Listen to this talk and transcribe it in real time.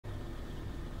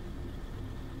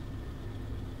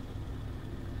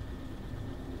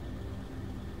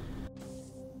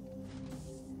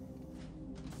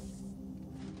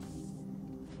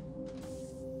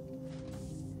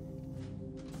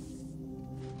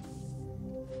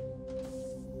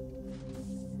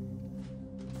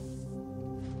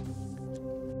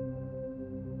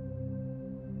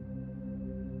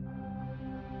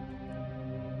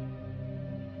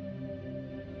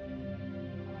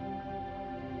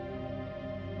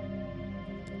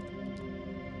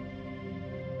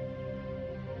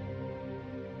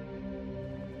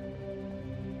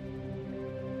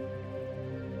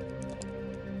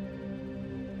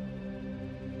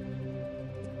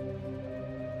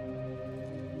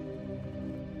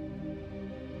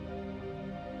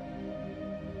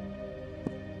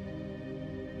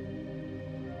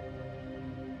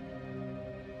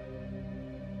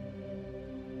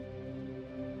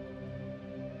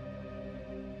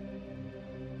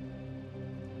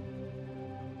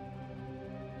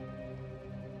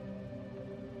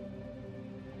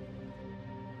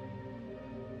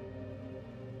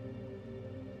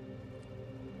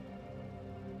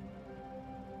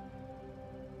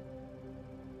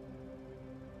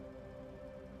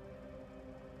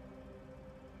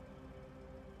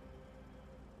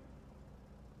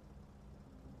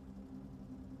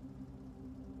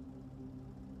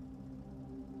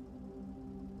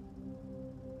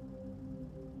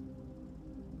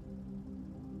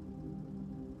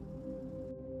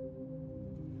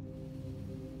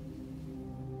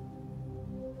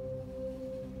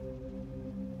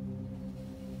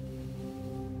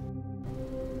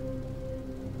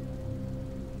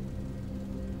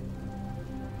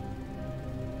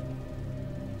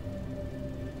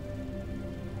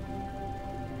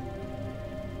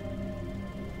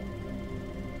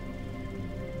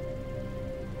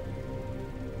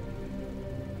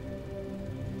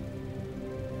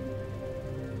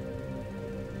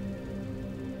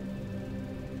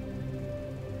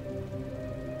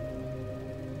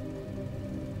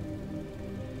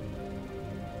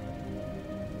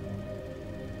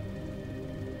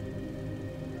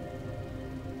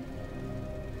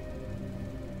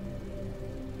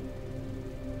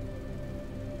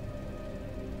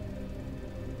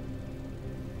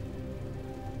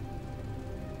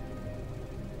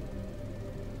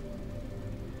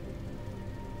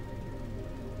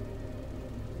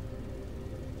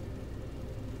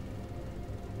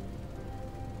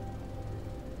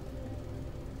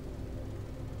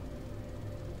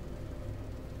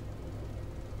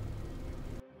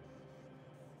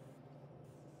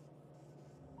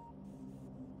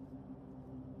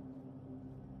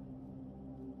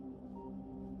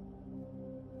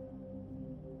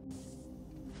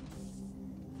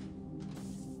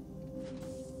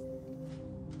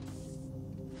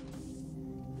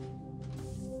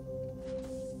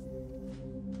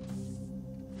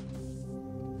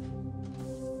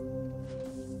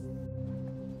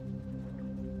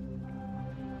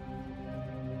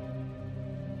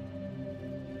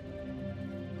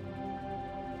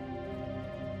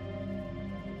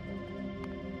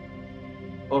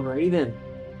Alrighty then.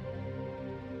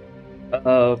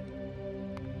 Uh,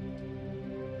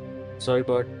 Sorry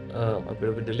about a bit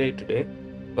of a delay today,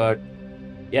 but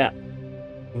yeah,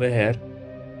 we're here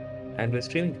and we're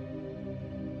streaming.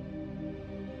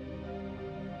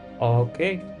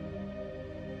 Okay,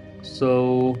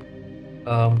 so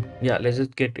yeah, let's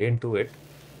just get into it.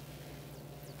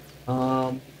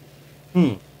 Um,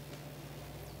 hmm.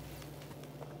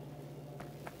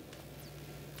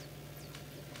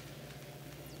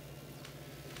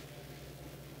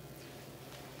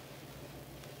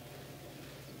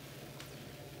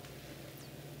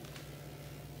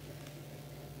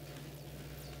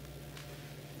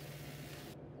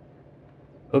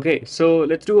 Okay, so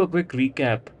let's do a quick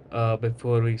recap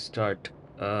before we start,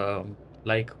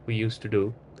 like we used to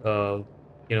do,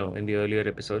 in the earlier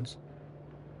episodes.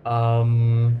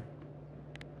 Um,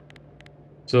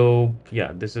 so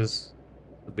yeah, this is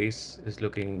the base is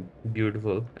looking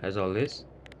beautiful as always.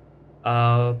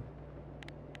 Uh,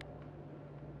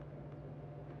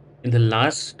 in the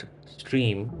last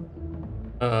stream,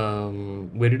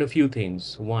 we did a few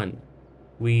things. One,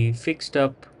 we fixed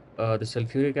up the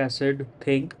sulfuric acid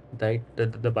thing that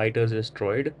the biters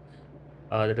destroyed.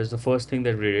 That is the first thing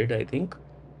that we did, I think.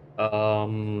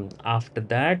 After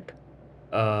that,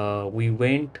 we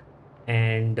went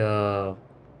and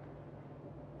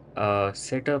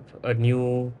set up a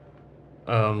new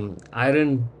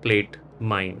iron plate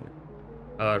mine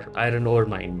or iron ore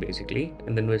mine, basically,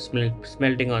 and then we're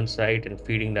smelting on site and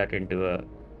feeding that into a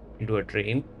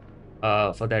train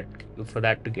for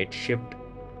that to get shipped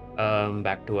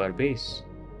back to our base.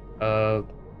 Uh,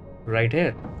 right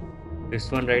here,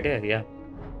 this one right here, yeah.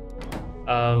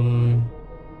 Um,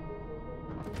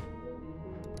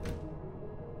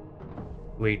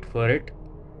 Wait for it.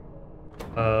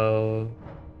 Uh,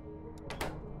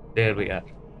 there we are.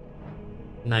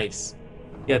 Nice.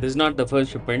 Yeah, this is not the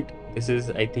first shipment. This is,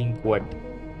 I think, what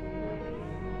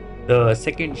the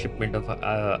second shipment of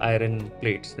iron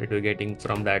plates that we're getting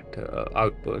from that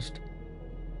outpost.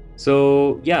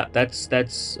 So yeah, that's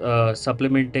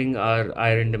supplementing our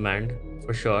iron demand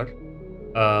for sure.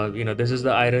 This is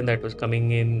the iron that was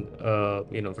coming in,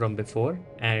 from before,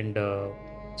 and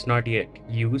it's not yet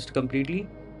used completely.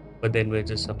 But then we're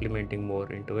just supplementing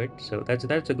more into it, so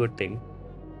that's a good thing.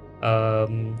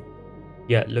 Um,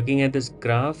 yeah, looking at this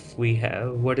graph, we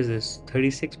have what is this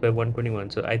 36 by 121.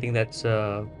 So I think that's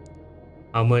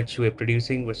how much we're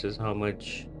producing versus how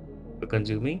much we're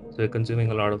consuming. So we're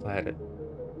consuming a lot of iron.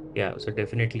 Yeah, so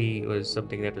definitely was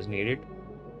something that was needed.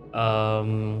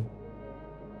 Um,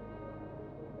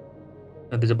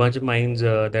 there's a bunch of mines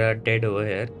that are dead over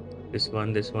here. This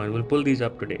one. We'll pull these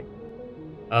up today.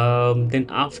 Then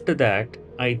after that,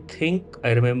 I think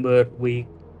I remember we,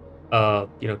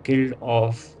 killed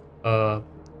off. Uh,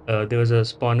 there was a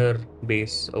spawner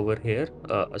base over here,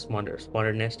 a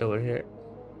spawner nest over here.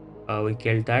 We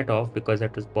killed that off because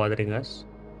that was bothering us.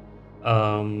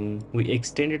 We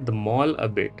extended the mall a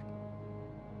bit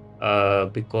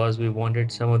because we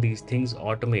wanted some of these things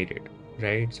automated,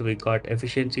 right? So we got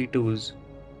efficiency tools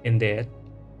in there,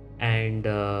 and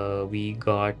we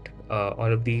got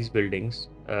all of these buildings,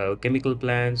 chemical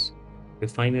plants,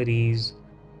 refineries,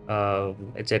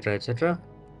 etc., etc.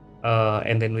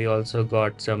 And then we also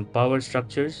got some power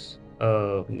structures,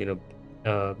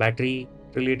 battery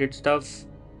related stuff,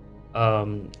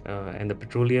 and the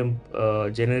petroleum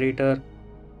generator.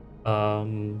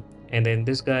 And then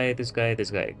this guy,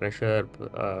 Crusher,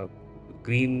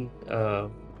 green,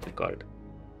 what's it called?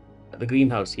 The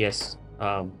greenhouse, yes.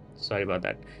 Sorry about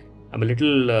that. I'm a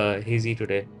little hazy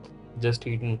today. Just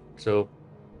eaten. So,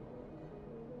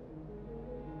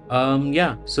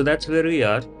 yeah, so that's where we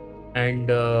are. And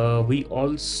we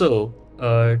also,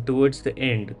 towards the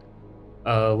end,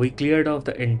 we cleared off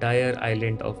the entire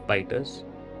island of biters.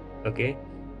 Okay.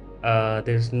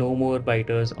 There's no more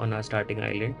biters on our starting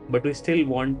island, but we still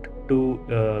want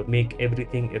to make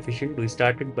everything efficient. We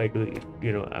started by doing,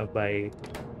 by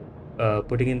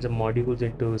putting in some modules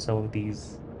into some of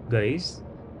these guys.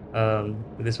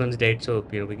 This one's dead, so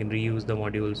we can reuse the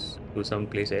modules to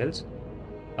someplace else.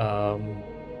 Um,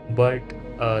 but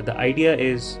the idea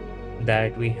is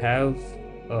that we have,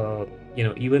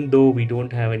 even though we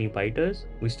don't have any biters,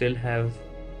 we still have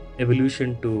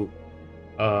evolution to,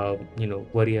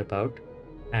 worry about,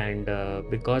 and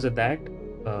because of that,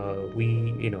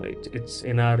 we, it's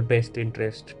in our best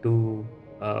interest to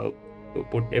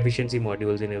put efficiency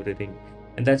modules in everything,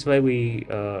 and that's why we,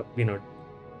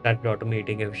 started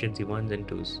automating efficiency ones and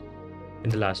twos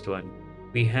in the last one.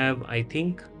 We have, I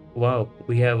think, wow,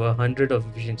 we have 100 of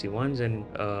efficiency ones and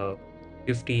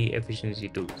 50 efficiency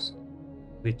twos,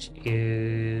 which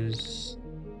is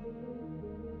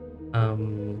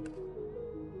Um,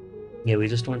 yeah, we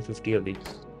just want 50 of these.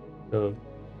 So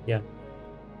yeah.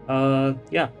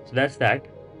 Yeah, so that's that.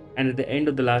 And at the end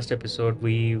of the last episode,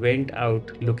 we went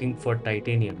out looking for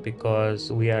titanium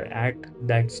because we are at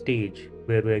that stage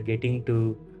where we're getting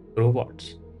to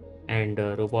robots, and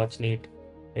robots need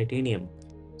titanium.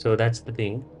 So that's the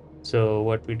thing. So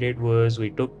what we did was we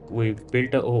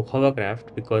built a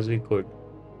hovercraft because we could,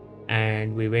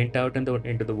 and we went out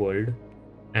into the world,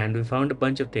 and we found a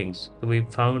bunch of things. So we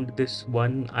found this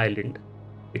one island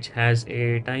which has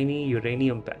a tiny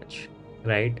uranium patch,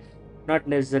 right? Not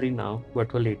necessary now,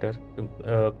 but for later.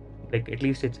 Like at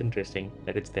least it's interesting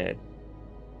that it's there.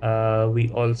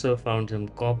 We also found some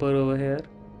copper over here,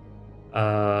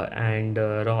 and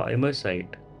raw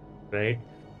immersite, right?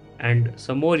 And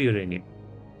some more uranium.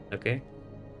 Okay.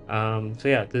 So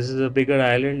yeah, this is a bigger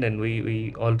island, and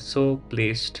we also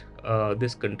placed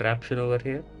this contraption over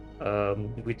here,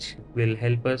 which will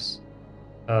help us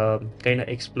kind of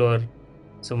explore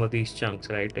some of these chunks,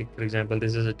 right? Like for example,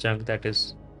 this is a chunk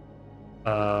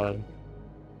uh,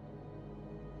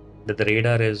 that the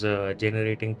radar is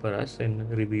generating for us and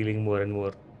revealing more and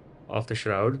more of the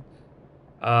shroud.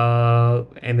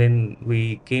 And then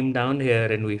we came down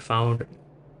here and we found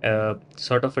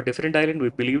sort of a different island. We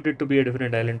believed it to be a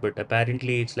different island, but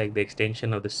apparently it's like the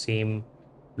extension of the same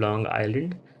long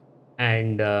island.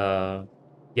 And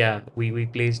yeah, we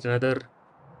placed another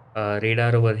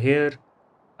radar over here.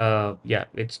 Yeah,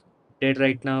 it's dead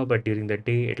right now, but during the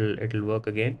day it'll work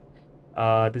again.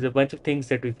 There's a bunch of things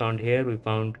that we found here. We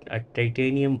found a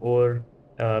titanium ore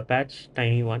patch,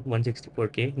 tiny one,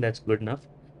 164K. That's good enough.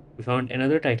 We found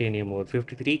another titanium ore,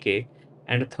 53K,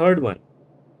 and a third one,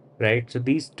 right? So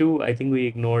these two, I think we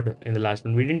ignored in the last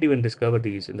one. We didn't even discover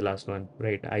these in the last one,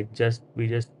 right? We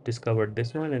just discovered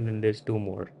this one, and then there's two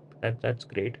more. That's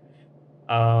great.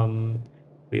 Um,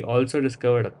 we also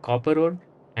discovered a copper ore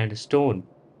and a stone,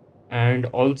 and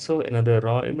also another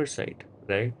raw immersite,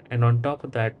 right? And on top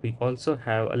of that, we also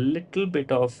have a little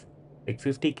bit of like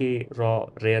 50K raw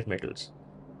rare metals.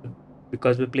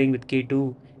 Because we're playing with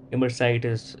K2, immersite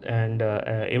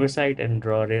and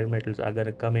raw rare metals are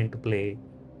gonna come into play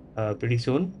pretty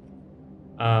soon.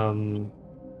 Um,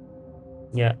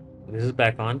 yeah, this is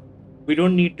back on. We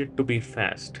don't need it to be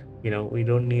fast, we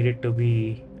don't need it to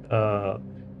be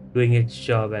doing its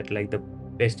job at like the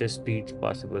bestest speeds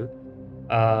possible.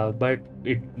 But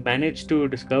it managed to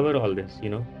discover all this,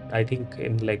 I think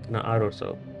in like an hour or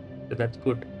so. So that's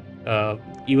good. Uh,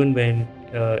 Even when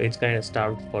it's kind of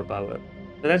starved for power.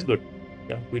 So that's good.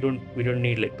 Yeah, we don't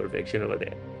need like perfection over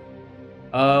there.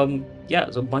 Yeah,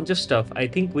 so bunch of stuff. I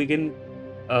think we can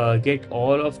get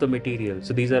all of the materials.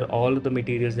 So these are all of the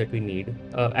materials that we need.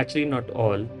 Actually, not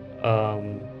all.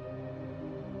 Um,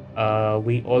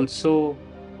 we also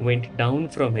went down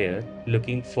from here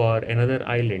looking for another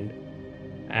island,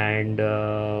 and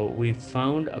we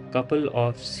found a couple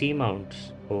of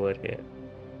seamounts over here,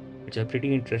 which are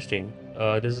pretty interesting.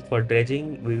 This is for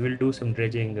dredging. We will do some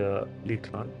dredging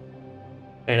later on.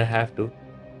 Kind of have to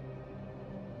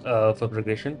for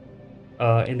progression.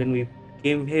 And then we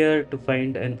came here to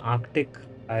find an Arctic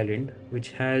island,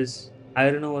 which has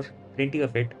iron ore, plenty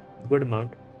of it, good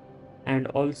amount, and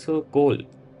also coal.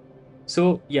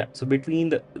 So yeah, so between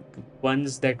the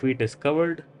ones that we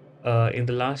discovered in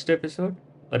the last episode,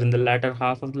 or in the latter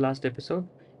half of the last episode,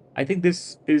 I think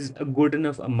this is a good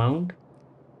enough amount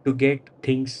to get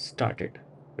things started,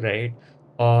 right?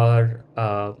 Or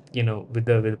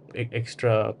with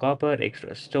extra copper,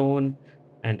 extra stone,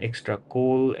 and extra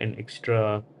coal and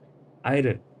extra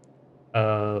iron.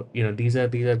 These are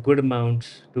good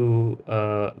amounts to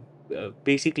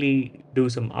basically do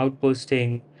some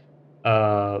outposting,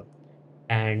 uh,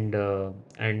 and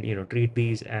treat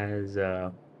these as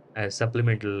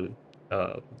supplemental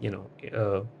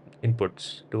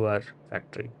inputs to our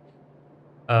factory.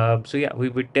 So yeah,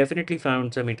 we definitely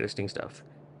found some interesting stuff.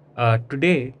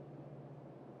 Today,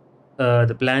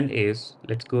 the plan is,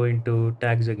 let's go into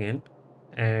tags again,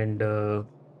 and uh,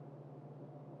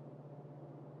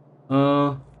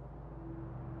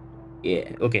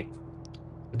 yeah, okay.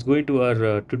 Let's go into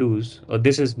our to-dos. Oh,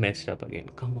 this is messed up again.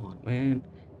 Come on, man.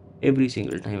 Every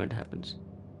single time it happens.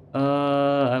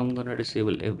 I'm gonna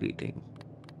disable everything.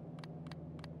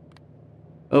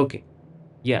 Okay.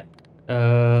 Yeah.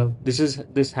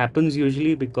 This happens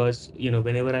usually because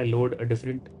whenever I load a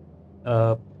different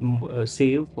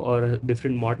save or a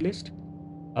different mod list,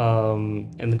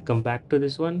 and then come back to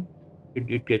this one,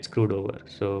 it gets screwed over.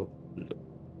 So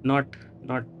not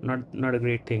not a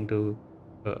great thing to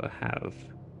have.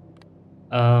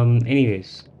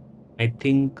 Anyways, I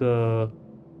think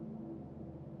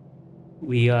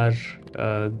we are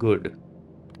good.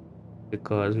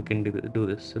 because we can do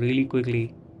this really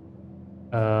quickly.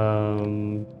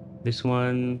 Um, this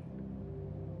one,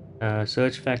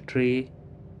 search factory,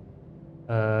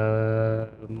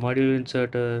 module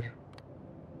inserter,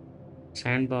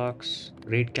 sandbox,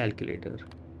 rate calculator,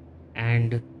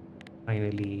 and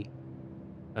finally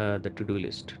the to-do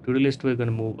list. To-do list, we're going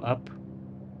to move up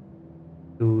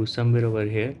to somewhere over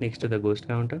here next to the ghost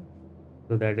counter,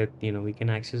 so that we can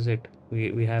access it.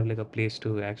 We have like a place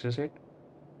to access it.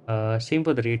 Same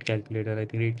for the rate calculator. I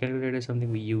think rate calculator is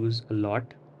something we use a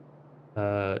lot,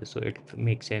 so it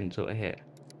makes sense over here.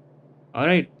 All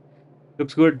right,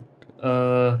 looks good.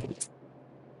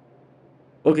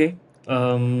 Okay.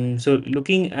 So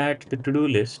looking at the to-do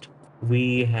list,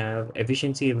 we have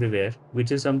efficiency everywhere,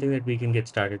 which is something that we can get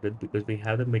started with because we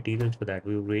have the materials for that.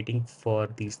 We were waiting for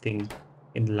these things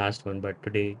in the last one, but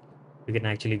today we can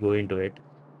actually go into it.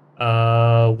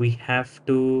 We have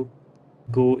to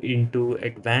go into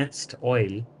advanced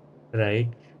oil, right?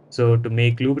 So to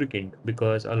make lubricant,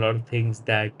 because a lot of things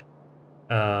that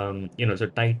so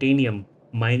titanium,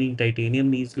 mining titanium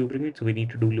needs lubricant, so we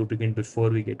need to do lubricant before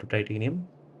we get to titanium.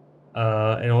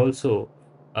 And also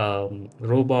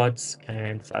robots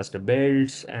and faster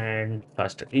belts and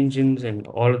faster engines and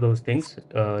all of those things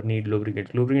need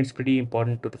lubricant. Lubricant is pretty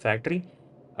important to the factory,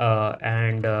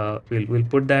 and we'll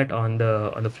put that on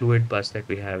the fluid bus that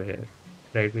we have here,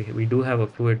 right? We do have a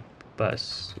fluid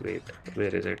bus. Wait,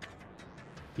 where is it?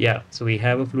 Yeah, so we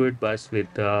have a fluid bus with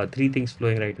three things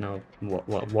flowing right now: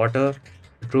 water,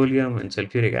 petroleum, and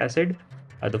sulfuric acid.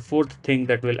 The fourth thing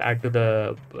that will add to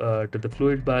the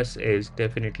fluid bus is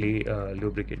definitely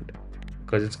lubricant,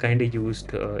 because it's kind of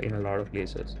used in a lot of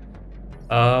places.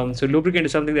 So lubricant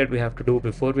is something that we have to do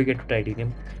before we get to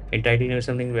titanium, and titanium is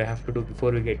something we have to do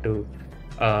before we get to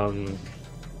um,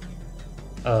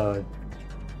 uh,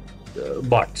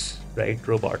 bots, right?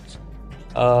 Robots.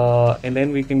 And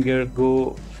then we can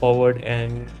go forward,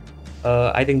 and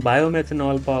I think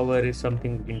biomethanol power is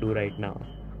something we can do right now,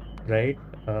 right?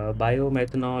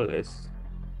 Biomethanol is,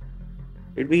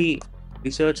 did we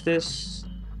research this?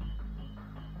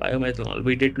 Biomethanol,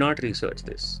 we did not research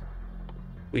this.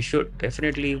 We should,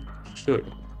 definitely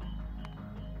should.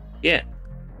 Yeah.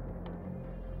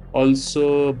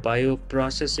 Also,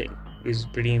 bioprocessing is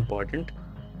pretty important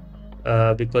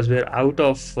because we're out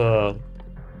of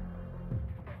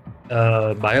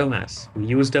biomass. We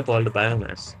used up all the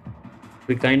biomass.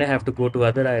 We kind of have to go to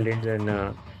other islands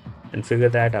and figure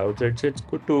that out. So it's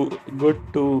good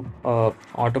to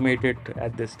automate it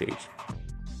at this stage.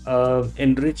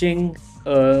 Enriching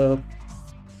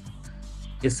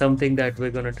is something that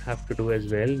we're gonna have to do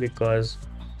as well, because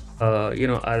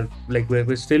our, like,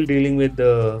 we're still dealing with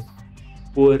the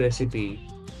poor recipe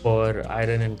for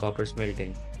iron and copper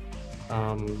smelting.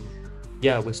 Um,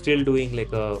 yeah, we're still doing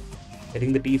like I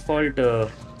think the default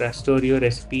Rastorio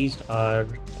recipes are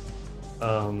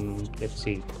let's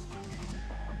see.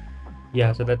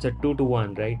 Yeah, so that's a 2 to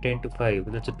 1, right? 10 to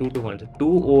 5. That's a 2 to 1. So 2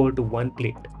 ore to 1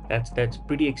 plate. That's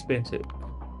pretty expensive.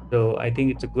 So I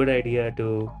think it's a good idea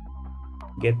to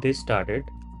get this started.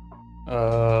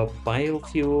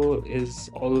 Biofuel is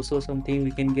also something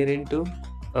we can get into,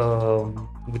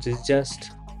 which is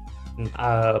just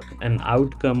an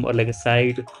outcome or like a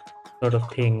side sort of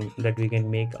thing that we can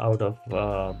make out of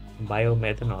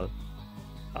biomethanol.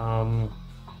 Um,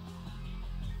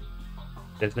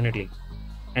 Definitely.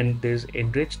 And there's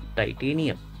enriched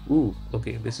titanium. Ooh,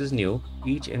 okay, this is new.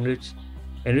 Each enriched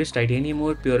titanium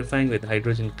ore purifying with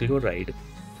hydrogen chloride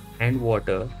and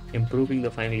water, improving the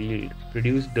final yield.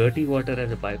 Produce dirty water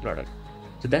as a byproduct.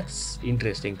 So that's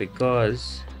interesting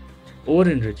because ore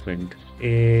enrichment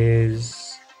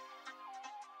is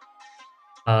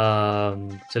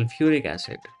sulfuric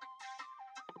acid,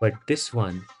 but this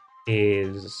one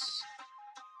is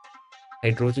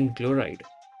hydrogen chloride.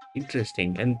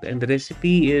 Interesting. And the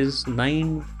recipe is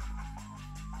 9.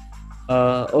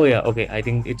 Oh yeah, okay. I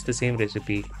think it's the same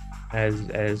recipe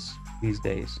as these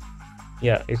guys.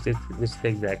 Yeah, it's the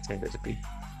exact same recipe.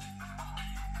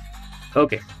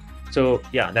 Okay, so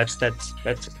yeah, that's good.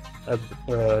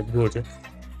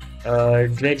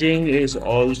 Dredging is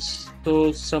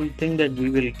also something that we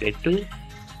will get to.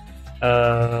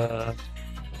 Uh,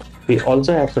 we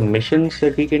also have some missions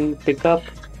that we can pick up,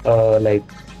 like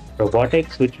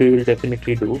robotics, which we will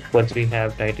definitely do once we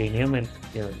have titanium and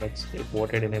that's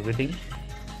imported and everything.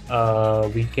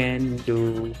 We can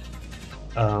do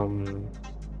um,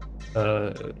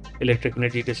 uh, electric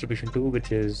energy distribution too,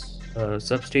 which is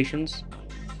substations,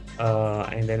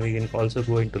 and then we can also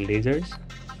go into lasers.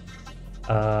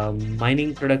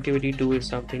 Mining productivity too is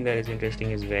something that is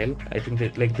interesting as well. I think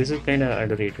that like this is kind of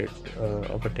underrated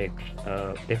of a tech.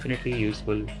 Definitely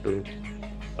useful to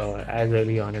as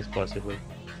early on as possible.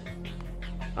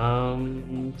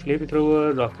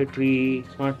 Flamethrower, rocketry,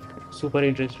 not super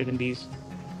interested in these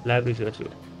lab research.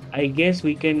 I guess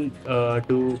we can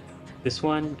do this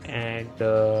one and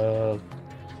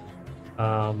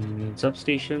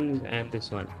substations and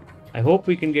this one. I hope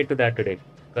we can get to that today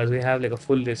because we have like a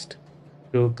full list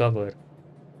to cover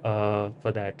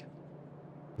for that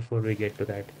before we get to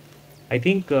that. I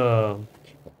think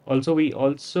also we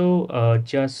also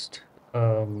just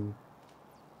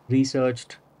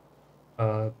researched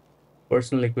uh,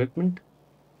 personal equipment.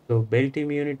 So belt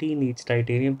immunity needs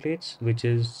titanium plates, which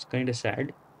is kind of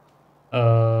sad.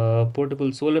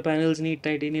 Portable solar panels need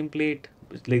titanium plate.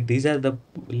 Like these are the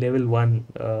level one,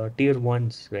 tier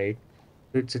ones, right?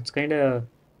 It's kind of.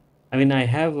 I mean, I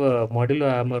have modular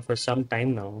armor for some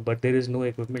time now, but there is no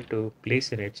equipment to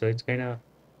place in it, so it's kind of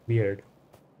weird.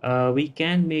 We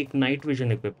can make night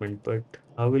vision equipment, but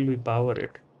how will we power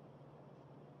it?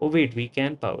 Oh wait, we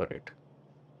can power it.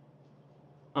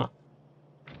 Huh.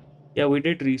 Yeah, we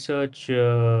did research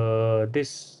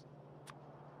this.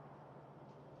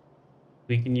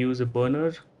 We can use a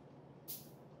burner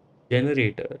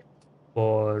generator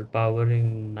for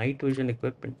powering night vision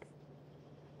equipment.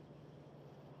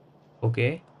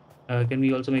 Okay. Can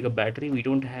we also make a battery? We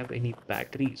don't have any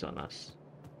batteries on us.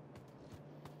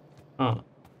 Huh.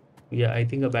 Yeah, I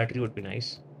think a battery would be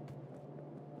nice.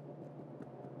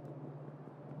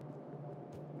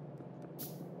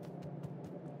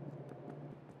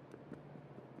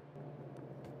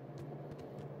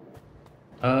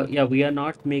 Yeah, we are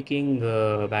not making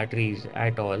batteries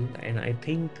at all, and I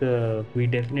think we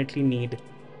definitely need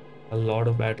a lot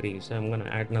of batteries. I'm gonna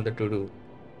add another to do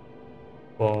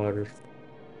for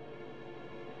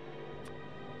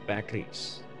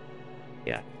batteries.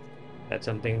 Yeah, that's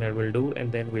something that we'll do,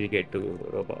 and then we'll get to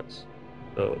robots.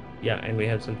 So yeah, and we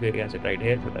have sulfuric acid right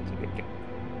here, so that's a good thing.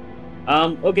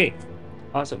 Okay,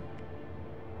 awesome,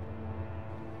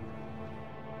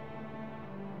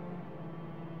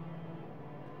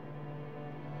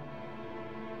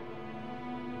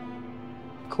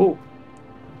 cool.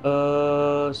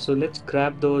 So let's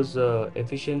grab those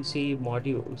efficiency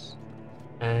modules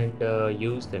and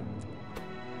use them.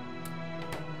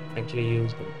 Actually,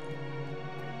 use them.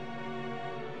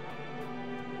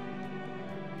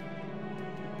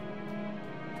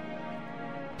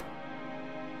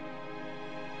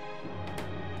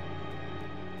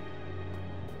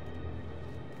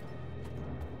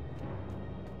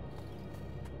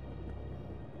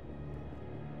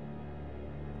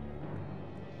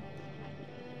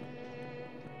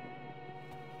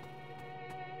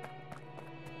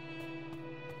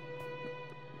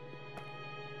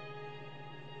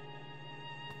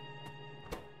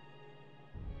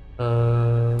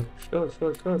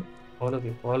 Sure. All of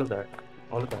you, all of that,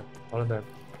 all of that, all of that.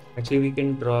 Actually, we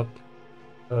can drop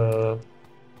uh,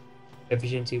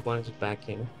 efficiency points back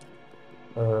in.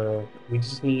 We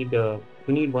just need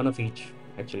we need one of each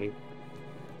actually.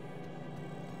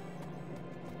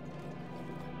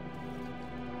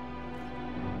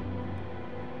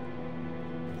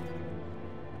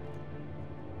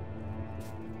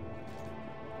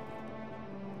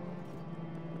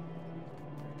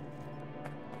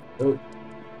 Oh,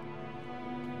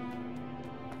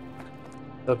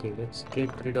 okay. Let's get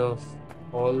rid of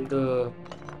all the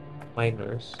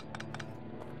miners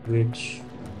which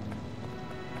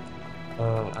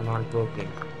are not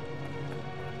working.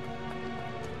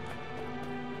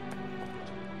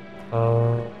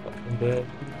 And then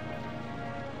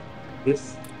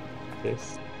this,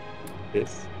 this,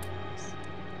 this. This.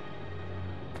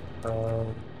 Uh,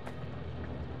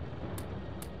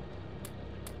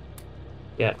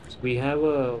 yeah. So we have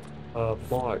a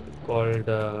mod called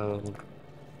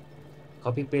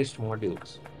copy paste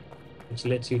modules, which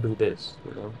lets you do this.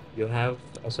 You know, you have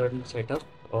a certain setup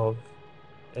of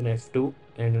an F2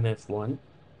 and an F1,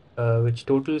 which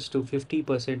totals to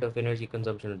 50% of energy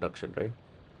consumption reduction, right?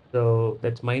 So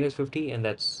that's minus 50, and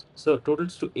that's so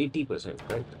totals to 80%,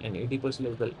 right? And 80%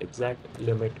 is the exact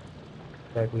limit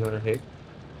that we want to hit.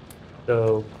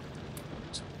 So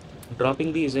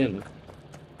dropping these in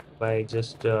by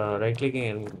just right clicking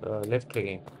and left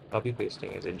clicking, copy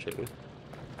pasting essentially,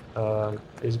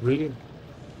 is brilliant.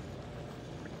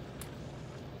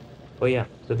 Oh yeah,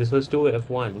 so this was two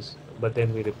F1s, but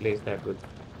then we replaced that with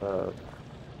uh,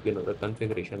 the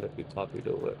configuration that we copied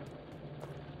over.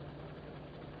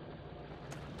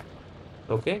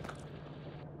 Okay.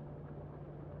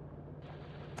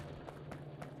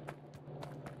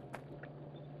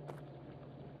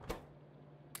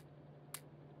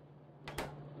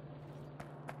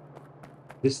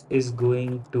 This is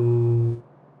going to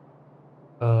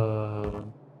uh,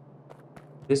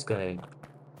 this guy.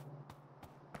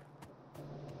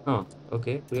 Huh.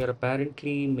 Okay. We are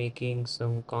apparently making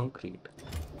some concrete.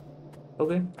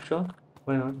 Okay, sure.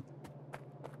 Why not?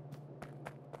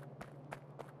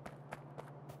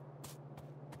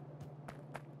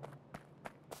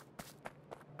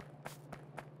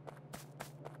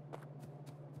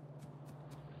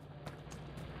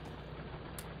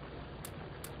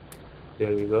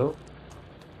 There we go.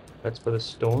 That's for the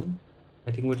stone.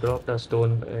 I think we dropped our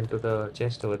stone into the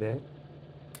chest over there.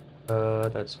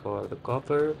 That's for the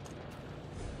copper.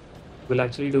 We'll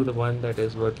actually do the one that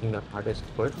is working the hardest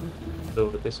first. So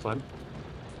this one.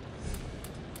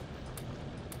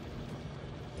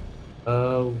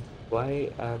 Uh, why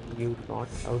are you not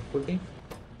outputting?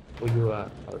 Oh, you are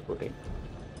outputting.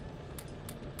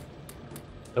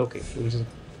 Okay, we'll just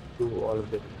do all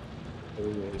of them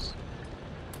anyways.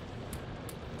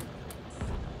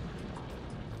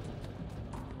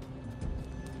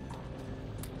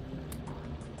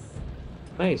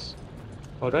 Nice.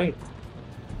 All right.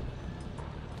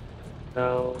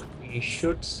 Now we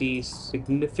should see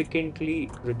significantly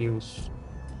reduced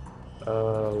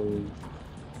um,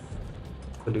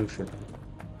 pollution.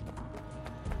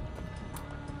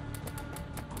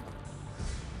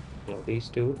 Yeah, these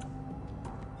two.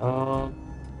 Uh,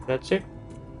 that's it.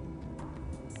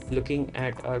 Looking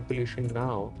at our pollution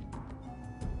now.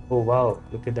 Oh wow,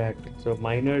 look at that. So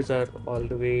miners are all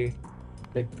the way,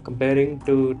 like comparing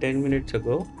to 10 minutes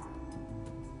ago.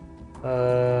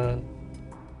 Uh,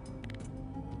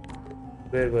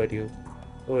 where were you?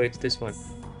 Oh, it's this one.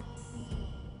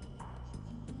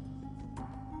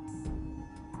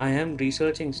 I am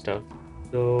researching stuff,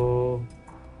 so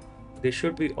they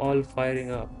should be all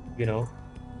firing up, you know.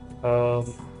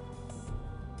 Um,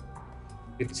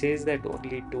 it says that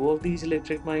only two of these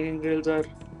electric mining drills are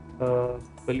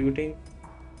polluting.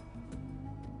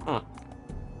 Ah,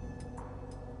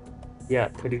 yeah,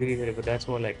 33, 34. That's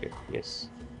more like it. Yes.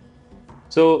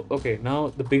 So, okay, now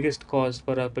the biggest cause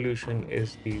for our pollution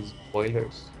is these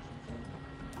boilers.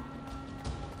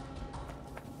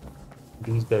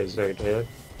 These guys right here.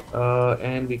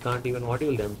 And we can't even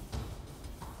module them.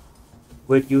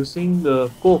 We're using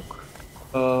coke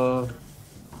to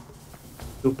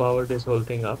power this whole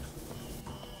thing up.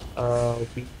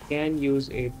 We can use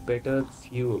a better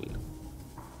fuel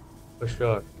for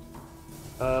sure.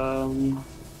 Um,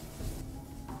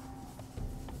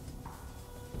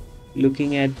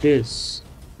 Looking at this,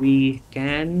 we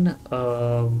can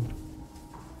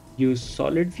use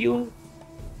solid fuel.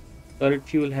 Solid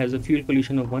fuel has a fuel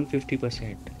pollution of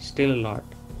 150%, still a lot.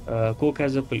 Coke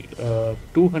has a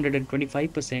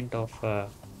 225% of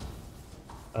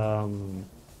um,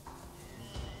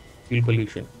 fuel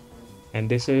pollution, and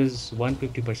this is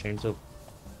 150%. So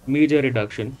major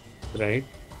reduction, right?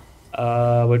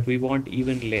 But we want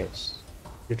even less.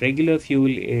 The regular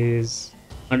fuel is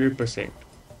 100%.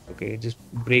 Okay, it just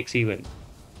breaks even.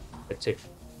 That's it.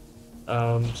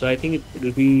 So I think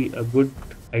it'll be a good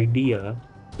idea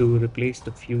to replace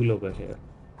the fuel over here.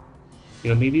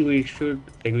 Maybe we should,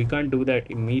 like, we can't do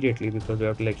that immediately because we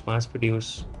have to like mass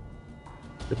produce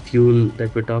the fuel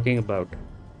that we're talking about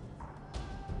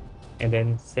and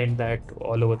then send that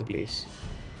all over the place.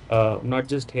 Not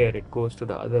just here, it goes to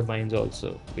the other mines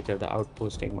also, which are the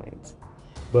outposting mines.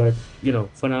 But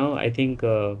for now, I think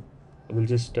we'll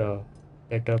just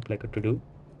set up like a to do.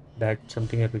 That's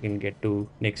something that we can get to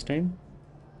next time.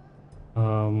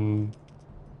 Um,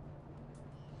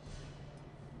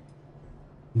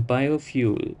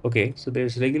 Biofuel. Okay, so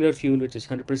there's regular fuel, which is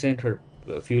 100%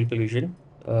 fuel pollution.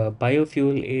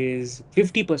 Biofuel is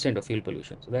 50% of fuel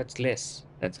pollution, so that's less.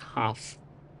 That's half.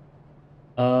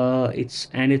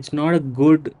 It's not a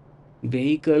good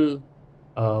vehicle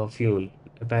fuel,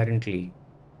 apparently.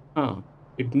 Huh.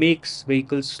 It makes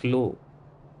vehicles slow.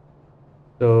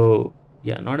 So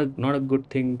yeah, not a good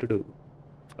thing to do.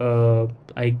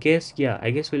 I guess, yeah, I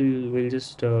guess we'll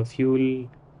just fuel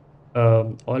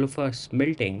all of our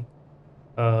smelting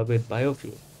with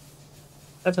biofuel.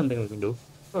 That's something we can do.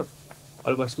 Sure.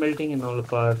 All of our smelting and all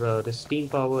of our the steam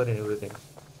power and everything.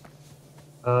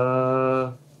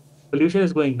 Uh, Pollution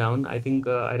is going down. I think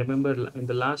I remember in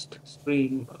the last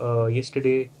stream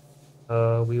yesterday,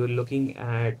 we were looking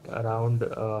at around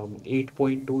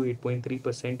 8.2,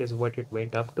 8.3% is what it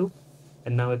went up to,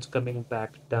 and now it's coming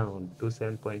back down to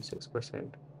 7.6%.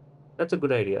 That's a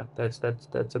good idea. That's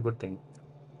a good thing.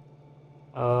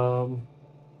 Um,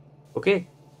 okay.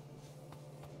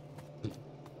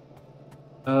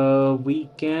 We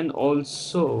can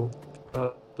also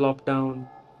plop down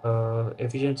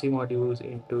efficiency modules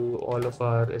into all of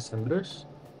our assemblers.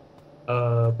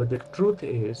 But the truth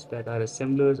is that our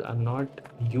assemblers are not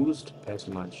used as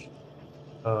much.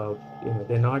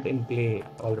 They're not in play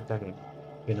all the time,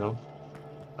 you know.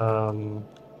 Um,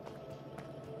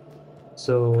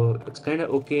 so it's kind of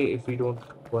okay if we don't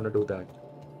want to do that,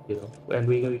 and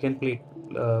we can play,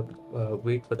 uh,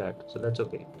 wait for that. So that's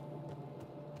okay.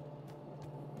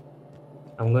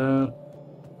 I'm gonna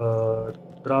uh,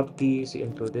 drop these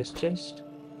into this chest,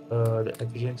 the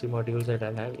efficiency modules that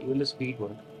I have, even the speed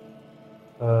one.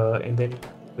 And then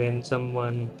when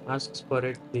someone asks for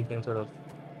it, they can sort of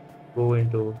go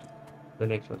into the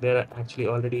next one. They're actually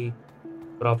already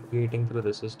propagating through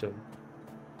the system.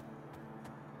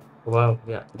 Wow,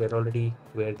 yeah, they're already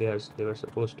where they were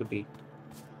supposed to be.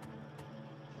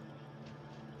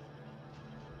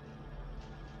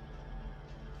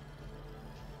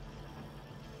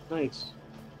 Nice.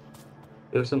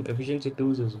 There were some efficiency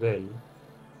twos as well.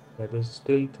 There was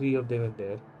still three of them in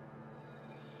there.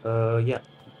 Yeah.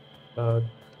 Uh,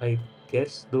 I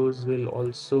guess those will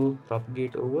also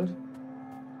propagate over.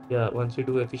 Yeah, once we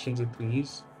do efficiency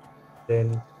threes,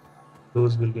 then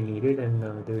those will be needed and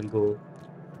they will go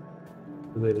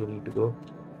to where they need to go.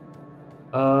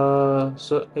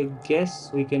 So I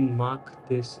guess we can mark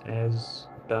this as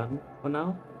done for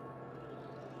now.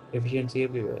 Efficiency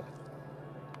everywhere.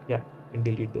 Yeah, and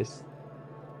delete this.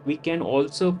 We can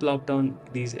also plop down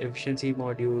these efficiency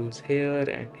modules here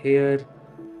and here.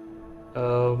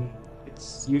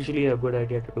 It's usually a good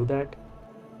idea to do that.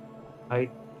 I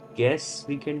guess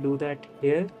we can do that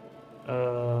here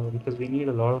because we need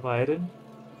a lot of iron.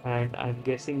 And I'm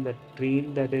guessing that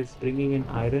train that is bringing in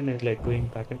iron is like going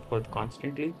back and forth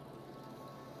constantly.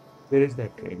 Where is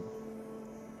that train?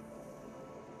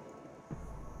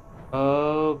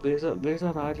 Where's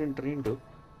our iron train to?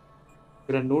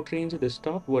 There are no trains at the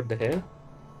stop. What the hell?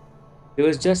 There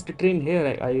was just a train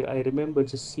here. I remember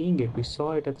just seeing it. We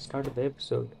saw it at the start of the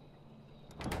episode.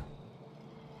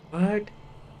 What?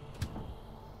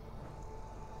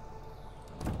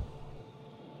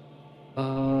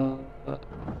 Uh, uh,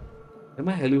 am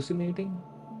I hallucinating?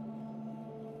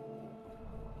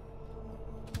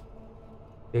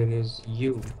 There is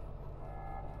you,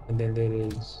 and then there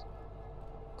is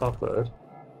copper.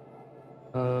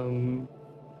 Um,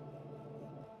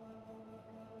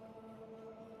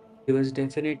 there was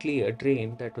definitely a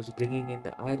train that was bringing in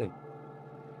the iron.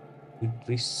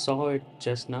 We saw it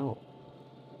just now.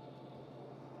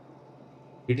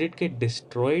 Did it get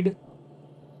destroyed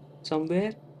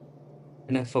somewhere?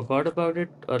 And I forgot about it,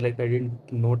 or like I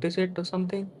didn't notice it or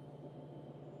something?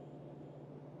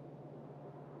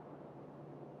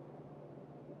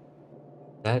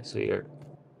 That's weird.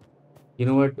 You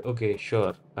know what? Okay,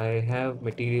 sure. I have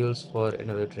materials for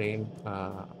another train.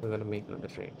 We're gonna make another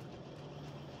train.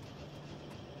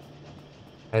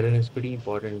 Iron is pretty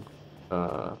important.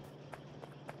 Uh,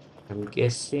 I'm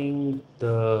guessing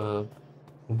the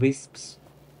wisps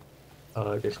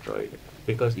are destroyed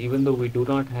because even though we do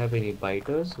not have any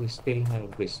biters, we still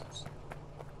have wisps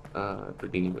to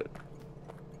deal with,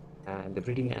 and they're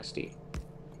pretty nasty.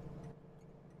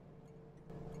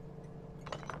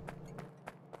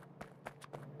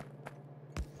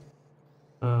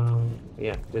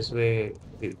 Yeah, this way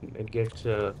it gets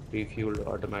refueled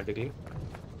automatically.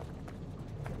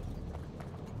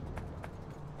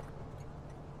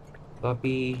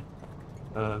 Copy,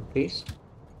 paste,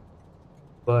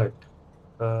 but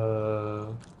uh,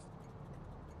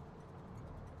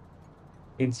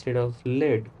 instead of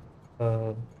lead,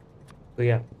 uh, so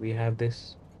yeah, we have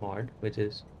this mod which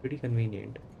is pretty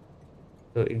convenient.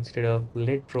 So instead of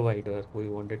lead provider, we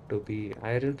want it to be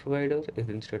iron provider. If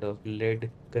instead of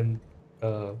lead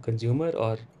consumer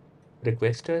or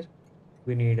requester,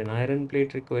 we need an iron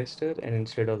plate requester, and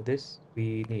instead of this,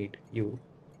 we need you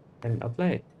and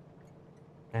apply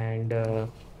and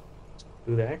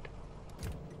do that.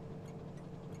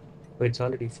 Oh, it's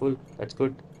already full. That's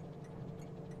good.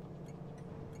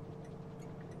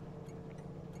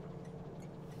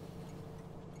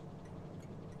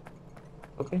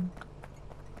 Okay,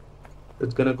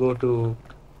 it's gonna go to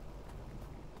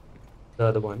the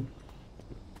other one.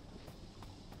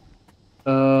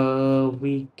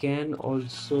 We can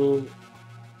also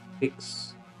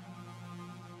fix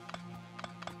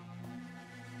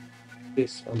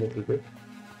this a little bit.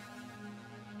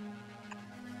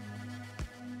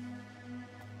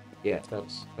 Yeah,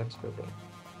 that's better.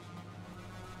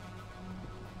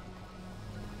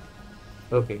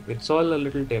 Okay, it's all a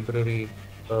little temporary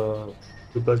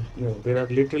because there are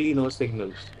literally no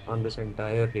signals on this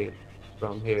entire rail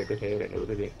from here to here and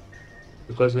everything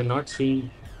because we're not seeing.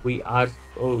 We are.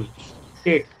 Oh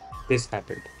shit! This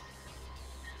happened.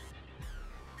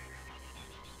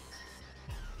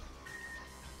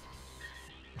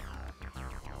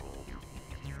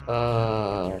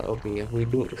 Okay, yeah, we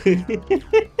do.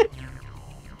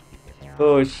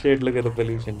 Oh shit, look at the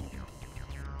pollution.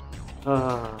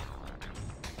 Ah,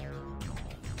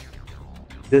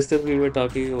 just as we were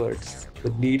talking about the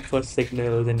need for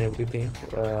signals and everything,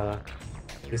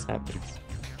 this happens.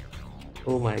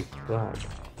 Oh my God.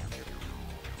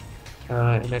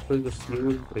 And that was the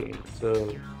fuel train.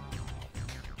 So,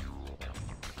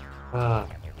 ah,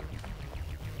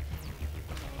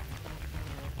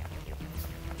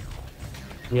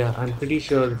 yeah, I'm pretty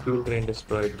sure the fuel train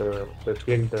destroyed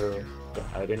killed the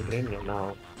iron train, and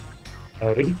now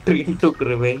iron train took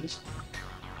revenge.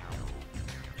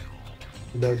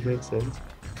 That makes sense.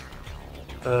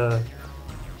 Uh,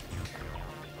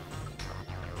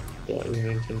 yeah, we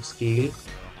mentioned steel.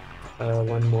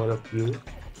 One more of you.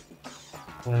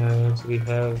 So we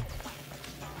have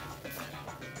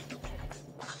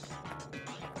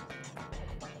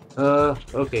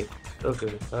okay,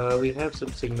 okay. We have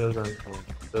some signals on phone,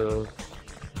 so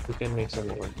we can make some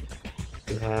more.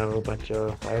 We have a bunch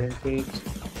of iron plates.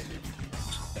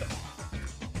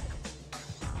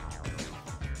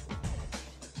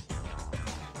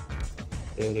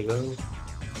 There you go.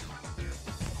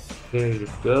 There you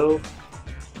go.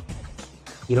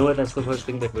 You know what? That's the first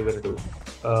thing that we're gonna do.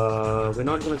 We're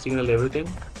not gonna signal everything,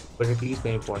 but at least the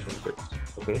important bits.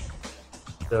 Okay.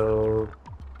 So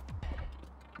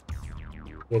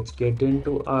let's get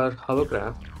into our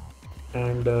hovercraft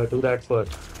and do that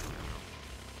first.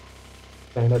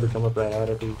 Kind of become a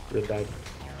priority with that.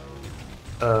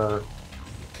 Uh,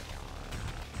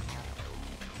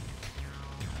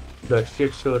 the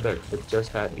shit show that it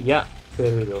just had. Yeah,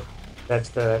 there we go. That's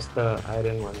the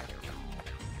iron one.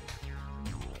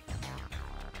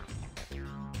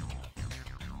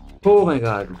 Oh my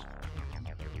God.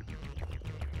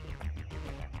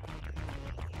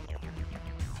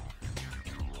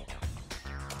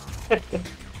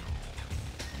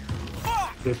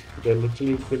 They're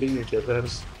literally killing each other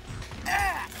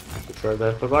because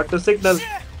I forgot to signal.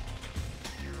 Shit!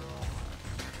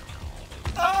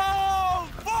 Oh,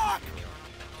 fuck!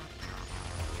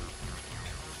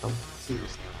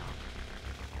 Seriously.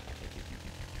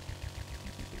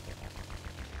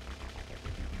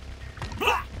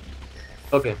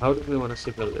 Okay, how do we want to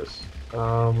signal this?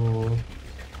 Ah!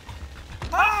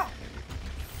 Fuck!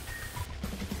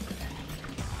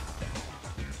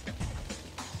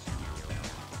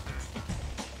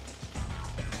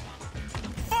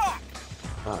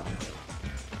 uh,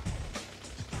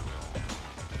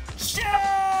 Shit!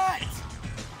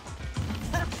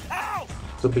 Ow!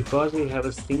 so because we have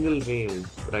a single rail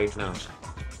right now,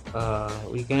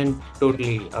 we can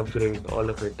totally upgrade all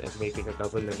of it and make it a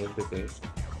double and everything.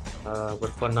 But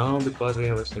for now, because we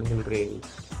have a single rail,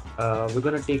 we're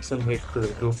gonna take some hit to the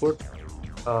throughput,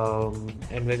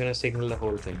 and we're gonna signal the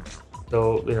whole thing.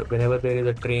 So whenever there is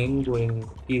a train going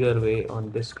either way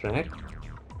on this track,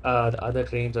 the other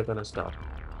trains are gonna stop.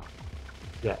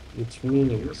 Yeah,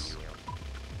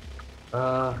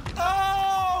 uh,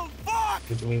 Oh, fuck!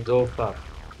 which means oh fuck,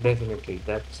 definitely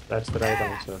that's the right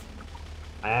answer.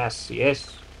 Yes,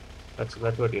 yes, that's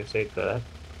what you said, correct?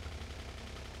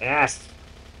 Yes.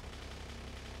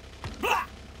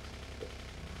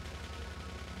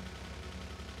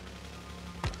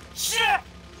 Shit!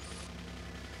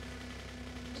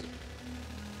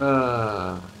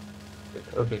 Uh,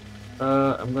 okay.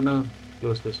 I'm gonna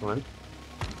close this one.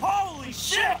 Holy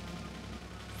shit!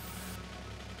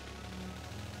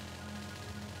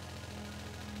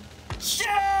 Shit!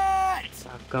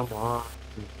 Ah, come on.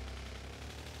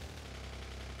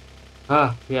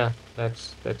 Ah, yeah,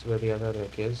 that's where the other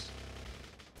wreck is.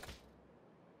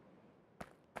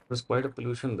 There's quite a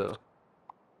pollution though.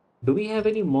 Do we have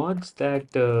any mods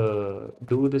that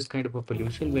do this kind of a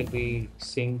pollution when we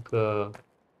sink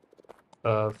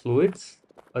fluids,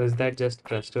 or is that just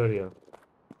Trastorio?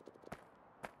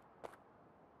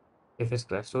 If it's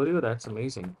Trastorio, that's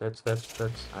amazing. That's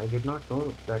I did not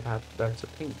know that's a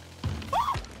thing.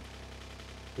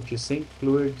 If you sink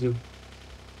fluids, you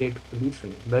get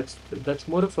pollution. That's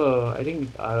more of a I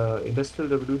think industrial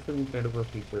revolution kind of a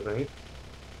feature, right?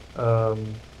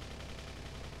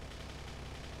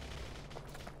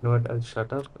 You know what? I'll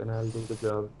shut up and I'll do the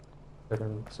job that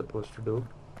I'm supposed to do.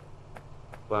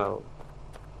 Wow.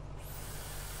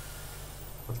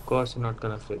 Of course, you're not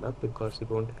gonna fill up because you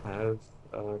don't have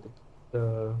uh, the,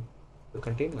 the the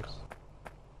containers.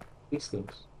 These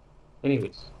things.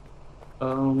 Anyways,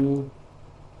 um,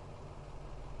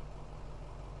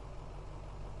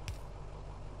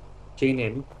 chain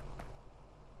in,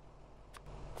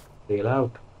 rail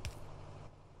out.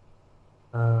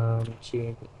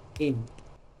 Chain in,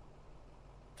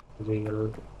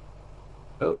 rail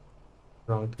out.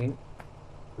 Wrong thing.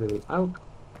 We will out,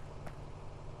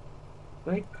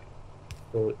 right?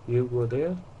 So you go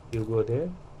there, you go there,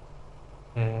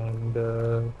 and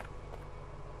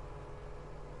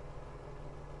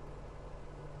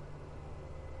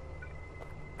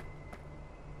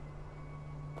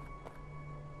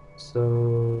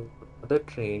so other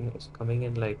train is coming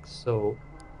in like so,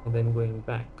 and then going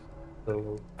back.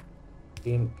 So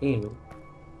in in,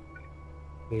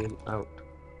 wheel out.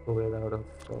 So wheel out of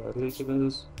real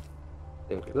signals.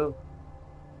 There we go.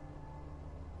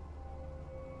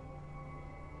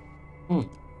 Hmm.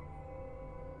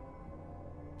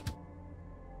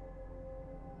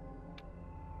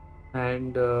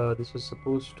 And this was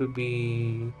supposed to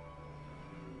be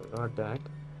not that.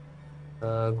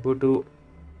 Go to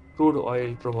crude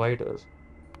oil provider,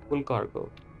 full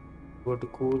cargo. Go to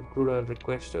crude oil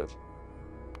requester,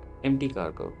 empty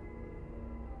cargo,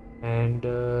 and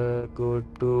go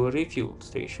to refuel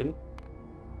station,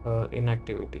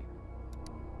 inactivity.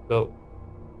 Go.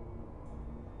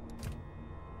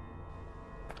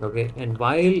 Okay. And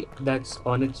while that's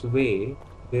on its way,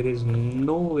 there is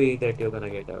no way that you're gonna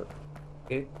get out.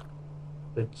 Okay.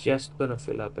 They're just gonna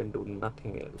fill up and do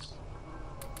nothing else.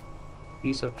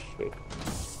 Piece of shit.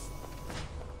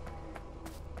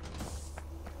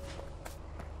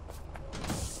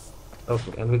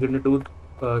 Okay, and we're gonna do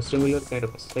a similar kind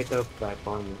of a setup back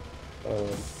on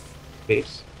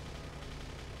base.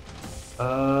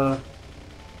 Uh,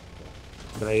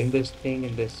 Driving this thing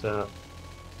in this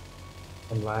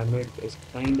environment is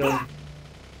kind of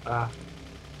ah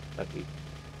lucky.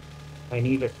 I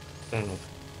need a tank,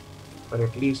 or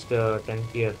at least a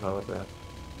tankier however.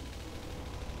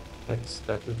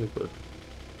 That will be good.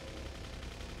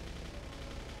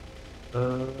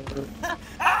 Uh,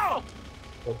 Ow!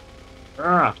 oh,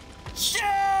 ah, Shit!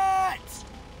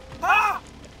 Ah!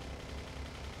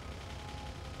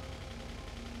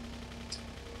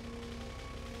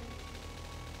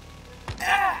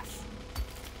 F!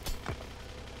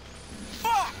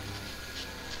 Fuck!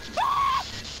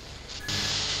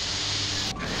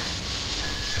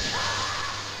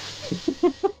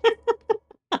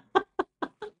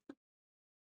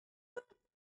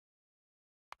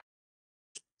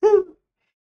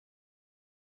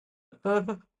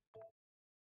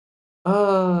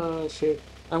 ah, shit.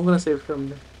 I'm gonna save from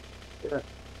there. Yeah,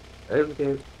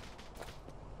 okay.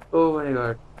 Oh my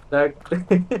god, that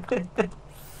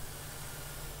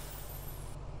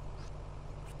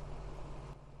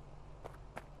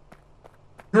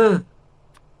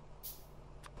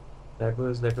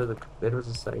that was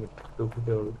a sight to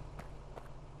behold.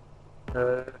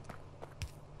 Uh,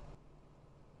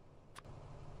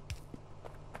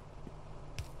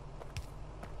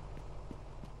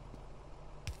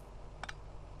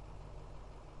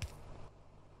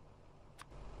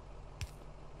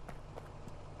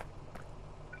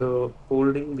 so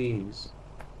folding these,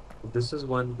 this is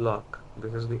one block.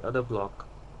 This is the other block.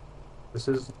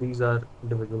 These are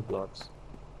individual blocks.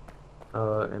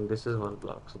 And this is one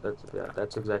block. So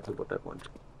that's exactly what I want.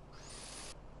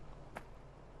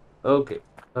 Okay.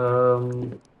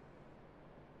 Um,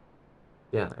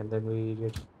 yeah, and then we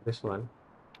get this one.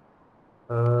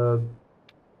 Uh,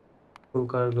 Full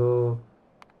cargo,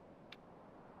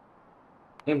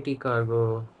 empty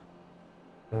cargo,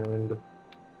 and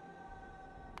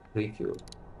refuel.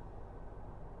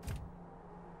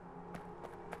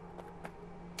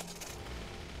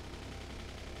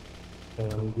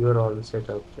 And you're all set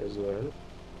up as well.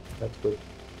 That's good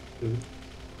too.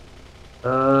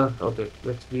 Okay,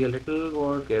 let's be a little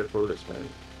more careful this time.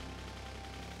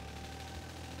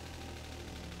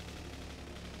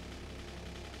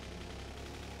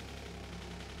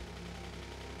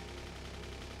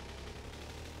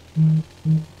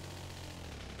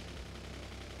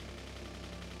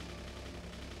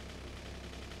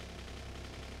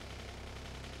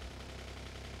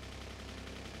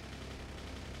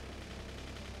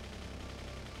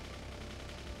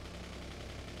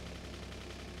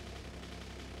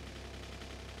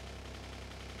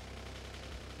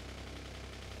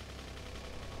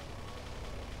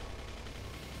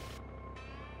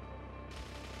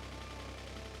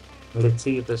 Let's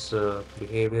see if this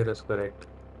behavior is correct.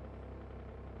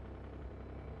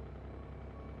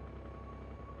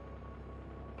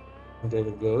 There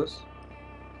it goes,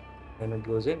 and it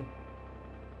goes in.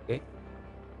 Okay,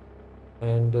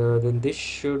 and then this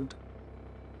should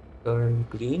turn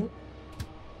green.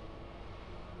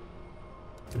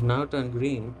 Should now turn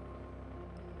green.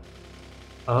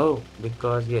 Oh,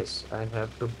 because yes, I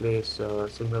have to place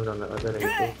signals on the other end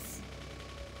too. Piss!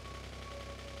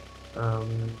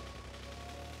 Um,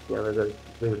 yeah,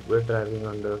 we're driving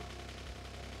on the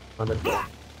clock.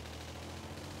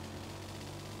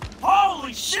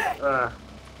 Holy shit! Uh,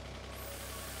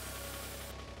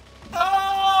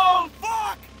 Oh,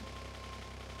 fuck!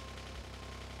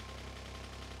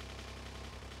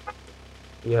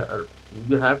 yeah,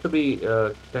 you have to be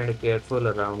kind of careful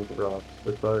around rocks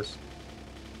because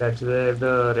that's where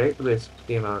the red wisps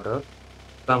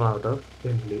come out of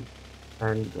simply,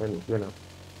 and when we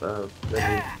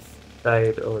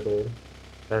died over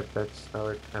there, that's how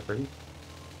it happened.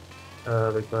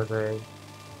 Because I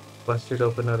busted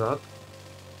open a rock.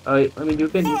 I mean, Fuck! you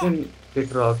can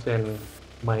hit rocks and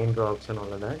mine rocks and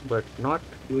all of that, but not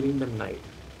during the night,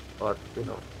 or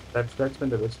that's when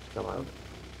the wisps come out.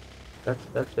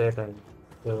 That's their time.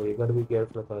 So you gotta be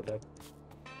careful about that.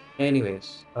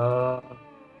 Anyways,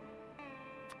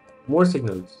 more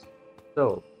signals.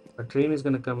 So a train is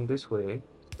gonna come this way.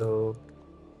 So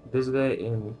this guy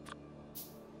in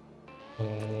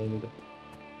and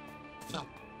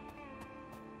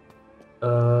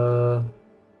uh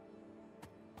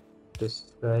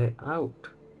this guy out.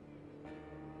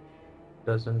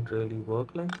 Doesn't really work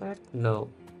like that. No,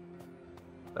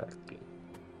 exactly.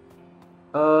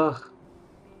 Uh,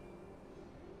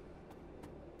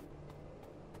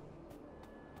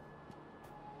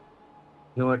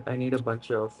 you know what? I need a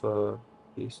bunch of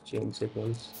these chain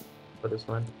signals for this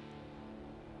one.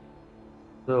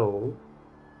 So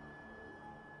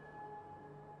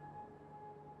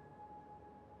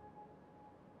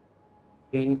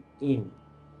chain in,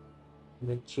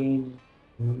 then chain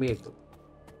mid,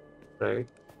 right?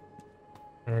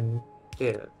 And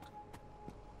here,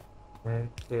 and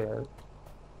here,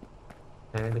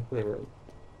 and here.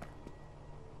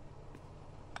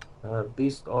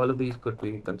 These all of these could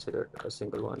be considered a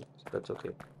single one. So that's okay,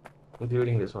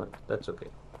 including this one. That's okay.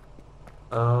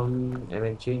 And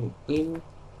then chain in.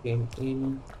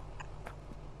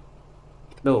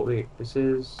 No, wait. This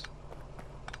is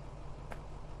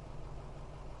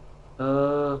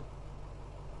uh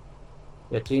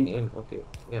yeah, chain in. Okay,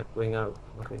 yeah, going out.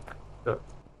 Okay, sure.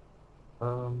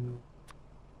 Um,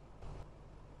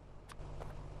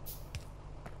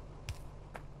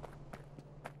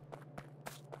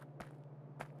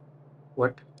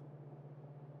 what?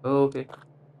 Oh, okay.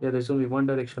 Yeah, there's only one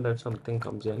direction that something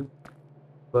comes in,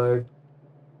 but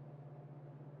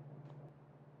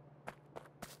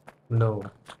no.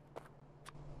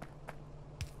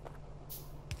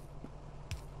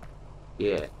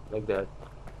 Yeah, like that.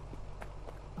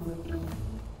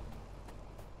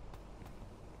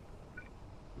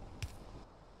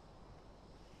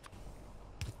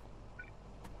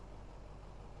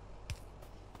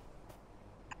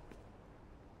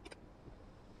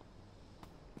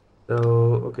 So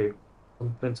okay,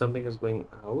 when something is going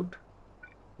out,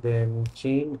 then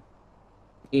chain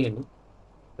in,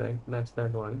 right? That's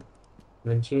that one.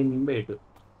 Then chain mid,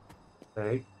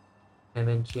 right? And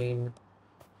then chain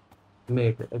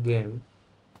mid again,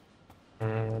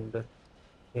 and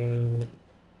chain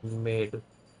mid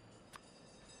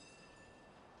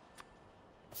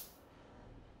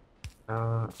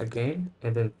again,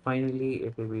 and then finally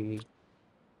it will be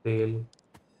rail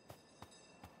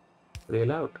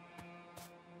rail out.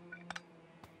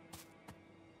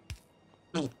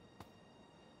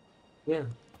 Yeah.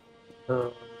 Uh,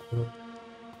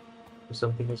 if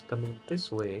something is coming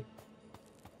this way,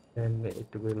 then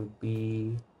it will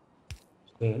be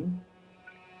chain,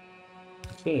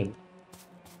 chain,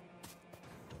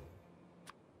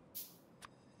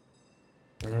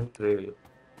 and rail,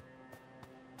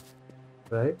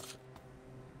 right?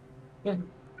 Yeah.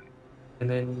 And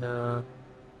then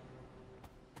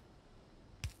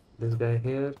this guy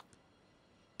here,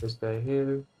 this guy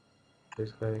here,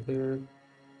 this guy here.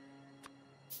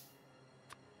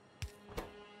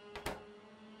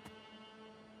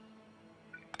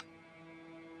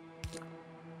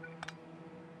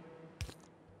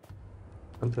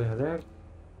 Something like that.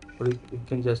 Or it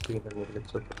can just be in the middle.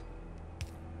 It's okay.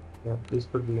 Yeah, this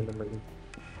could be in the middle.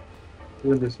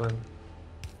 Even this one.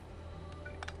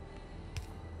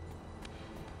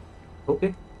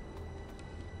 Okay.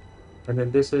 And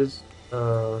then this is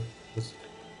just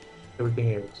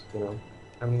everything else.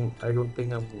 I mean, I don't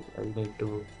think I need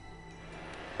to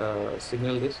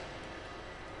signal this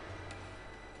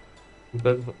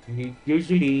because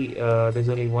usually there's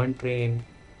only one train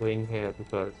going here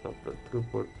because of the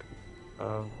throughput.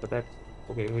 But that's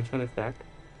okay. Which one is that?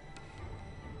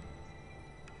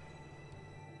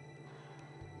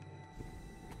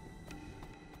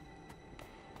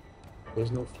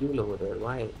 There's no fuel over there.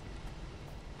 Why?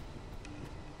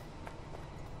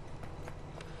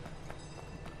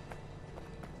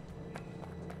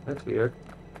 That's weird.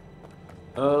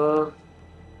 Uh,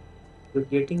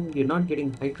 you're not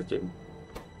getting hydrogen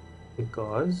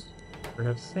because And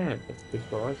I've said it's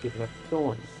because you left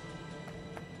stone.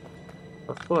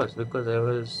 Of course, because I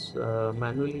was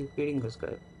manually feeding this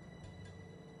guy.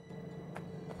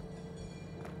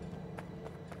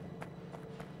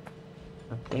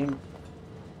 Okay.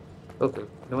 Okay. You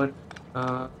know what?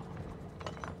 Uh,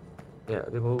 yeah,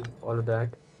 remove all of that.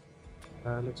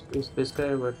 Let's place this guy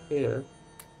over here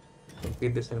and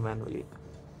feed this in manually.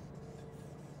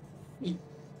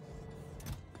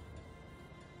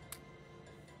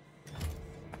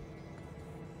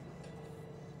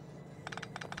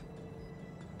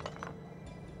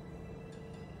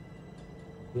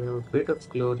 We have a bit of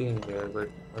chlorine here, but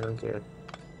I don't care.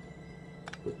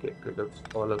 We'll get rid of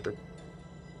all of it.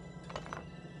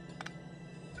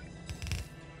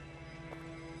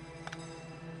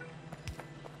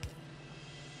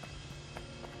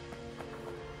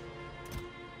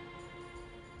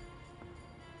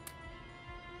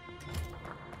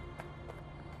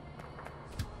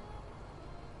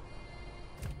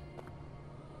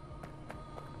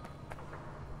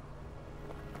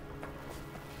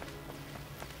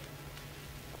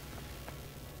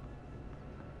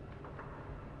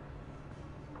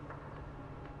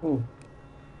 Hmm.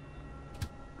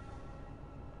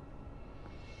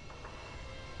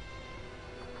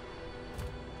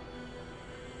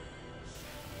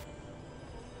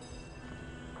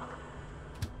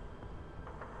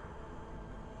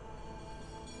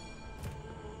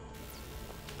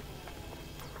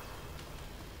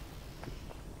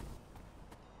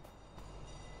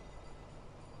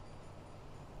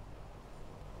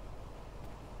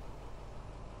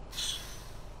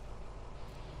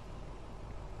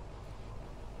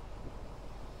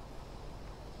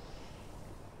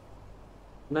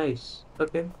 Nice.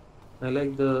 Okay. I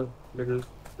like the little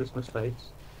Christmas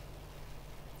lights.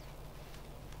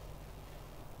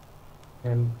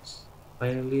 And it's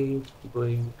finally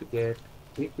going to get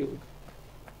reviewed.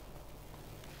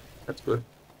 That's good.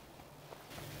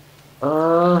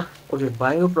 Okay,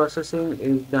 bioprocessing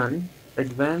is done.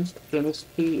 Advanced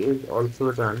chemistry is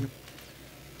also done.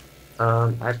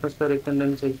 Atmospheric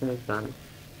condensation is done.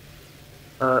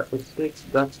 It takes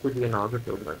guts to be an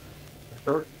orbital, but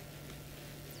sure.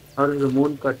 How does the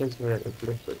moon cut his hair? It's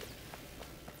liquid.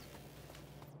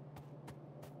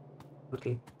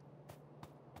 Okay.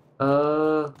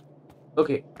 Uh,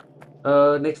 okay.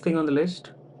 Next thing on the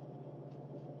list.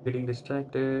 Getting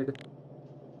distracted.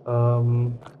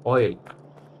 Oil.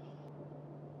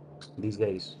 These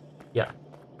guys. Yeah.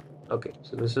 Okay.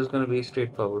 So this is gonna be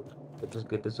straightforward. Let's just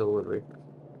get this over with.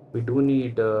 We do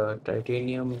need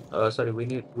titanium. Sorry, we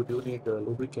do need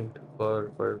lubricant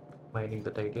for mining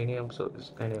the titanium. So this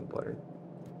is kind of important.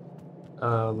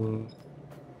 Um,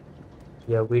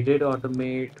 yeah, we did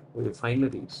automate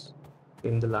refineries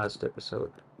in the last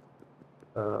episode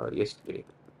yesterday.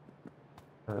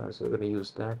 So we're gonna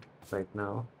use that right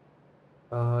now.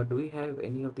 Do we have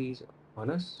any of these on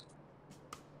us?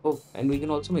 Oh, and we can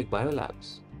also make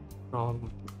biolabs from.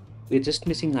 We're just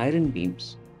missing iron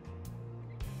beams.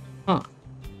 Huh.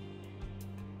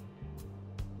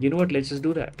 You know what? Let's just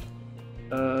do that.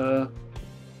 Uh,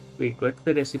 Wait, what's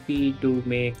the recipe to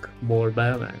make more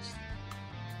biomass?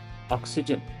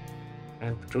 Oxygen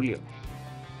and petroleum.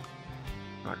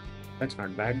 Not That's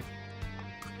not bad.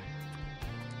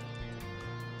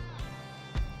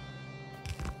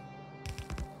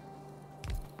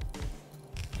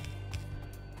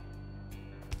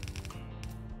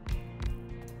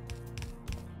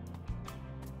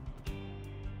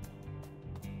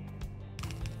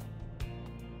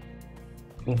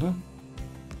 Mm-hmm.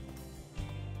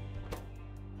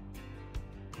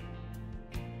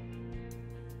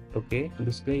 Okay,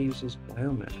 this guy uses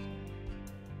biomass.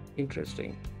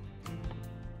 Interesting.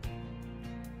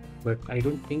 But I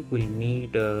don't think we'll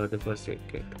need the first aid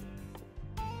kit.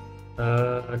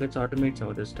 Let's automate some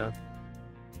of this stuff.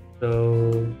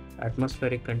 So,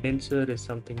 atmospheric condenser is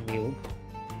something new.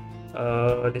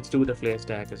 Let's do the flare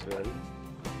stack as well.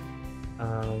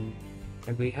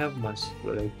 And we have a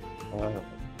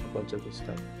bunch of this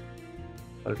stuff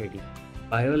already.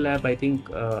 Biolab, I think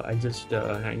I just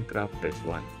handcrafted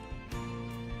one.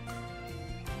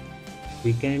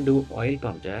 We can do oil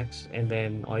pump jacks and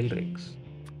then oil rigs.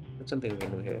 That's something we can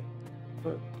do here.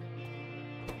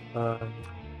 Um,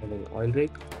 and then oil rig,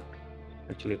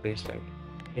 actually paste that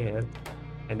here.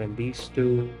 And then these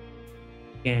two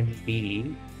can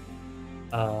be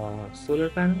solar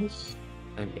panels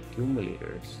and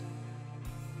accumulators.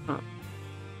 Huh.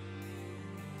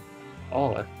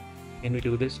 Or can we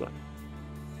do this one?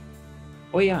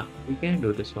 Oh yeah, we can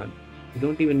do this one. We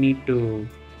don't even need to.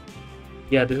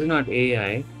 Yeah, this is not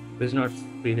AI. This is not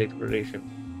free exploration.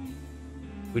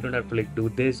 We don't have to like do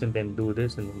this and then do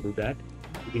this and then do that.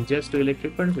 We can just do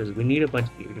electric furnaces. We need a bunch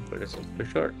of electric furnaces for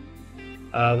sure.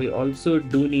 We also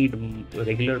do need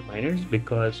regular miners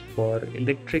because for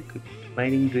electric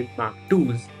mining drill Mark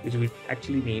IIs, which we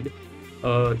actually need,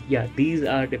 yeah, these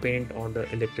are dependent on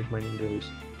the electric mining drills.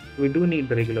 We do need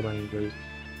the regular mining drills.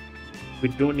 We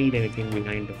don't need anything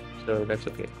behind them, so that's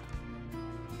okay.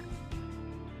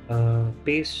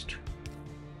 Paste,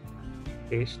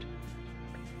 paste,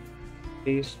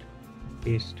 paste,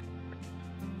 paste,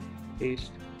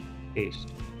 paste, paste,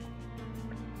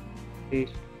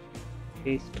 paste,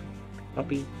 paste,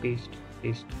 copy, paste,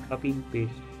 paste, copy,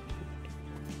 paste.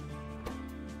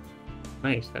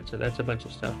 Nice. That's a bunch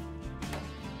of stuff.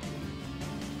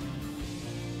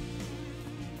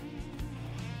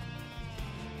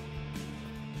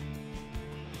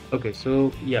 Okay,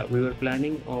 so yeah, we were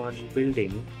planning on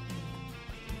building.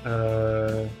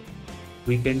 Uh,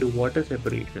 we can do water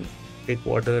separation. Take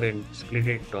water and split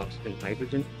it into oxygen,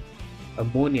 hydrogen,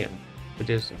 ammonia, which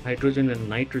is hydrogen and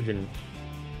nitrogen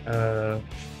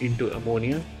into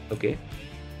ammonia. Okay.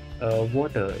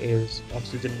 Water is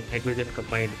oxygen and hydrogen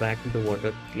combined back into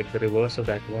water, like the reverse of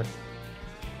that one.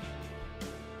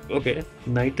 Okay.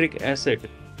 Nitric acid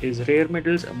is rare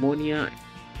metals, ammonia,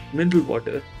 mineral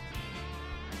water.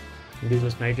 This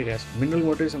was nitric acid. Mineral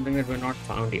water is something that we're not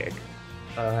found yet.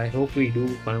 I hope we do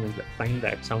find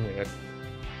that somewhere.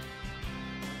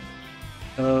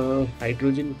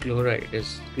 Hydrogen chloride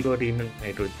is chlorine and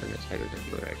hydrogen is hydrogen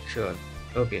chloride. Sure.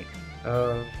 Okay.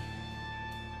 Uh,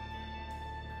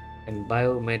 and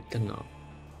biomethanol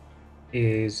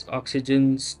is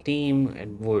oxygen, steam,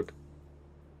 and wood.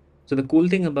 So the cool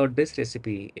thing about this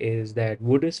recipe is that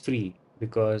wood is free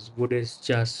because wood is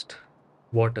just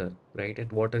water, right?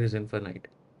 And water is infinite.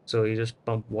 So you just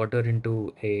pump water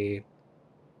into a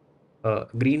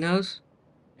greenhouse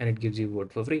and it gives you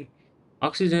wood for free.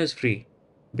 Oxygen is free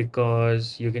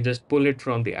because you can just pull it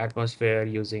from the atmosphere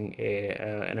using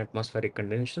an atmospheric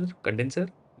condenser,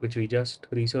 which we just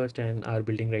researched and are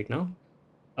building right now.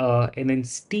 And then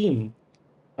steam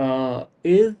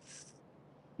is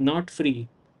not free,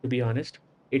 to be honest.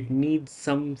 It needs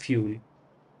some fuel,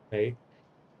 right?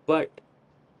 But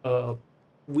uh,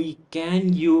 we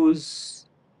can use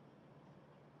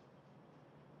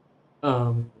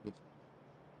um,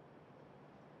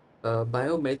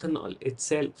 biomethanol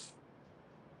itself,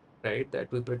 right?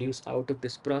 That we produce out of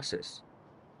this process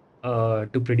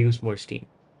to produce more steam.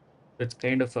 It's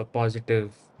kind of a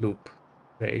positive loop,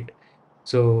 right?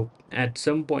 So at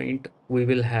some point we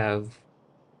will have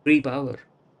free power,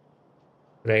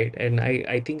 right? And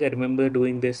I think I remember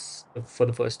doing this for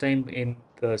the first time in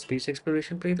the space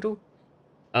exploration playthrough.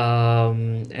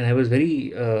 And I was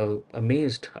very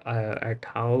amazed at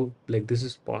how like this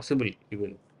is possible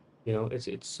even.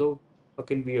 It's so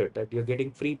fucking weird that you're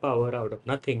getting free power out of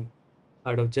nothing,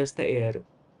 out of just the air.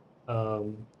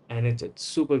 And it's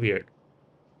super weird.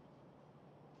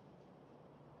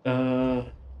 Uh,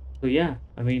 so yeah,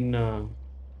 I mean,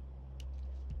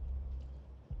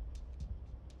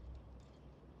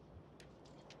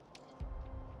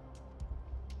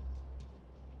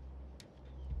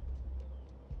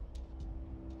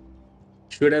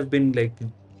 should have been like,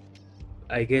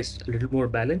 I guess, a little more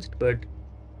balanced, but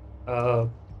uh,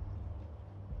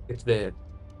 it's there.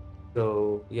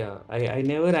 So yeah, I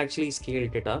never actually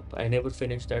scaled it up. I never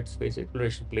finished that space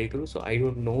exploration playthrough, so I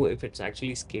don't know if it's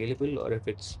actually scalable or if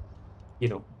it's, you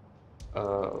know,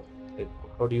 uh, like,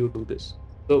 how do you do this?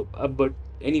 So, but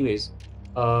anyways,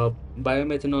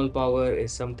 biomethanol power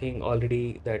is something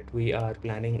already that we are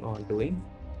planning on doing,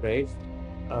 right?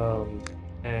 Um,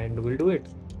 and we'll do it.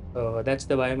 That's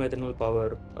the biomethanol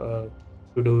power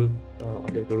to do on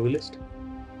the to-do list.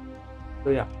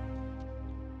 So yeah.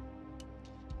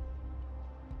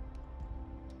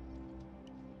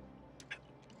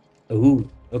 Ooh,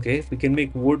 okay. We can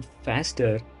make wood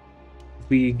faster if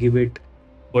we give it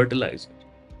fertilizer.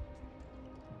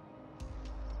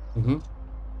 Hmm.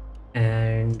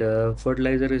 And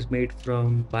fertilizer is made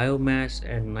from biomass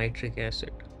and nitric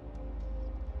acid.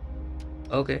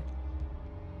 Okay,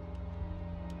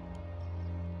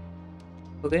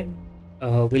 okay.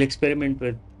 We'll experiment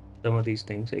with some of these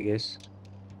things, I guess.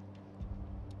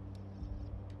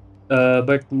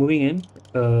 But moving in.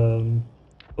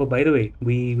 Oh, by the way,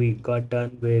 we got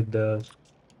done with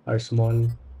our small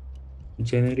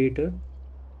generator.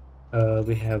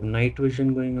 We have night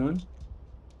vision going on.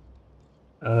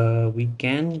 We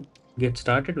can get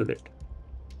started with it.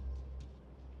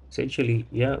 Essentially,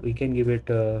 yeah, we can give it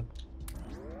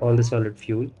all the solid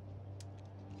fuel,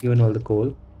 even all the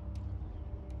coal.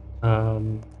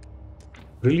 Um,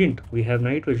 Brilliant. We have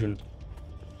night vision.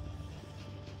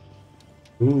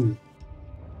 Ooh.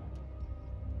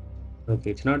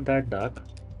 Okay, it's not that dark,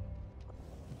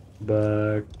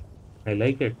 but I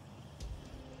like it.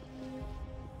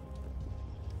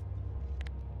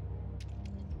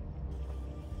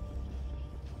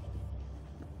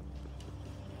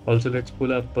 Also, let's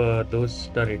pull up those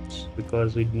turrets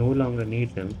because we no longer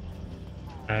need them,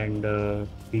 and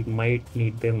we might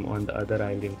need them on the other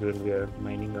islands when we are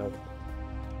mining out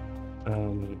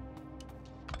um,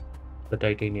 the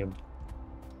titanium.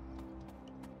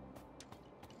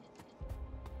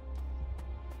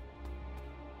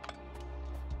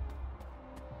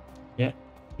 Yeah,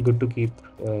 good to keep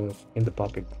in the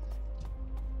pocket.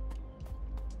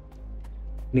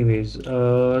 Anyways,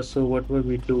 so what were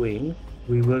we doing?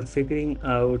 We were figuring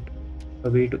out a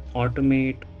way to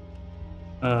automate.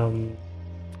 Um,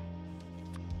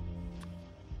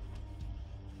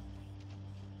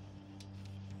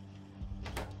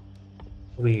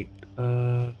 wait.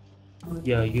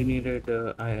 Yeah, you needed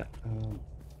an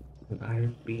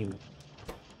iron beam.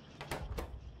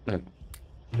 Right,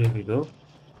 there we go.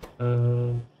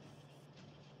 Uh,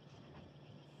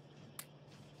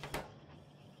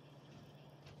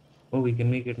 oh, we can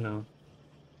make it now.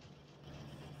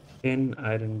 10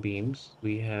 iron beams.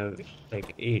 We have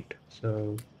like 8,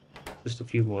 so just a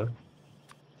few more.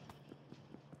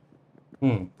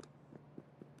 Hmm.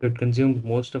 It consumed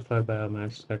most of our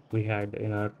biomass that we had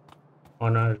in our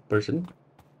on our person.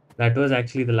 That was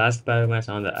actually the last biomass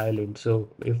on the island. So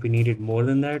if we needed more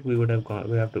than that, we would have gone.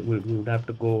 We would have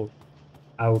to go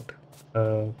out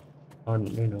uh, on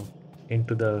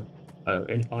into the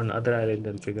on other islands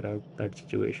and figure out that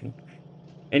situation.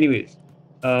 Anyways,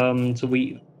 so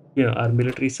we our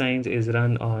military science is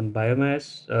run on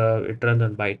biomass. It runs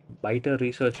on biter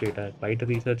research data. Biter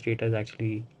research data is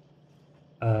actually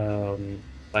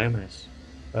biomass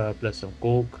plus some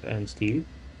coke and steel.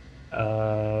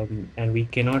 And we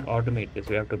cannot automate this.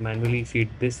 We have to manually feed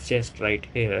this chest right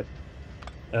here,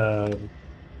 um,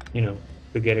 you know,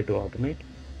 to get it to automate.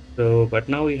 So, but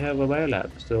now we have a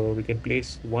biolab, so we can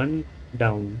place one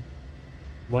down,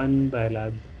 one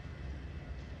biolab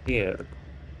here.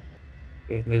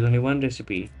 Okay, there's only one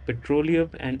recipe: petroleum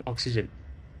and oxygen.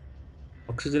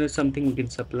 Oxygen is something we can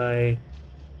supply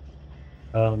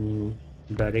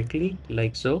directly,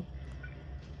 like so.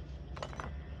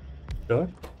 Sure.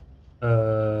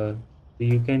 Uh,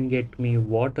 you can get me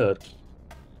water.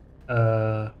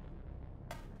 Uh,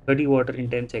 30 water in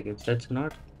 10 seconds. That's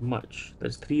not much.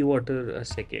 That's 3 water a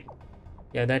second.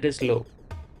 Yeah, that is low.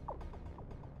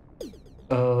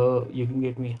 You can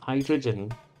get me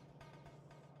hydrogen.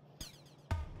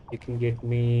 You can get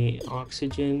me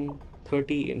oxygen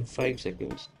 30 in 5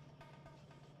 seconds.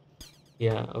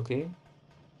 Yeah, okay.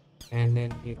 And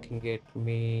then you can get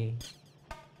me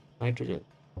nitrogen.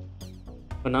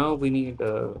 For now, we need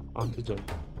oxygen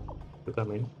to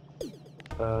come in.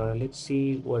 Let's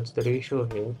see what's the ratio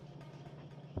here.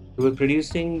 We're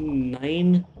producing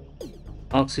 9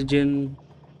 oxygen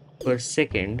per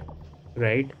second,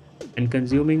 right? And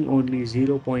consuming only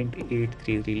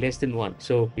 0.833, less than 1.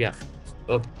 So, yeah.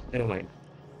 Oh, never mind.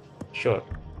 Sure.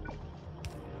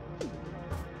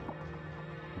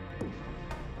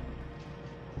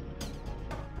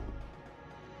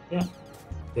 Yeah,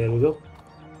 there we go.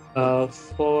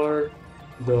 For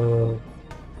the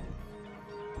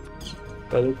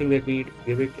other thing that we need to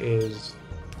give it is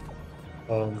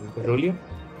petroleum.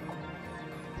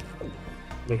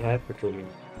 We have petroleum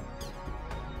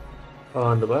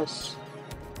on the bus.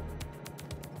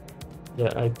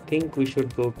 Yeah, I think we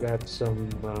should go grab some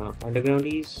underground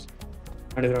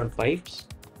pipes,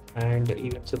 and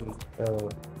even some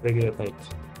regular pipes.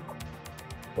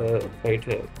 Right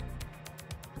here,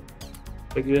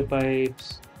 regular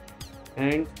pipes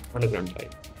and underground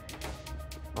pipe.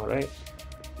 All right.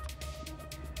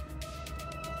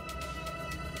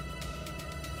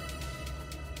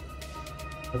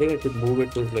 I think I should move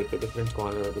it to like a different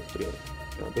corner of the screen.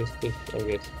 This I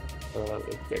guess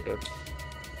is better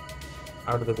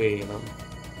out of the way.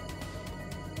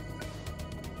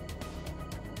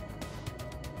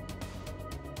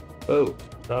 Oh,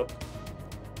 stop.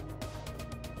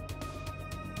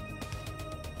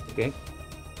 Okay,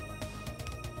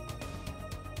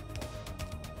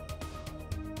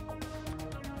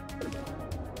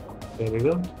 there we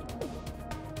go.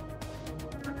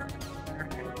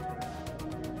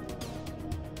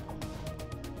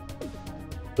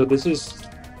 So this is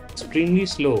extremely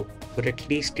slow, but at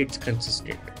least it's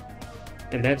consistent.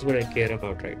 And that's what I care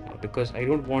about right now because I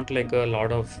don't want like a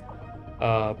lot of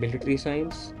military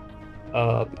science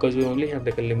because we only have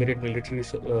like a limited military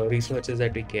researches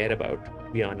that we care about,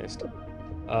 to be honest.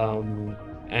 Um,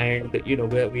 And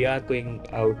we are going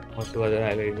out onto other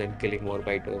islands and killing more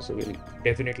biters, so we'll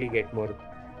definitely get more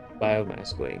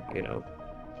biomass going.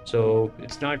 So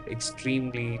it's not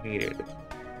extremely needed,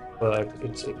 but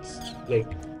it's like,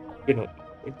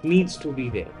 it needs to be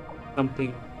there.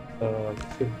 Something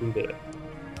should be there.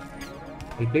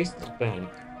 I'll place this bank.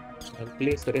 I'll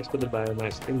place the rest of the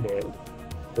biomass in there.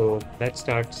 So that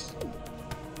starts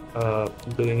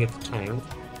doing its time.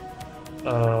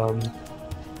 Um,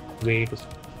 wait.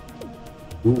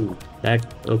 Ooh, that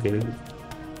okay.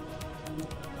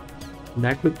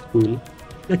 That looks cool.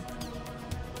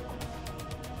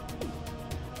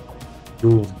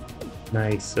 Boom.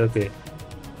 Nice. Okay.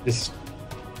 Just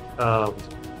um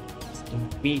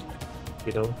meat,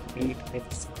 meat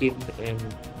and skin and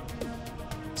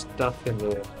stuff in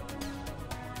there.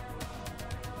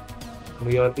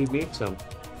 We already made some.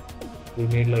 We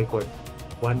made like what?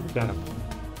 One crab.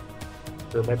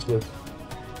 So that's good.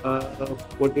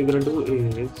 What we're gonna do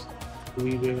is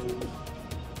we will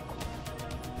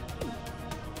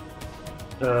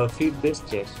feed this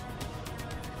chest.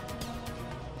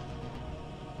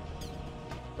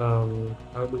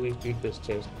 How do we feed this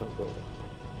chest?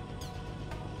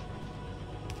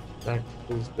 That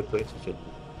is the question.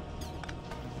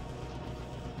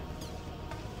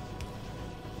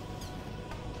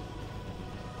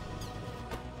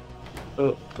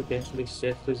 Oh, okay. This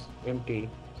chest is empty.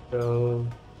 So,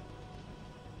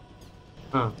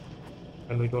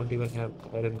 and we don't even have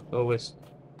iron. Oh, it's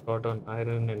got on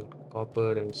iron and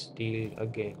copper and steel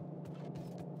again.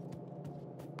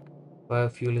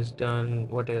 Biofuel is done.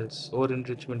 What else? Ore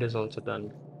enrichment is also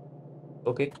done.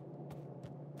 Okay.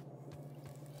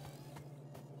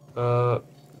 Uh,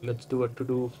 let's do a to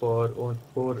do for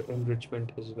ore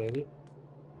enrichment as well.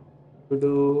 To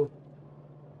do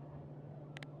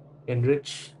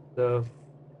enrich the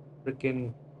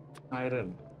freaking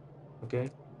iron. Okay.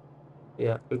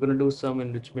 Yeah, we're gonna do some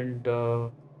enrichment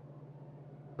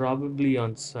probably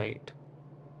on site,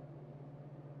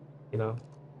 you know.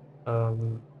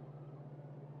 Um,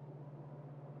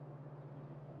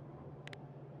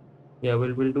 yeah,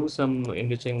 we'll do some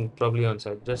enriching probably on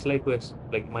site, just like with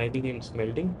like mining and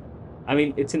smelting. I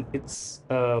mean, it's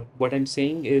what I'm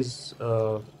saying is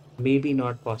maybe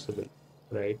not possible,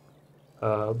 right?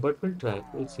 But we'll try.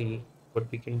 We'll see what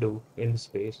we can do in the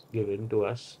space given to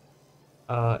us.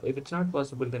 If it's not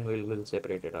possible, then we'll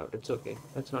separate it out. It's okay.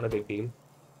 That's not a big deal,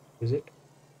 is it?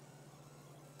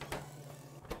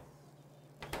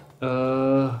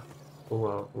 Uh, oh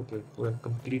wow. Okay, we're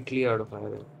completely out of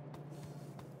iron.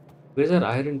 Where's our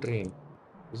iron train?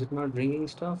 Is it not bringing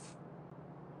stuff?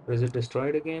 Or is it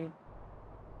destroyed again?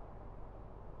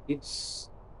 It's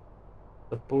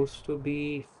supposed to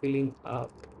be filling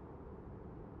up.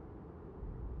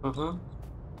 Uh-huh.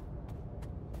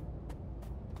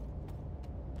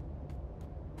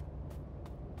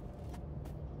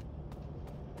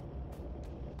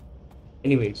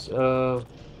 Anyways, yeah,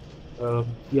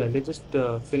 let's just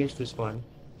finish this one.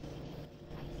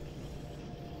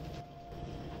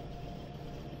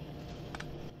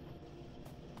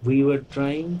 We were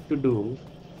trying to do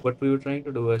what we were trying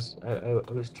to do was I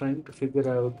was trying to figure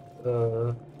out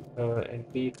and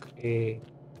make a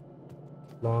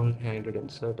long-handed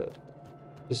inserter.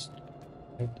 Just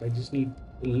I just need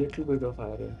a little bit of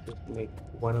iron to make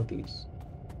one of these.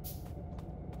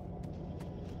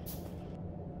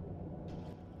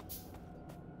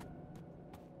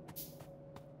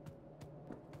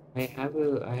 I have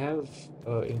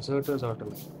inserters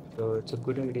automated, so it's a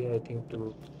good idea I think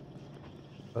to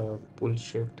pull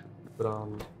shift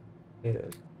from here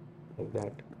like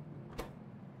that.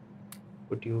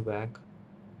 Put you back.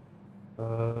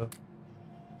 Uh,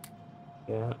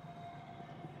 yeah,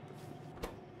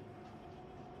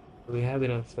 we have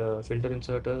enough filter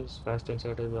inserters, fast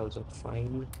inserters are also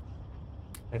fine.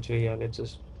 Actually, yeah, let's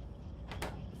just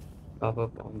pop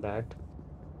up on that.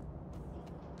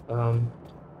 Um,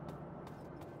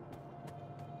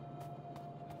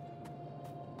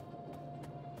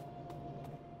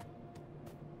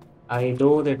 I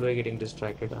know that we're getting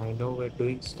distracted. I know we're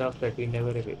doing stuff that we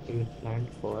never even planned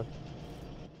for.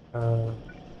 Uh,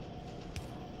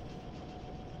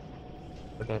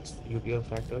 but that's the beauty of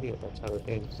Factorio. That's how it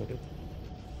is, isn't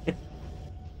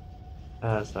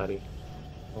it? Sorry.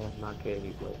 Not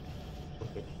really, but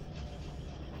okay.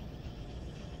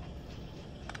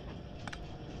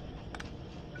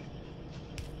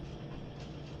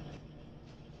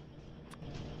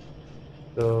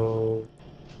 So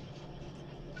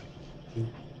we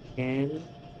can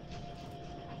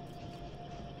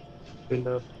fill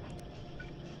up,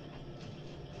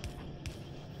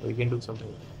 we can do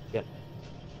something. Yeah.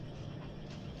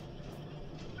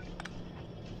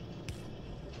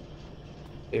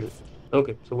 There we go.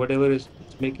 Okay, so whatever is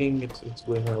it's making, it's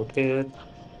going out here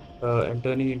and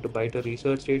turning into biter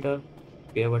research data.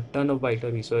 We have a ton of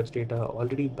biter research data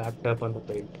already backed up on the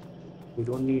build. We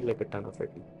don't need like a ton of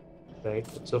it, right?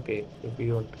 It's okay if we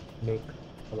don't make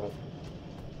a lot.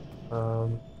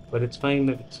 But it's fine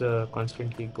that it's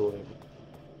constantly going.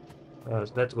 So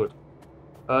that's good.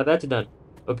 That's done.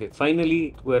 Okay,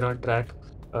 finally we're on track.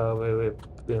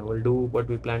 We'll do what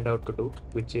we planned out to do,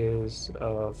 which is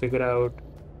figure out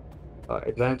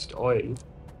advanced oil.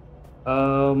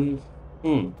 Um,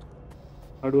 hmm.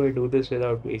 How do I do this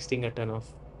without wasting a ton of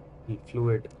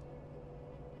fluid?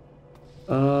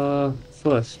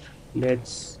 First,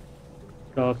 let's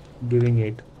stop giving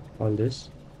it all this.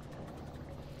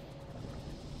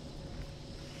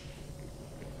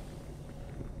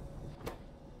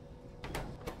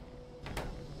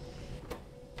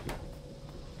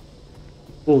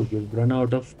 Oh, you've run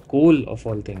out of coal of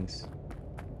all things.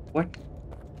 What?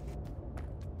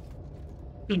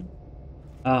 Hmm.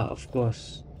 Ah, of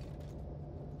course.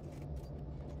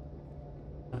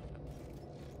 Uh,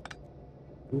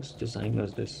 Whose design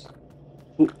was this?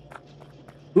 Who,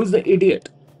 who's the idiot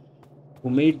who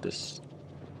made this?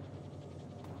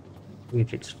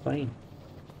 Wait, it's fine.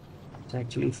 It's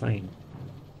actually fine.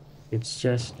 It's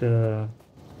just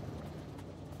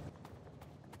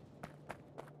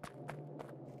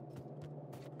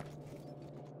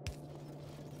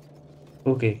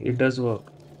okay. It does work.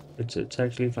 It's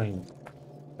actually fine.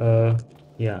 Uh,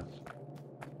 yeah.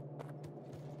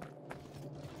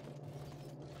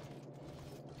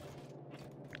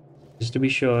 Just to be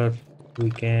sure, we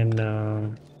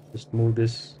can just move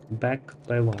this back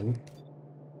by one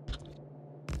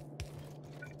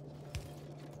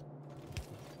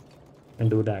and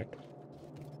do that.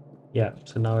 Yeah.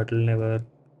 So now it'll never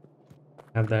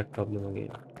have that problem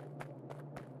again.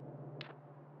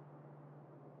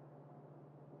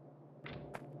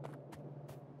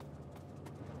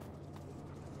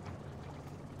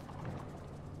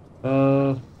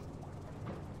 Uh,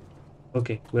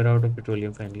 okay. We're out of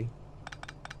petroleum finally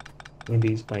in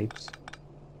these pipes.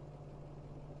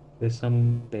 There's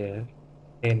some there.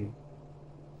 10,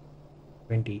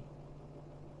 20.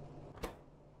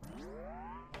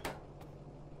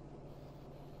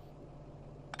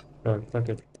 Oh, fuck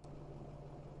it.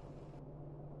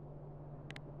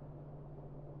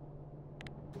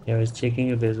 Yeah, I was checking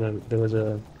if there was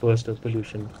a burst of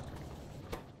pollution.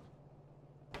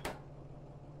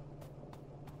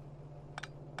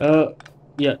 Uh,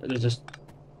 yeah, let's just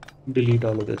delete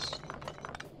all of this.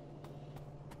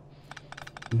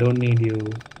 Don't need you.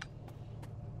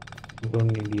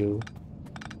 Don't need you.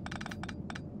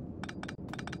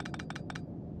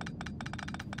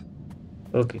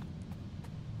 Okay.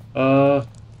 Uh,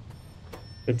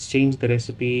 let's change the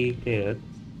recipe here.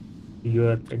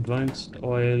 Your advanced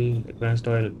oil, advanced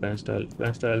oil, advanced oil,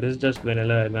 advanced oil. This is just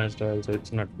vanilla advanced oil, so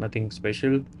it's not nothing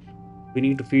special. We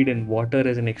need to feed in water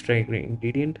as an extra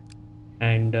ingredient,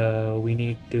 and we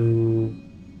need to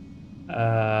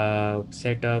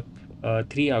set up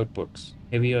three outputs: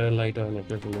 heavy oil, light oil, and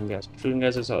petroleum gas. Petroleum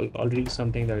gas is already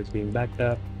something that is being backed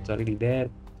up. It's already there.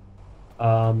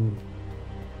 Um,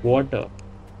 Water.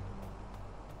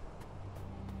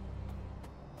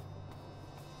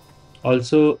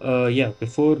 Also, yeah,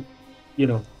 before, you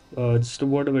know, just a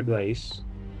word of advice.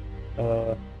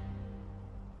 Uh,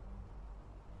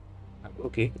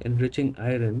 okay, enriching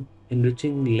iron,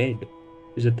 enriching lead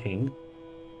is a thing.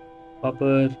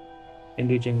 Copper,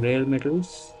 enriching rare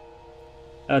metals.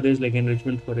 There's like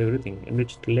enrichment for everything.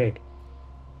 Enriched lead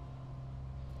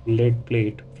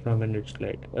plate from enriched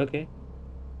lead. Okay.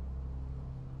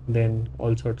 Then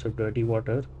all sorts of dirty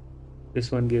water.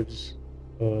 This one gives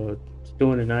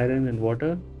stone and iron and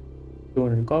water,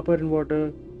 stone and copper and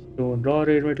water, stone raw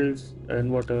rare metals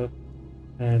and water,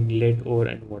 and lead ore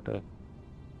and water.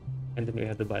 And then we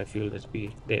have the biofuel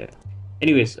recipe there.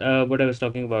 Anyways, what I was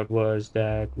talking about was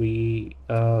that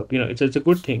it's a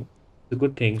good thing. It's a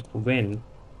good thing when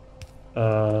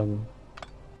um,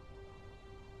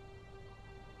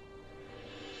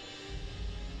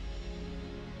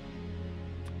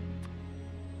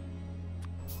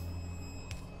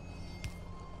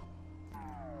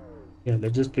 yeah,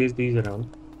 let's just place these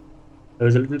around. I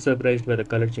was a little surprised by the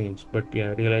color change, but yeah,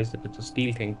 I realized that it's a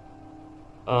steel thing.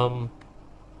 Um,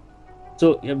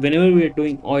 so yeah, whenever we are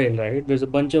doing oil, right, there's a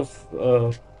bunch of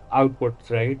outputs,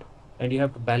 right, and you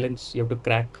have to balance. You have to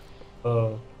crack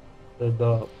uh,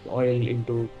 the oil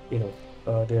into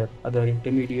their other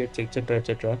intermediates, etc.,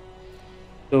 etc.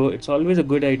 So it's always a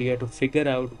good idea to figure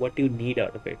out what you need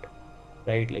out of it,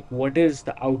 right? Like what is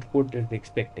the output that it's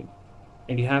expecting,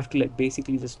 and you have to like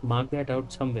basically just mark that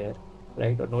out somewhere,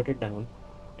 right, or note it down,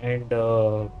 and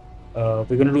we're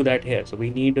going to do that here. So we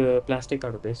need plastic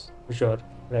out of this for sure,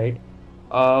 right?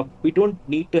 We don't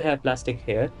need to have plastic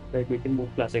here, right? We can move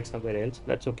plastic somewhere else.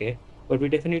 That's okay. But we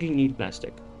definitely need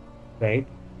plastic, right?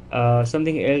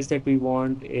 Something else that we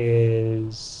want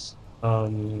is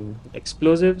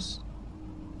explosives,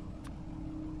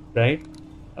 right?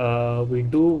 We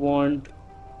do want,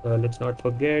 let's not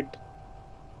forget,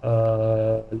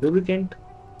 lubricant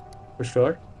for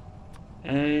sure.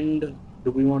 And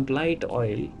do we want light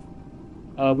oil?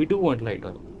 We do want light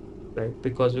oil, right?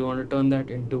 Because we want to turn that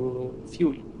into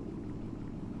fuel.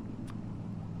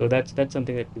 So that's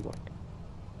something that we want.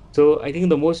 So I think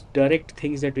the most direct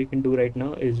things that we can do right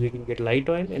now is we can get light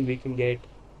oil and we can get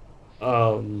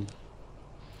um,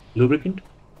 lubricant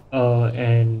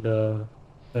and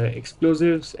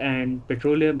explosives and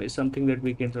petroleum is something that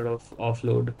we can sort of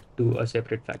offload to a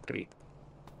separate factory.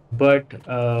 But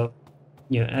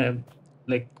yeah,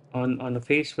 like on the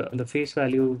face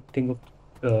value thing of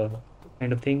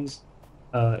kind of things,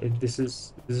 this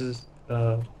is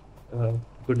uh,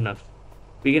 good enough.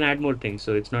 We can add more things,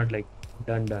 so it's not like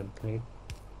done, right?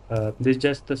 This is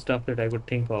just the stuff that I could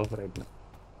think of right now.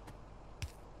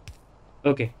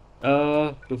 Okay.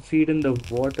 To feed in the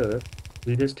water,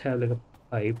 we just have like a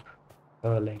pipe,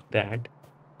 like that.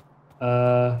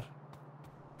 Uh,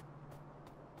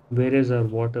 where is our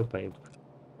water pipe?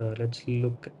 Let's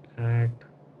look at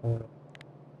uh,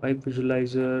 pipe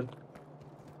visualizer.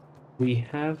 We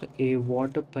have a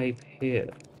water pipe here.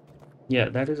 Yeah,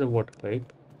 that is a water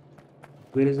pipe.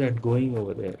 Where is that going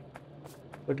over there?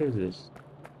 What is this?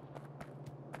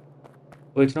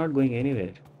 Oh, it's not going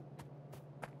anywhere.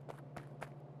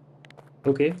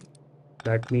 Okay,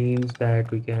 that means that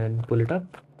we can pull it up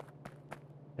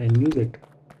and use it.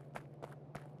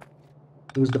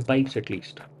 Use the pipes at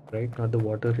least, right? Not the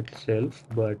water itself,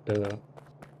 but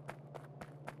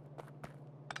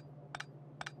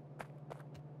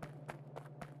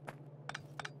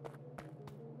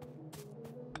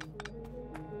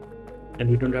and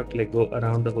we don't have to like go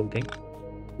around the whole thing.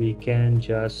 We can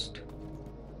just,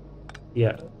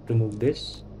 yeah, remove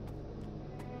this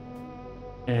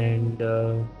and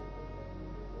so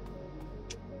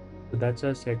that's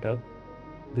our setup.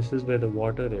 This is where the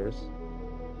water is.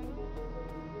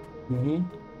 Mm-hmm.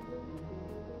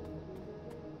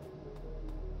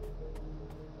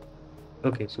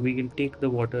 Okay, so we can take the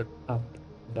water up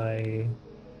by,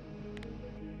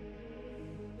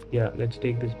 yeah, let's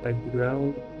take this pipe to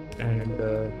ground and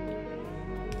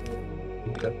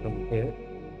take it up from here.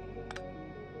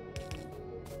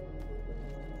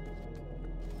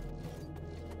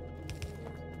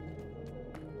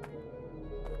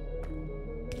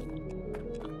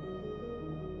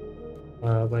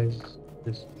 Why is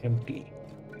this empty?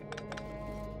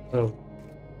 Oh,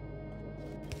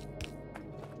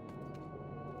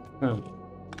 huh.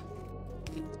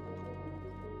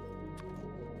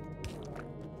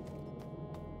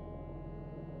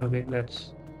 Okay,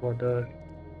 that's water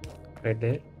right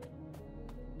there.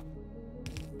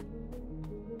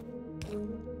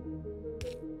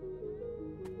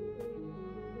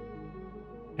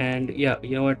 And yeah,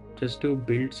 you know what? Just to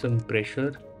build some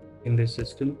pressure in this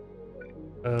system,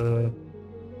 uh,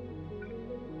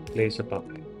 place a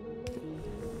pump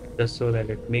just so that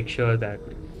it makes sure that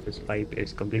this pipe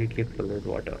is completely full with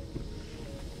water.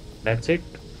 That's it.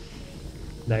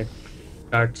 That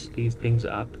starts these things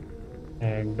up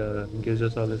and gives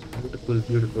us all this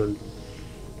beautiful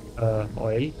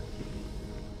oil.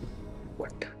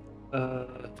 What? Uh,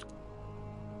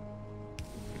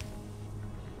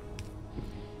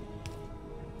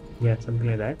 yeah, something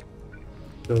like that.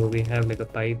 So we have like a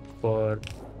pipe for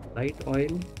light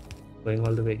oil going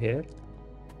all the way here.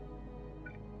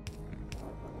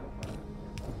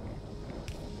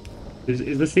 This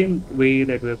is the same way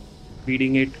that we're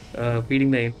feeding it, feeding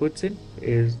the inputs in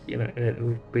is,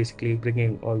 we're basically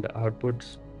bringing all the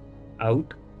outputs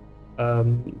out.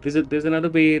 There's another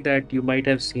way that you might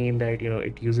have seen that,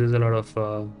 it uses a lot of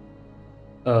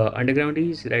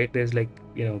undergroundies, right? There's like,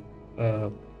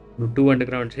 two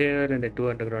undergrounds here and then two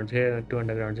undergrounds here and two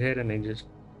undergrounds here, and then just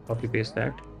copy paste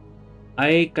that.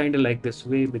 I kind of like this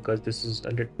way because this is a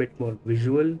little bit more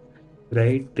visual,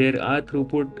 right? There are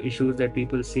throughput issues that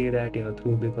people say that,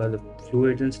 through because of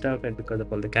fluids and stuff and because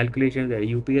of all the calculations, there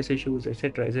are UPS issues,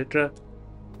 etc., etc.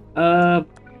 Uh,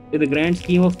 in the grand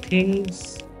scheme of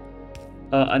things,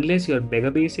 unless you're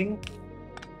mega basing,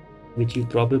 which you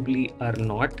probably are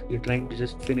not, you're trying to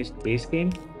just finish the base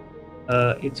game,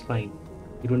 it's fine.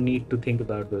 You don't need to think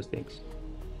about those things.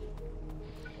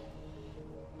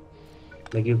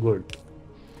 Like you're good.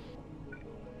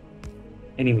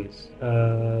 Anyways,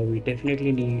 we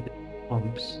definitely need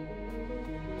pumps.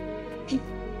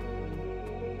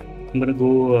 I'm gonna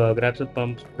go grab some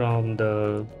pumps from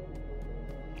the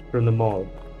mall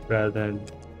rather than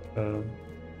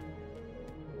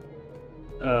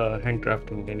uh,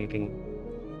 handcrafting anything.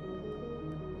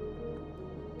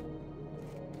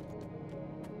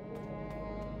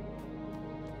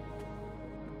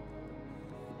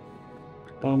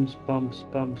 Pumps, pumps,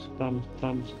 pumps, pumps,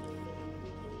 pumps,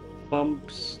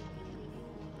 pumps.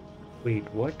 Wait,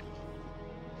 what?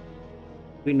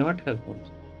 We not have pumps.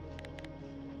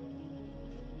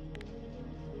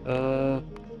 Uh,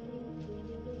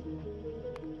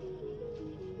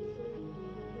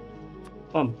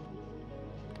 Pump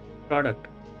product,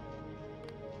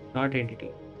 not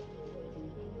entity.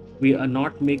 We are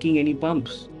not making any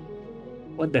pumps.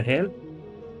 What the hell?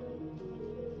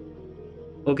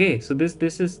 Okay, so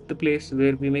this is the place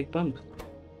where we make pumps.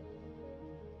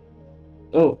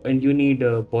 Oh, and you need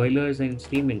boilers and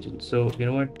steam engines. So you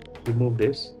know what? Remove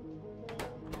this.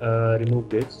 Remove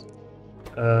this.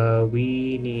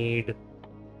 We need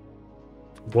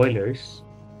boilers.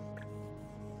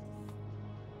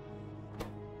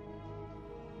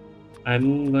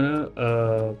 I'm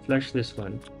gonna flush this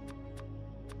one,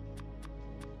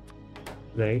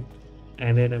 right?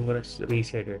 And then I'm gonna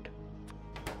reset it.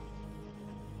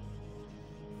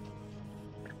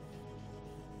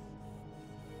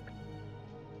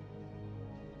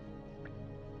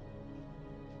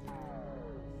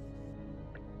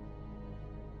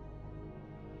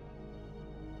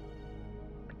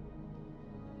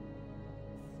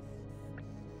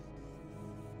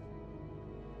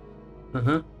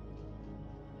 Uh-huh.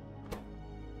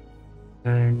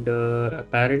 And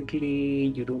apparently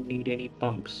you don't need any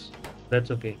pumps.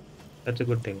 That's okay. That's a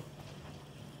good thing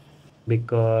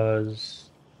because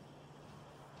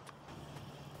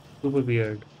super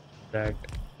weird that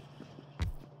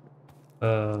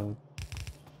uh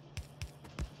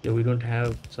yeah, we don't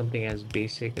have something as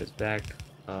basic as that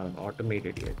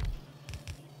automated yet.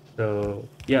 So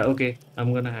yeah, okay.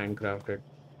 I'm gonna handcraft it.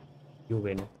 You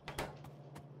win.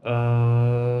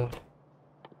 Uh,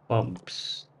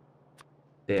 Pumps.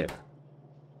 There.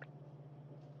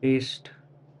 Paste.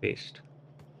 Paste.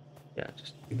 Yeah,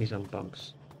 just give me some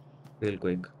pumps real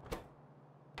quick.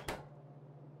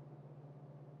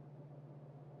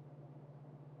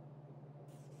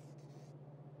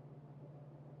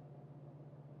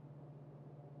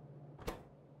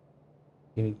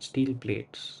 You need steel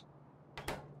plates.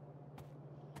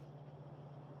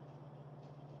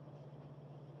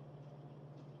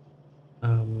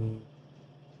 Um,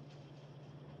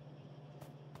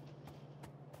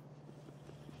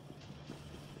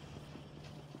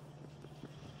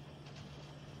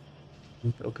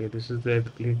 okay, this is where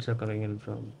the plates are coming in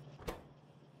from.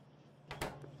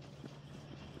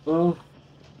 Oh,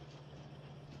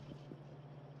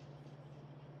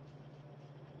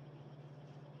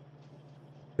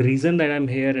 the reason that I'm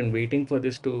here and waiting for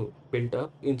this to build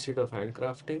up instead of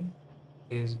handcrafting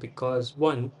is because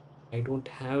one, I don't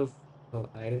have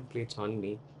iron plates on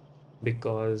me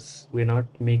because we're not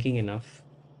making enough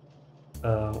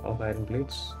of iron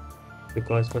plates.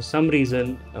 Because for some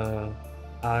reason,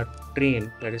 our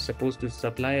train that is supposed to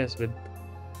supply us with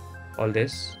all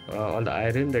the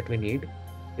iron that we need,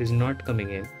 is not coming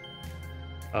in,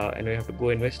 and we have to go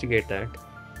investigate that.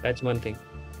 That's one thing.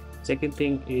 Second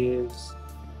thing is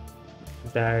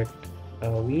that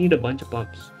we need a bunch of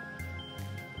pumps.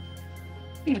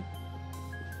 Yeah.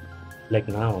 Like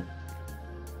now.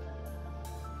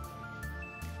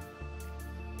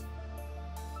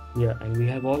 Yeah, and we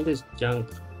have all this junk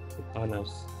on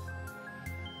us,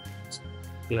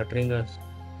 cluttering us,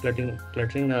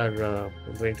 cluttering our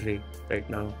inventory right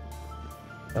now.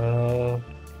 Uh,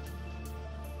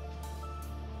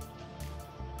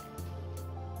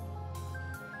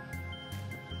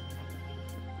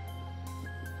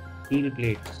 Steel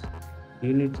plates. Do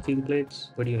you need steel plates?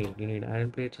 What do you need? You need iron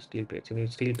plates or steel plates? You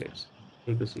need steel plates.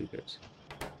 Take the steel plates.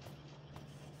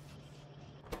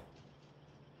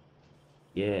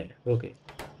 Yeah, okay.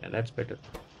 Yeah, that's better.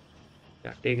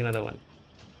 Yeah, take another one.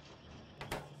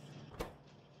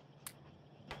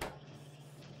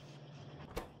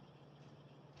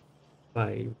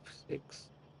 5, 6,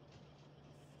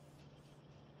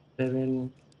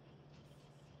 7,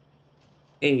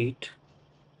 8,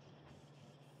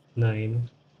 9,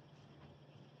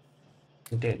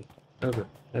 10. Okay,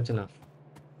 that's enough.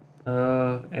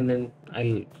 And then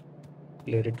I'll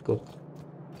let it cook.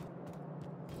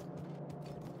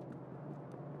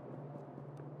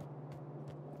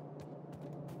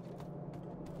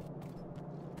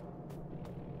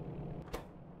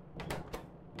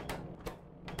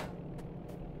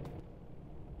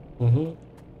 Mm-hmm.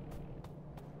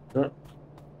 Sure.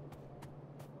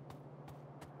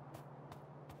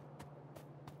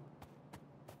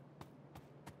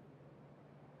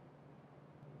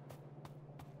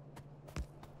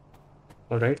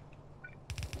 All right.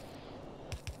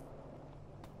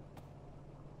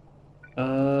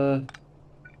 Uh,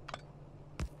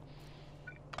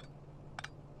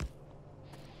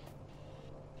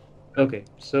 okay.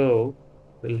 So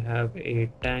we'll have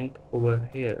a tank over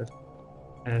here,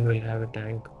 and we'll have a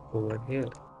tank over here.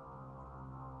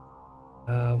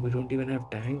 We don't even have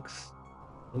tanks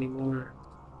anymore.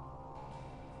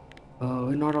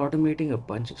 We're not automating a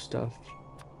bunch of stuff.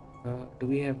 Do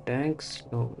we have tanks?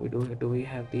 No, we do. Do we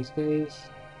have these guys?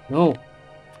 No.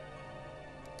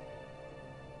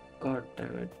 God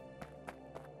damn it.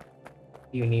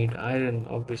 You need iron,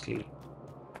 obviously.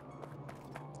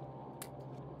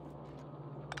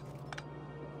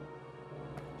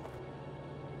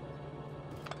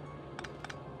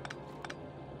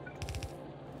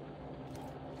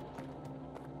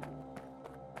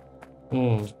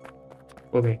 Hmm.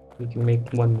 Okay, we can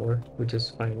make one more, which is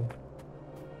fine.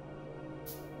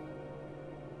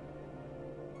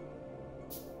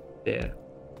 There.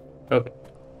 Okay.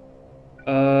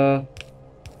 Uh,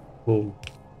 boom,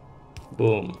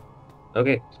 boom.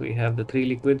 Okay, so we have the three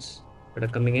liquids that are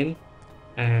coming in,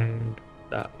 and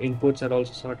the inputs are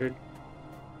also sorted.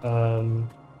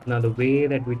 Now the way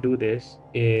that we do this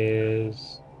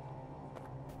is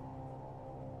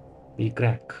we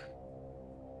crack.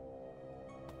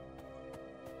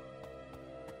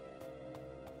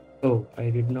 Oh, I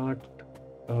did not.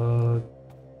 Uh,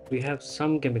 we have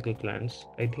some chemical plants.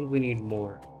 I think we need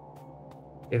more.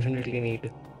 Definitely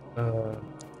need uh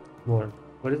more.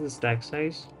 What is the stack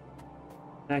size?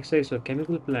 Stack size for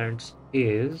chemical plants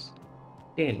is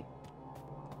 10.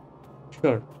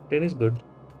 Sure, 10 is good.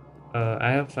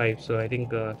 I have 5, so I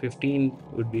think 15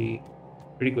 would be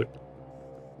pretty good.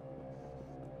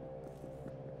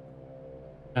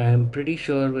 I am pretty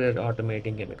sure we're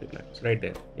automating chemical plants right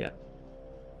there. Yeah.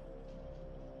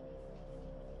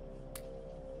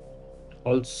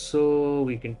 Also,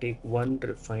 we can take one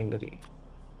refinery.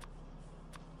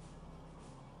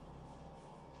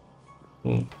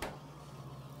 Hmm.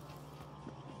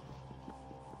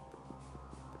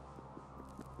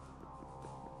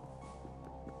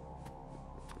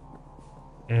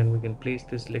 And we can place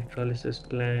this electrolysis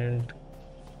plant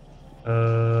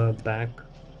back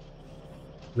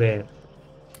where?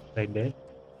 Right there.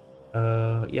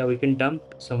 Yeah, we can dump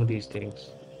some of these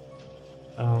things.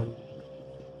 Um,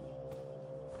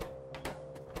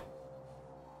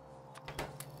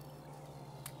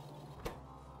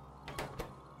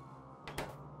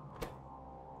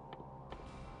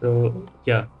 so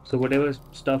yeah, so whatever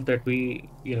stuff that we,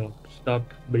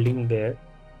 stopped building there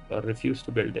or refused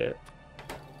to build there,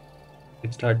 we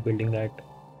can start building that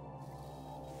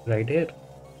right here.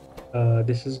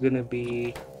 This is gonna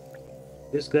be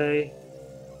this guy,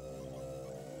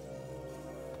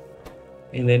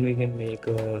 and then we can make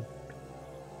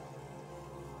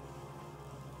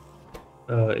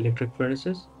electric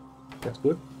furnaces. That's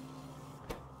good.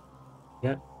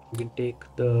 Yeah, we can take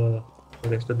the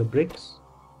rest of the bricks.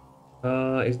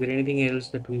 Is there anything else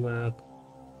that we wanna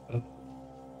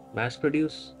mass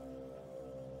produce?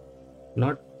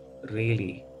 Not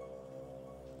really.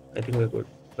 I think we're good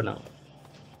for now.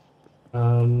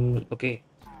 Okay.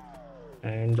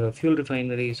 And fuel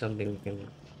refinery is something we can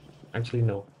actually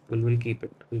no. We'll keep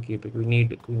it. We'll keep it. We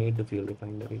need the fuel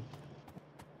refinery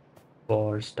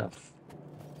for stuff.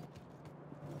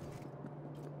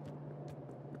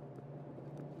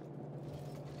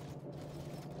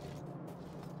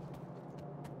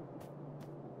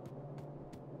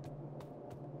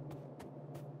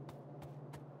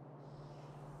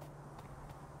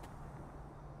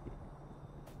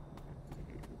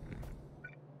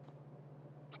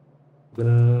 I'm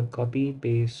gonna copy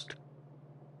paste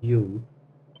you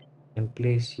and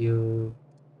place you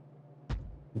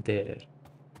there.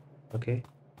 Okay.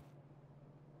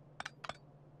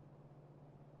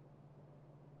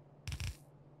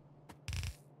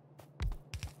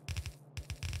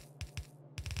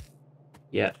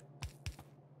 Yeah.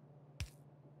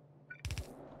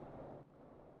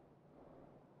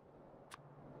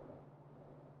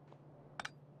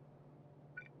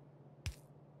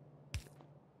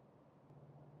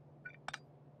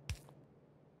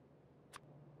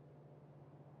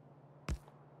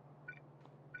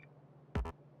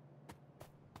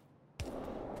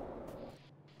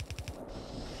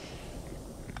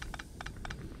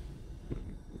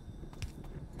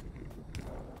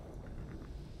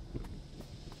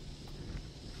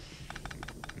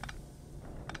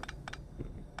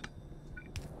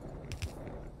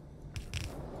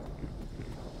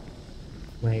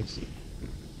 Nice.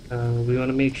 We want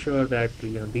to make sure that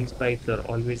these pipes are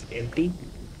always empty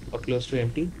or close to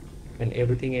empty, and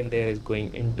everything in there is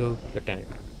going into the tank.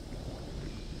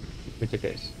 which it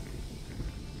is.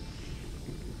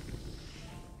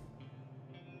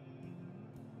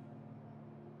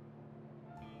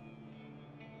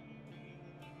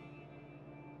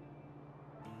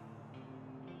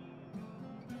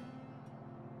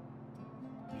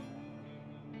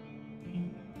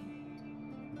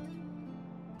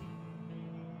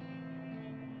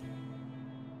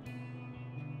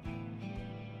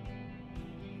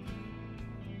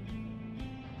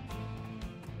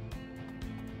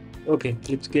 Okay,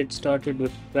 let's get started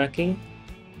with tracking.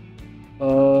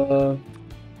 Uh,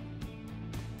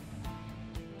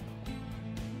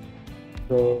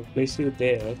 so place you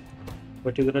there.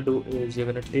 What you're gonna do is you're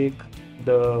gonna take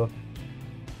the.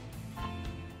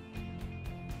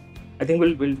 I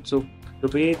think we'll so the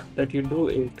way that you do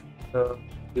it,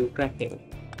 do tracking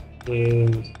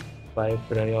is by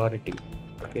priority.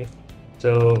 Okay,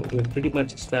 so we've pretty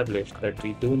much established that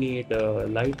we do need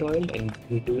light oil and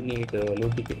we do need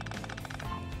lubricant.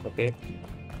 Okay,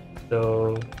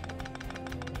 so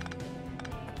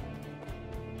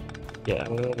yeah,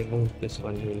 I'm gonna remove this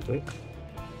one real quick.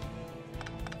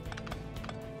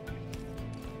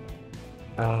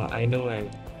 I know I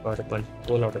got a bunch of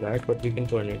coal out of that, but we can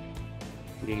turn it.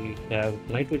 We have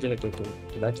nitrogen equivalent,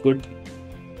 so that's good.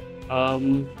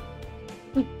 Um,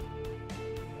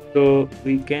 so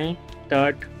we can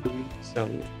start doing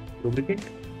some lubricant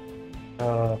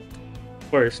uh,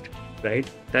 first, right?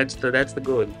 That's the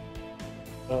goal.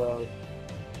 Uh,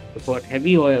 for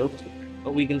heavy oil,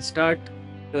 we can start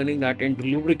turning that into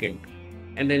lubricant,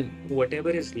 and then whatever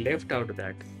is left out of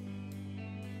that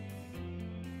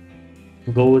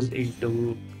goes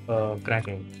into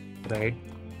cracking, right?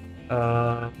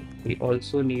 Uh, we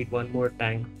also need one more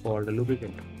tank for the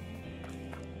lubricant.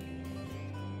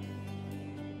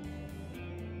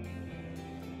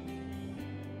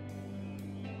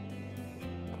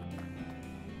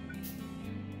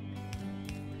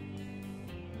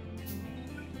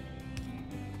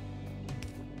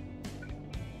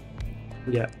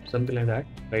 Yeah, something like that,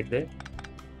 right there.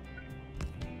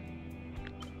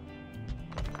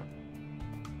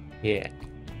 Yeah.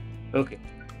 Okay.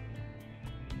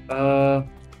 Uh,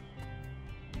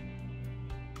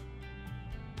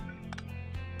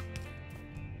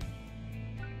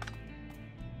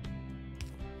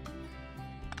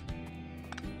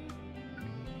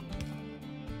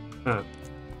 huh,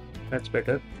 that's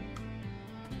better.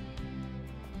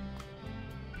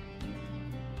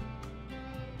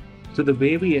 So the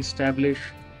way we establish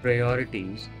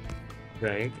priorities,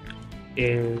 right,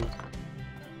 is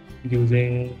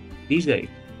using these guys,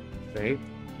 right?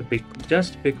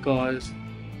 Just because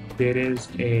there is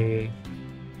a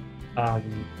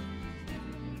um,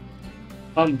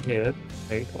 pump here,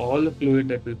 right? All the fluid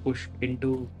that we push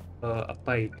into a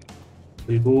pipe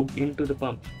will go into the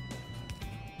pump.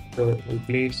 So we'll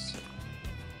place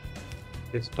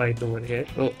this pipe over here.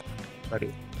 Oh,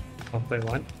 sorry, off by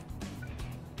one.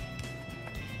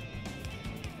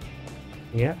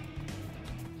 Yeah.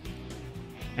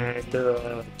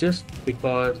 And just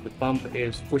because the pump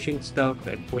is pushing stuff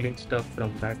and pulling stuff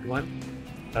from that one,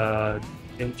 uh,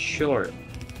 ensure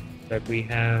that we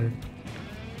have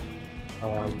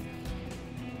um,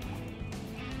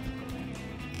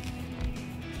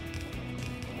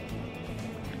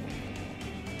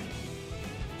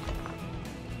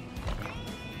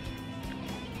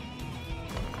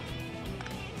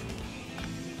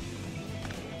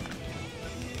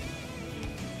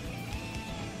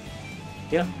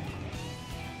 yeah,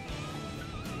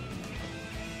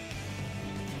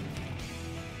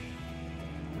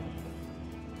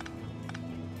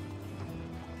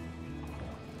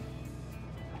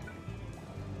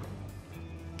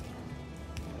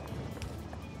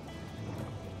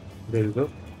 there you go.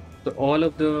 So all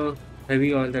of the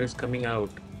heavy oil that is coming out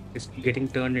is getting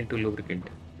turned into lubricant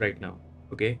right now.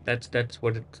 Okay, that's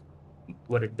what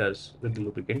it does with the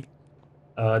lubricant.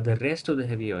 The rest of the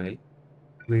heavy oil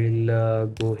will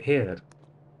go here.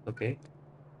 Okay,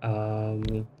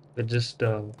 it just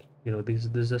this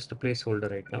is just a placeholder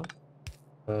right now,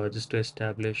 just to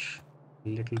establish a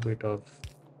little bit of,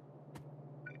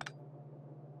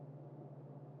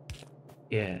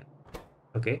 yeah.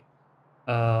 Okay,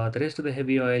 the rest of the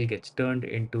heavy oil gets turned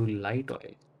into light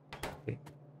oil. Okay,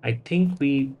 I think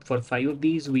we for 5 of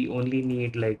these we only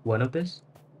need like one of this,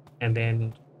 and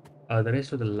then the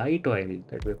rest of the light oil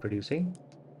that we're producing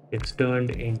it's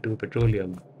turned into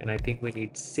petroleum, and I think we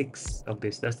need 6 of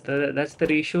this. That's the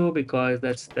ratio, because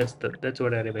that's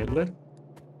what I remember.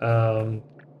 um,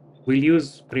 we'll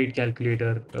use rate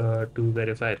calculator to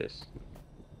verify this.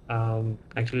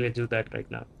 Actually, let's do that right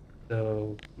now.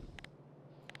 So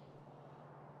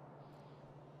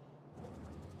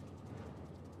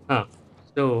Huh.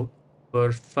 So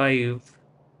for five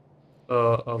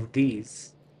of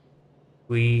these,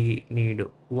 we need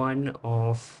one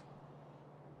of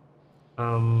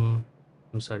I'm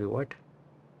sorry, what?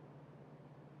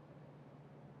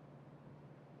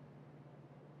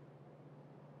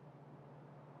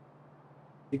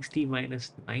 60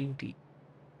 minus 90.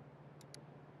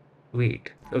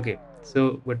 Wait. Okay.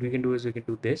 So what we can do is we can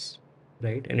do this,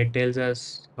 right? And it tells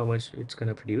us how much it's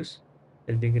gonna produce.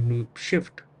 And we can do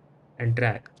shift and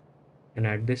drag and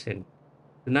add this in.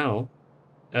 So now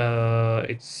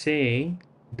it's saying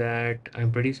that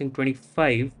I'm producing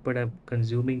 25, but I'm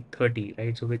consuming 30,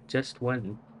 right? So with just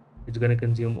one, it's gonna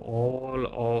consume all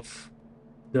of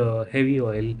the heavy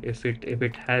oil if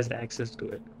it has access to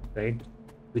it, right?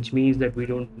 Which means that we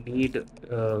don't need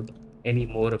any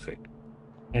more of it.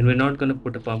 And we're not gonna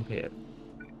put a pump here,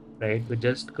 right? We're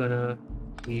just gonna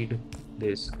feed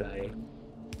this guy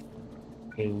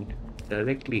in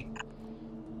directly.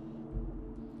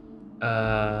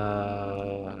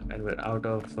 And we're out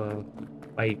of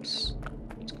pipes.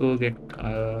 Let's go get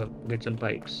some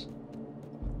pipes.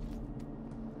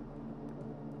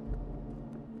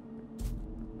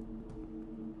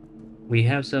 We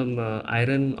have some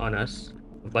iron on us,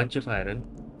 a bunch of iron,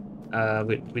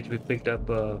 which we picked up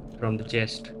from the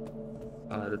chest.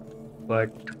 Uh,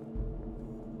 but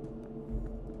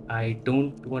I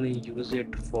don't want to use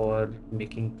it for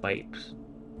making pipes.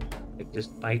 Like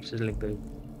just pipes is like the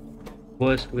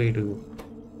worst way to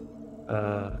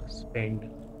spend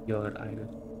your iron.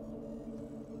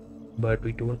 But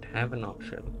we don't have an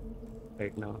option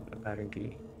right now,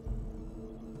 apparently.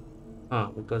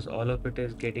 Because all of it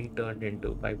is getting turned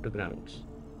into pipe to grounds.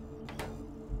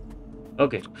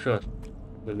 Okay, sure.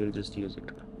 We will just use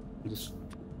it. We'll just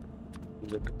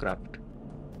use it to craft.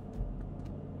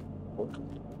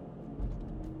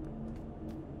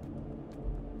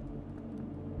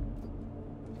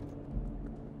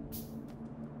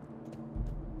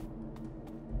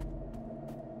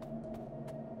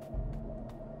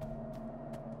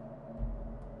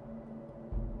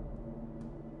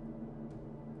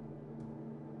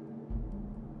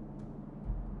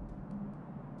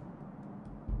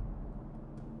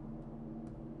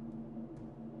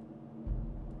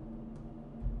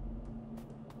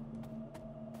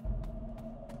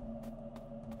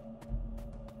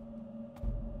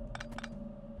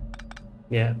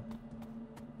 Yeah.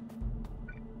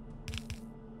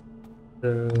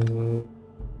 So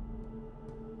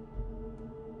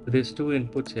there's two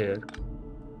inputs here,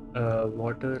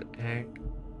 water and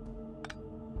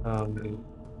um,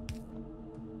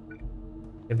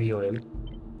 heavy oil.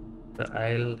 So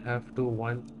I'll have to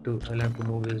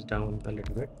move this down a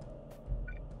little bit.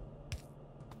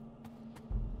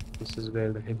 This is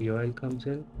where the heavy oil comes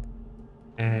in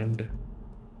and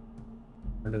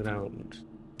underground.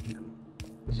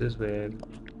 This is where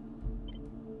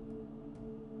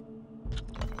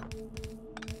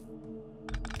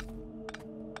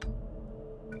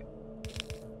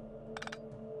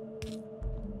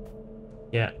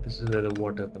yeah, this is where the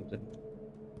water comes in.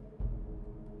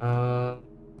 Uh,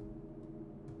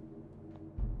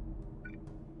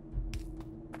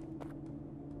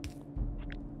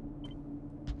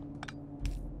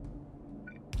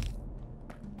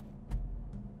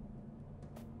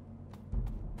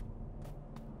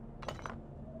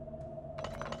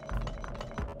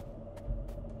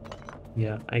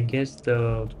 yeah, I guess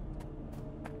the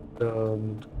the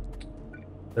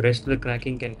rest of the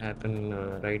cracking can happen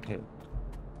right here.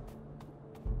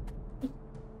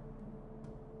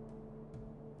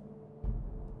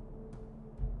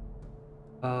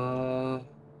 Uh,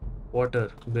 Water.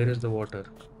 Where is the water?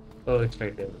 Oh, it's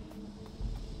right there.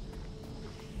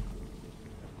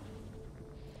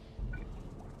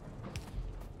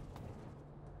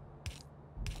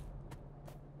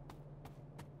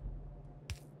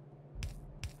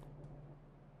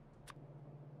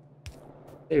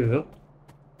 There you go.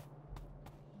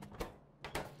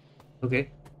 Okay.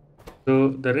 So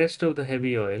the rest of the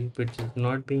heavy oil, which is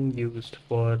not being used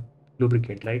for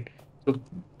lubricant, right? So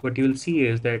what you'll see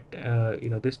is that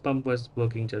this pump was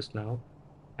working just now,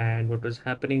 and what was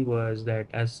happening was that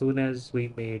as soon as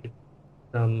we made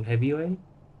some heavy oil,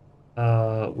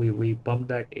 we pumped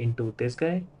that into this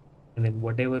guy, and then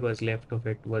whatever was left of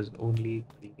it was only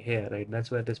going here, right? That's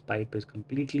why this pipe is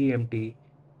completely empty.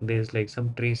 There's like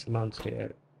some trace amounts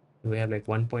here. We have like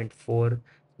 1.4.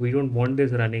 We don't want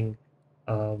this running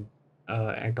um,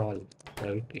 at all,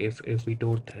 right? If we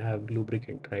don't have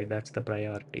lubricant, right? That's the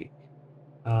priority.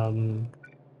 Um,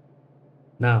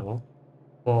 Now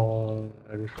for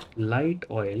light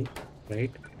oil,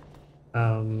 right?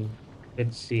 Um,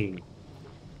 let's see.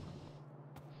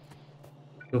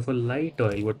 So for light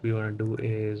oil, what we want to do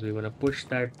is we want to push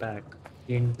that back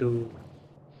into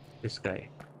this guy,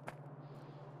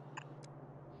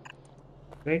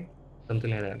 right?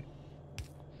 Something like that.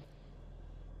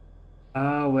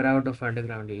 Ah, we're out of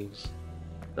underground leaves.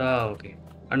 Ah, okay.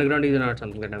 Underground leaves are not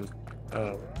something that I'm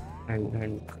uh,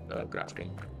 hand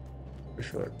crafting for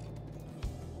sure.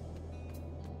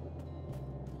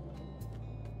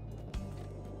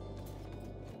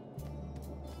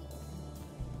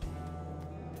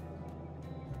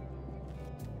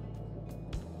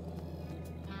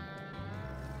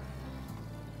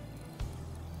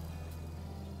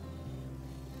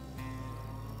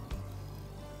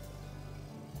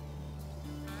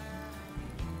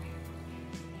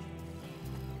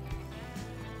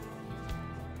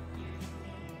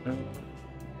 Uh,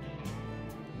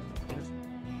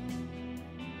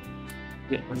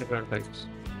 yeah, underground pipes.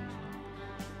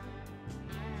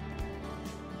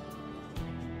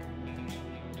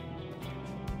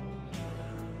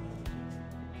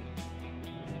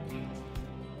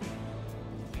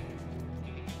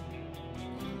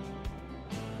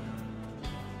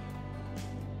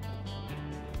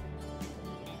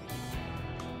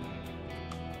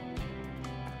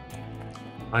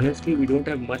 Honestly, we don't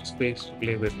have much space to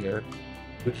play with here.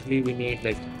 Usually, we need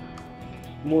like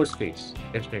more space,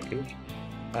 definitely.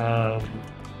 Um,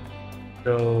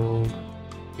 so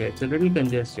yeah, it's a little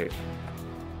congested,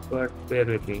 but bear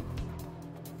with me.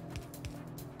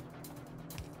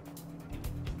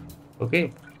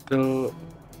 Okay, so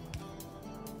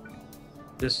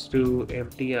just to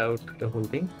empty out the whole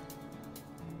thing,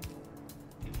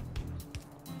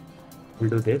 we'll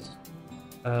do this.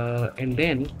 And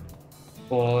then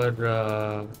for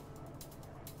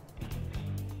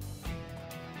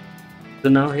so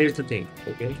now here's the thing,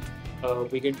 okay?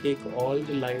 We can take all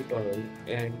the light oil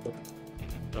and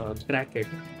crack it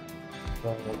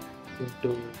uh,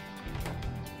 into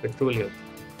petroleum,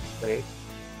 right?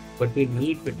 But we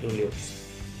need petroleum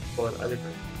for other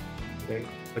things, right?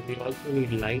 But we also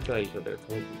need light oil for that.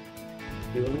 So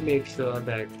we want to make sure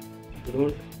that we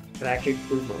don't crack it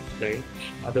too much, right?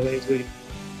 Otherwise, we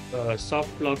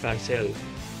soft lock ourselves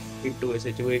into a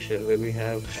situation where we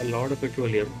have a lot of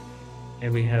petroleum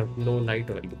and we have no light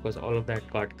oil because all of that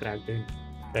got cracked in,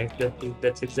 right?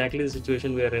 That's exactly the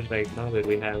situation we are in right now, where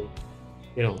we have,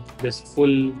 this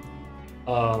full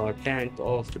tank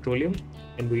of petroleum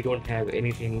and we don't have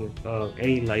anything,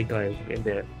 any light oil in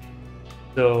there.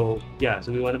 So yeah,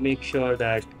 so we want to make sure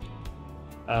that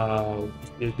uh,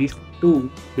 these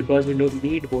two, because we don't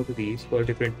need both of these for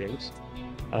different things,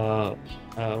 uh,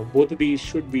 both of these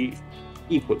should be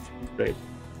equal, right?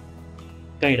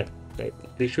 Kind of, right?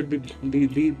 They should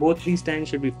be, both these tanks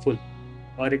should be full,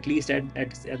 or at least at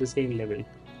the same level,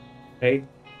 right?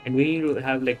 And we need to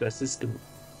have like a system,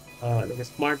 like a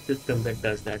smart system that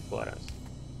does that for us.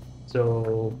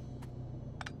 So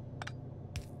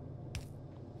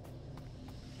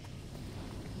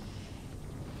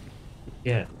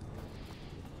yeah,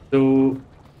 so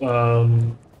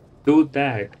do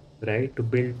that, right? To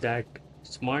build that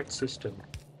smart system,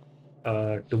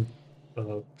 to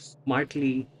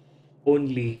smartly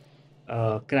only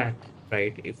crack,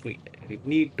 right? If we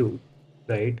need to,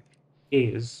 right?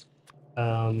 Is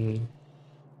um,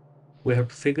 we have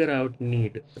to figure out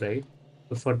need, right?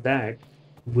 So for that,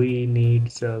 we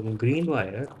need some green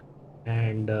wire,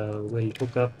 and we'll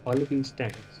hook up all of these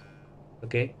tanks.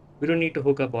 Okay, we don't need to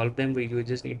hook up all of them. We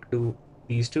just need to do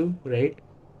these two, right?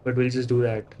 But we'll just do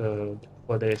that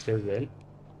for the rest as well.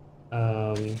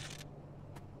 Um,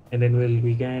 and then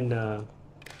we can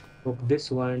hook this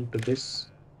one to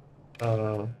this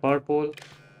power pole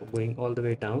going all the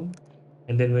way down.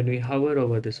 And then when we hover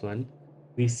over this one,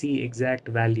 we see exact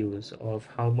values of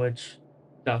how much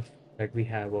stuff that we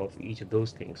have of each of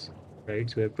those things, right?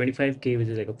 So we have 25K, which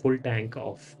is like a full tank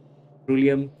of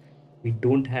petroleum. We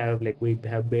don't have, like, we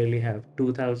have barely have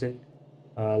 2000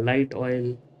 light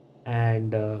oil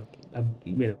and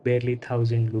barely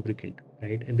 1000 lubricant,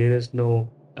 right? And there is no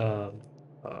uh,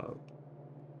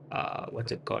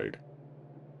 what's it called?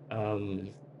 Um,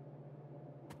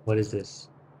 what is this?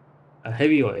 A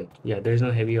heavy oil. Yeah, there's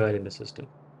no heavy oil in the system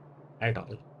at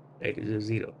all. Right? It is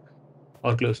zero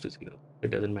or close to zero.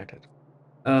 It doesn't matter.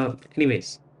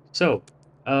 Anyways, so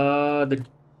the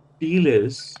deal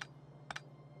is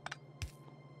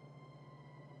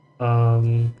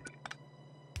um,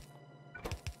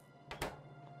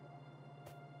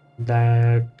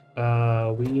 that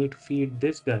we need to feed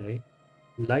this guy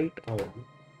light oil.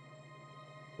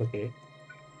 Okay.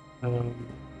 Um,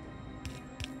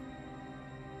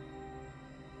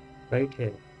 right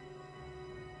here.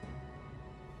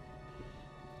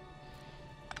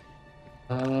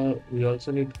 We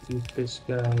also need to keep this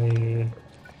guy.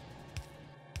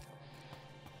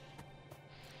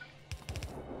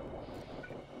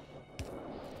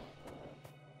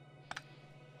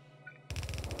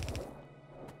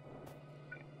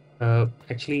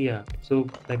 Actually, yeah. So,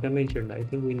 like I mentioned, I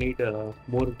think we need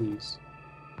more of these.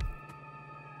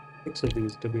 6 of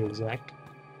these to be exact.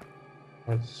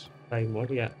 That's 5 more.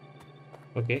 Yeah.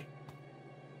 Okay.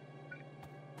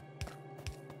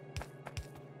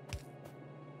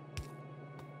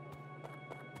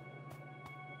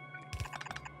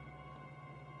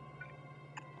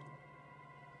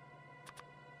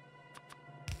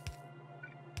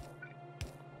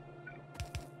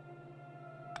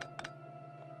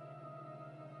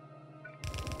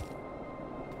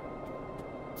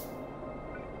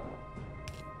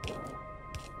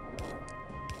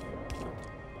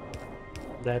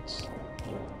 That's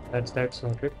that's that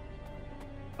sorted.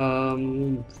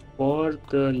 Um, for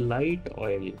the light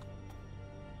oil,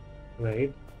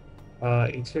 right?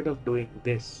 Instead of doing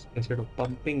this, instead of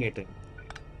pumping it in,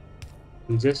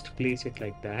 we just place it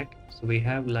like that. So we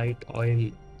have light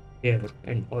oil here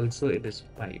and also in this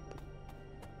pipe,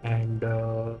 and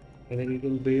uh, and then you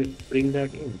can bring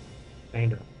that in,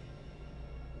 kind of.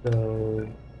 So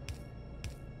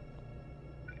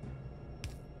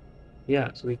yeah,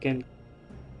 so we can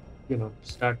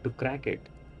start to crack it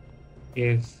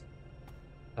if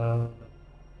uh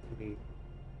we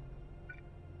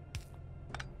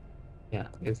yeah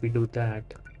if we do that,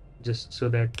 just so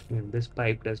that this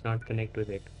pipe does not connect with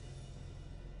it.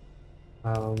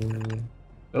 Um,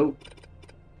 oh,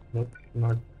 no,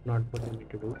 not what I need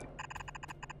to do.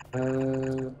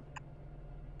 Uh,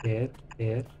 there,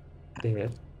 there, there,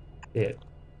 there.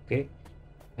 Okay,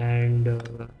 and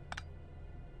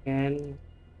can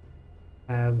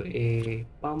have a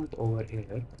pump over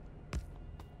here.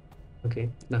 Okay,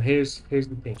 now here's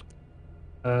the thing.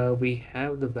 We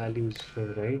have the values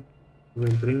here, right?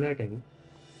 We'll bring that in.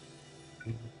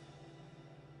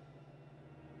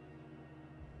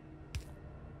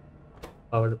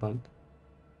 Power the pump,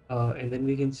 and then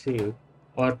we can save.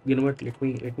 Or you know what? Let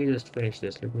me just finish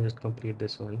this. Let me just complete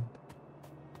this one.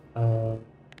 Uh,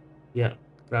 yeah,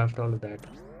 craft all of that.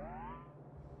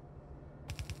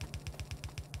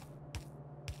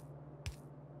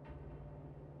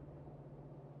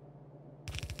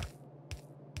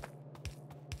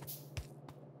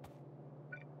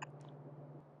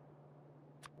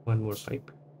 One more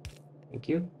pipe. Thank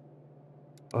you.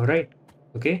 All right.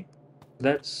 Okay.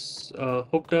 That's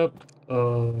hooked up.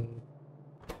 What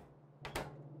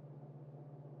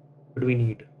do we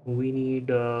need? We need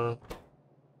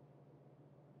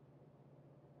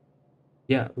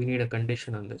yeah, we need a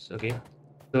condition on this. Okay.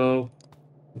 So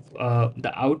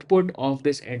the output of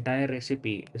this entire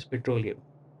recipe is petroleum,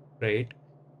 right?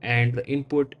 And the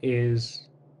input is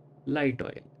light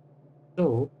oil.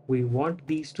 So we want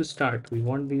these to start. We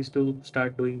want these to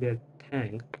start doing their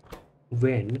thing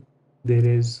when there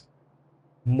is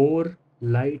more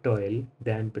light oil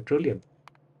than petroleum.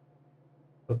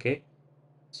 Okay.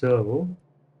 So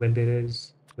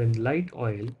when light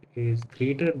oil is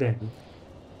greater than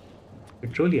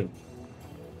petroleum,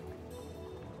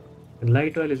 when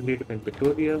light oil is greater than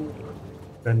petroleum,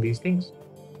 run these things,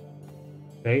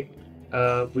 right?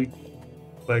 We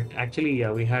but actually,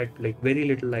 yeah, we had like very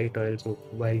little light oil, so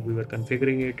while we were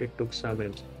configuring it, it took some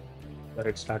minutes before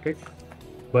it started.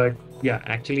 But yeah,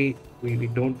 actually, we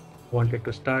don't want it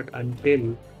to start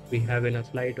until we have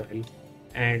enough light oil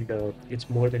and it's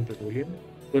more than petroleum.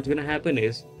 What's going to happen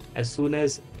is, as soon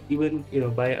as even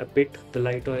by a bit the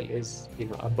light oil is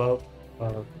above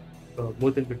uh,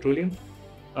 more than petroleum,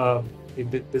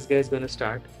 this guy is going to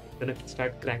start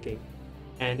cracking,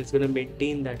 and it's going to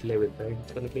maintain that level, right?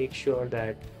 It's going to make sure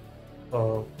that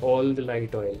all the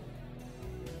light oil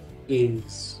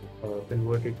is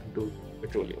converted into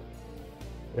petroleum,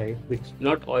 right? Which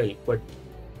not oil, but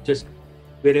just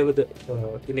wherever the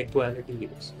inequality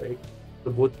is, right?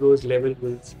 So both those the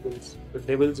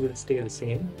levels will stay the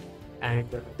same, and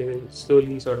they will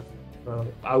slowly sort of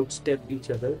outstep each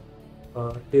other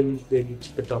till they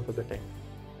reach the top of the tank,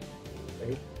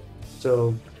 right?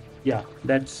 So yeah,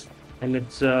 that's and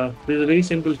it's a very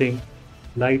simple thing.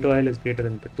 Light oil is greater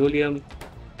than petroleum,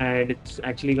 and it's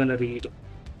actually gonna read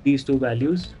these two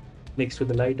values next to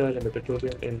the light oil and the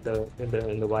petroleum in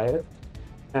the wire,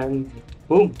 and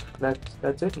boom,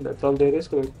 that's it. That's all there is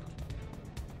to it.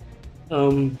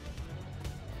 Um,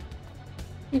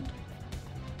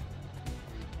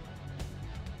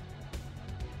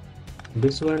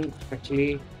 this one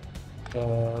actually,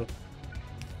 uh,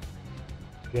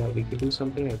 yeah, we could do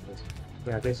something like this.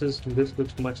 Yeah, this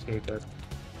looks much later.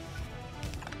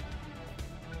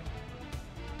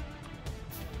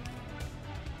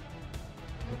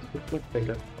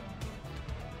 Right,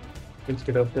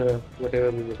 instead of the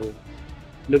whatever we were doing.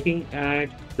 Looking at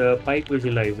the pipe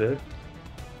visualizer,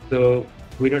 so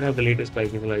we don't have the latest pipe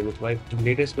visualizer. The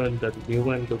latest one, the new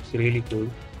one looks really cool.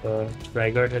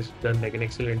 Rygaard has done like an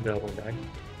excellent job on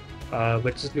that.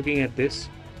 But just looking at this,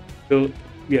 so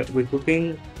yeah, we're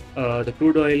cooking the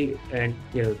crude oil and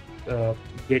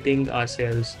getting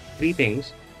ourselves three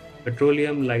things: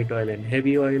 petroleum, light oil, and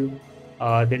heavy oil.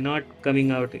 They're not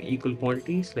coming out in equal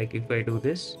quantities. Like if I do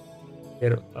this,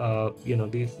 they're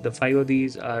these the five of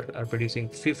these are producing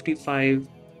 55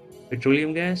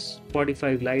 petroleum gas,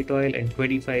 45 light oil, and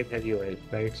 25 heavy oil.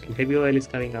 Right, so heavy oil is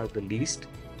coming out the least,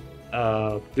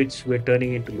 which we're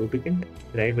turning into lubricant,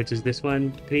 right? Which is this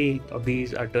one. Three of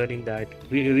these are turning that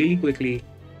really, really quickly.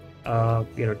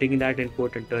 Taking that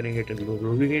input and turning it into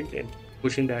lubricant and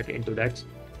pushing that into that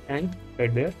tank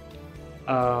right there.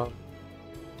 Uh,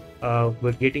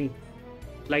 we're getting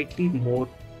slightly more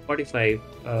 45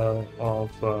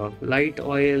 of light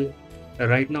oil.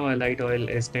 Right now, our light oil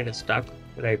is kind of stuck.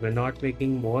 Right, we're not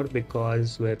making more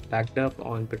because we're packed up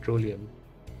on petroleum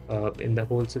in the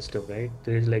whole system, right?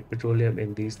 There is like petroleum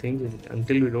in these things, and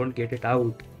until we don't get it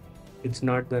out, it's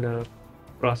not gonna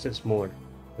process more,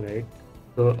 right?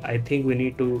 So I think we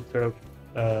need to sort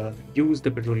of use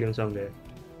the petroleum somewhere,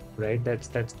 right? That's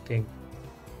the thing.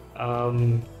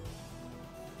 Um,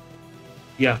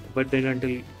 yeah, but then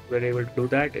until we're able to do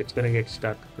that, it's gonna get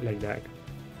stuck like that.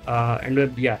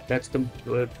 Yeah, that's the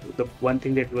one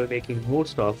thing that we're making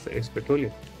most of is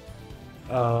petroleum.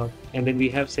 And then we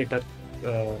have set up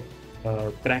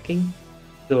uh, cracking.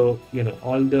 So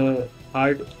all the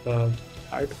hard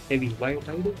heavy.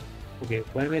 Okay,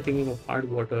 why am I thinking of hard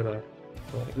water or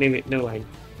never mind.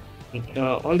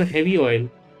 All the heavy oil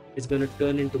is going to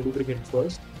turn into lubricant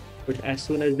first, but as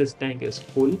soon as this tank is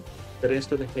full, the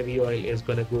rest of the heavy oil is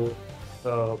going to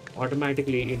go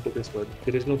automatically into this one.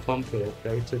 There is no pump here,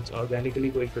 right? So it's organically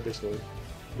going to this one,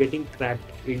 getting cracked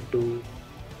into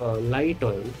light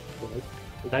oil. Right?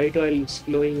 Light oil is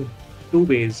flowing two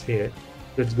ways here.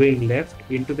 So it's going left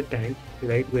into the tank,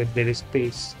 right, where there is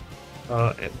space,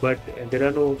 but there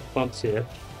are no pumps here,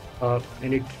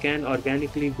 and it can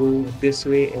organically go this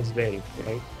way as well,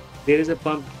 right? There is a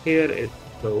pump here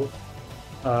though,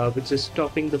 which is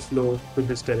stopping the flow to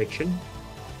this direction.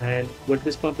 And what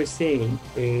this pump is saying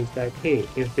is that, hey,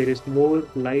 if there is more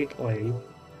light oil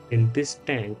in this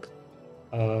tank,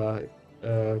 uh,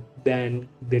 then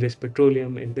there is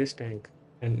petroleum in this tank.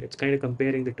 And it's kind of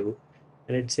comparing the two.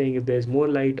 And it's saying if there's more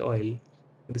light oil in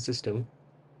the system,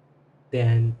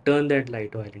 then turn that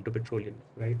light oil into petroleum,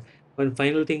 right? One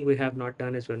final thing we have not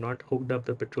done is we're not hooked up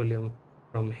the petroleum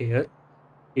from here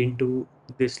into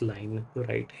this line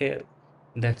right here.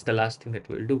 And that's the last thing that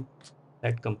we'll do.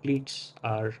 That completes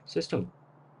our system.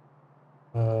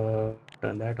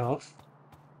 Turn that off.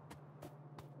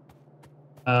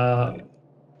 Uh,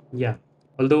 yeah,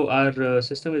 although our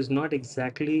system is not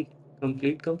exactly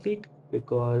complete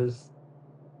because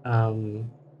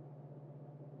um,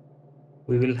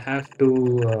 we will have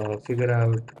to figure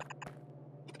out,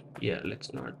 yeah,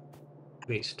 let's not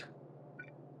waste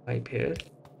pipe here.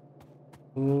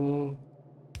 Mm,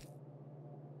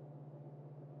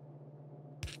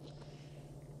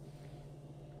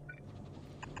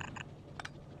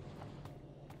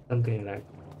 something like that.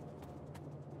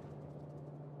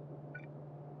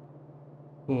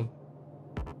 Hmm.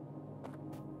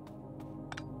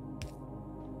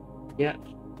 Yeah,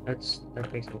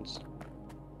 that makes sense.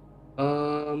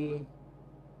 Um,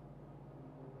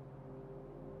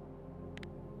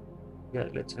 yeah,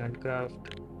 let's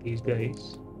handcraft these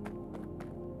guys.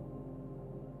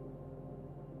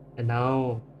 And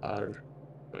now our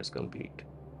is complete.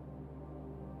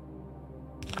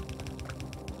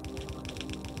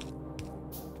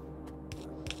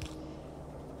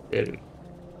 There we go.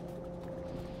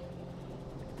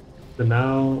 So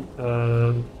now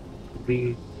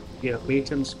we made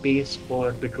some space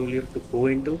for petroleum to go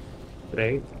into,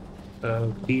 right?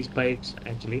 These pipes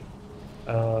actually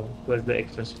was the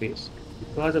extra space.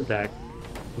 Because of that,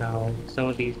 now some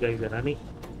of these guys are running.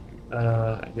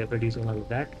 And they're producing all of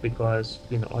that because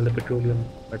all the petroleum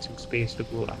got some space to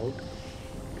go out.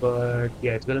 But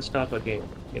yeah, it's gonna stop again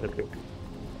in a bit.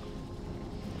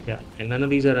 Yeah, and none of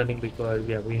these are running because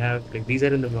we have like these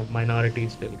are in the minority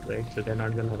still, right? So they're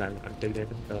not gonna run until they're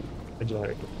in the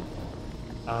majority.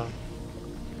 Uh,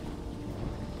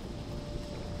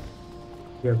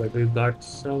 yeah, but we've got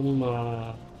some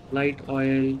light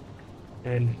oil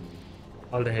and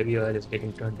all the heavy oil is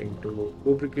getting turned into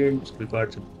lubricants. We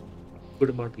got some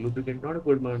good amount of lubricant, not a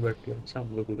good amount, but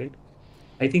some lubricant.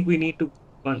 I think we need to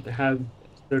have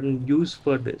certain use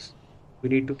for this. We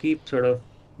need to keep sort of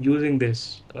using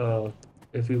this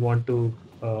if we want to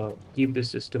keep the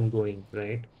system going,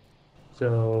 right?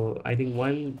 So I think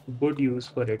one good use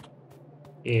for it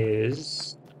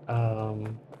is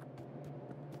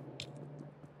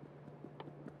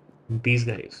these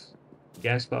guys,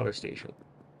 gas power station.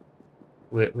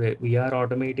 We are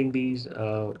automating these.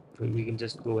 We can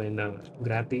just go and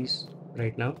grab these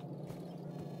right now.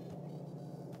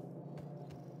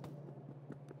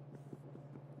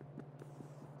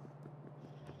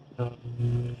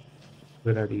 Um,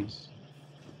 where are these?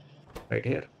 Right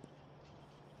here.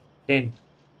 10.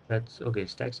 That's okay.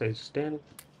 Stack size is 10.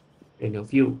 In a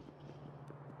few.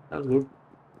 Sounds good.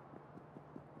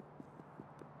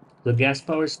 The gas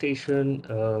power station,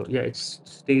 yeah,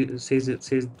 says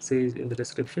in the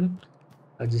description.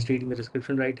 Just reading the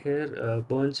description right here.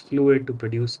 Burns fluid to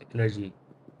produce energy.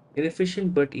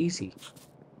 Inefficient but easy.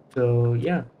 So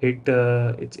yeah,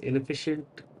 it's inefficient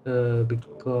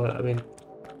because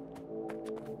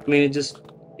it just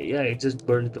yeah, it just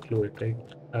burns the fluid, right?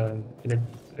 And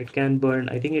it can burn.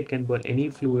 I think it can burn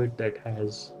any fluid that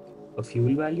has a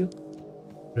fuel value,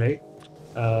 right?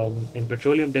 And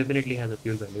petroleum definitely has a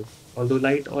fuel value, although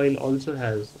light oil also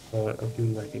has a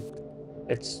fuel value.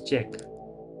 Let's check.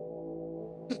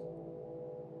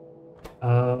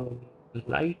 Um,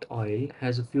 Light oil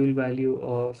has a fuel value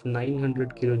of 900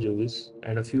 kilojoules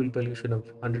and a fuel pollution of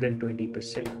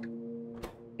 120%.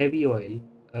 Heavy oil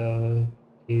uh,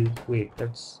 wait,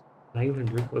 that's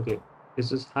 900. Okay,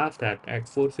 this is half that at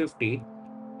 450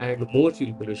 and more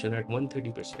fuel pollution at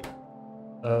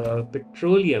 130%.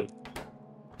 Petroleum,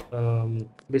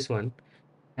 this one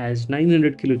has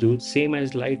 900 kilojoules, same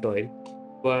as light oil,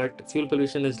 but fuel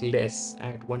pollution is less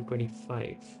at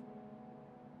 125.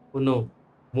 Oh no,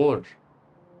 more.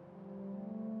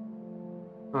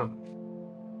 Huh.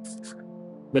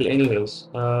 Well, anyways,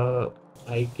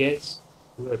 I guess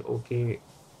we're okay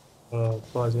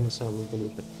causing some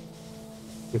pollution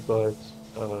because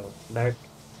that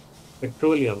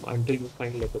petroleum, until you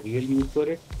find like a real use for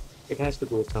it, it has to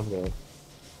go somewhere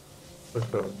for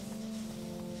sure.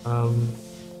 Um,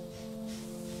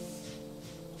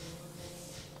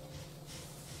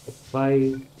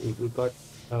 Five, we got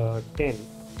 10,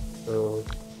 so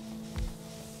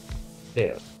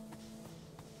there.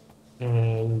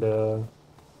 And oh,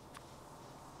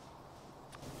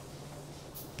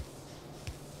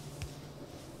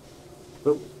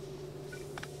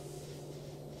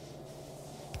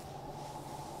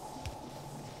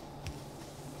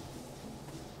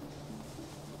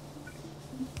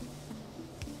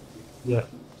 yeah,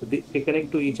 so they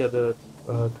connect to each other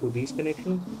through these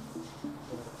connections.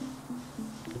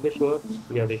 Uh, are they sure?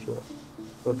 Yeah, they sure.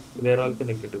 So they're all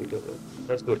connected to each other.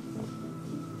 That's good.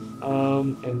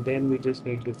 And then we just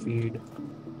need to feed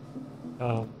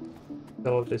um,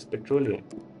 some of this petroleum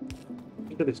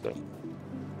into this guy.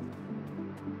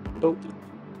 Oh,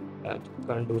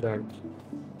 can't do that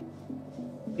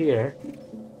here.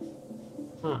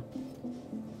 Huh.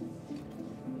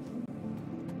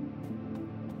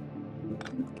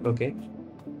 Okay.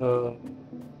 Uh,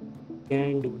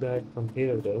 can do that from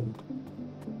here though.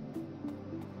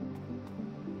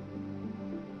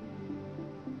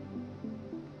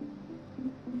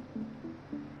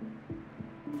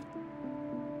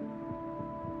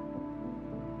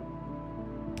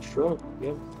 Sure.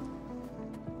 Yeah.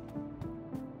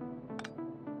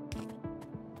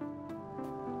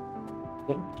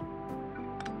 Yeah.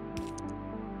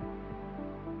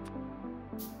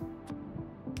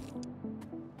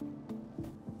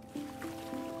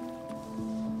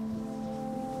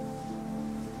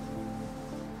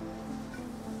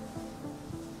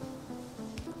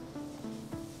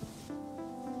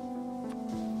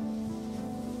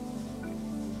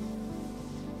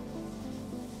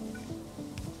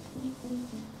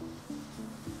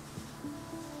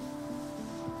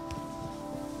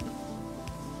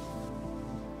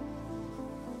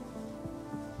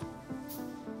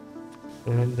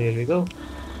 And there we go.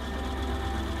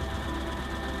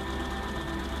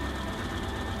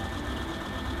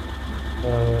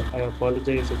 I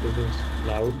apologize if this is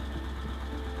loud.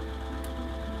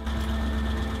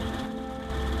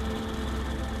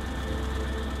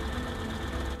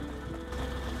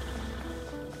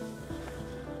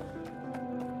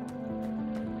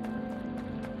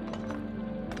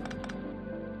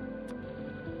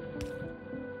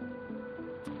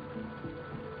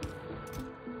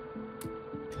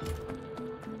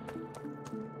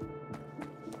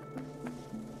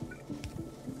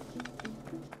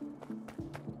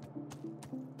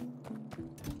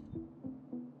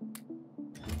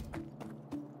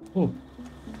 Hmm.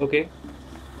 Okay.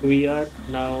 We are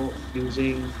now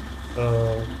using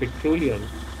petroleum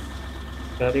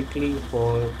directly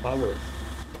for power.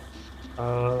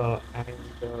 And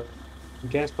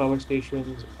gas power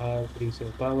stations are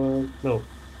producing power. No,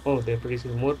 oh, they're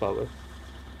producing more power.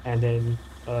 And then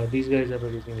these guys are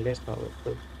producing less power.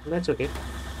 So that's okay.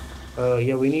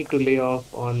 Yeah, we need to lay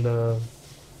off on the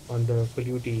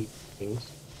polluting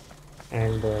things.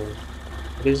 And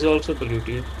this is also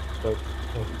polluting, but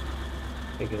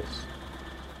I guess.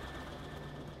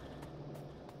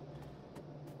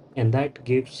 And that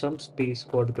gives some space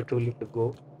for the petroleum to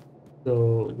go.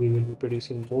 So we will be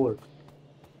producing more.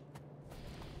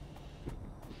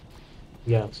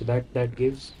 Yeah, so that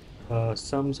gives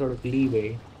some sort of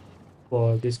leeway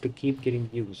for this to keep getting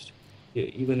used,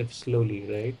 even if slowly,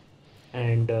 right?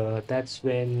 And that's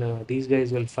when these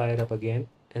guys will fire up again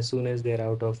as soon as they're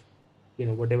out of,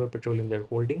 whatever petroleum they're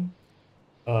holding.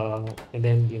 And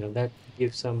then, that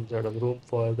gives some sort of room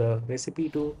for the recipe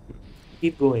to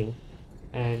keep going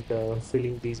and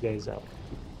filling these guys up.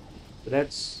 So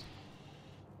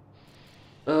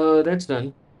that's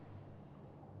done.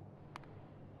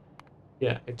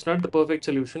 Yeah, it's not the perfect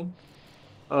solution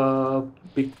uh,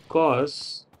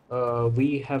 because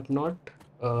we have not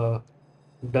uh,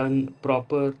 done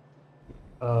proper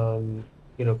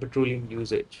petroleum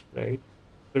usage, right?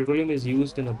 Petroleum is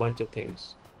used in a bunch of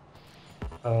things.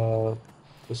 Uh,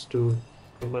 just to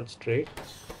demonstrate,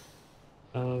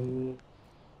 um,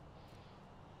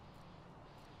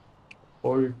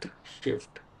 Alt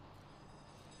Shift.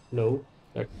 No,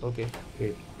 that okay.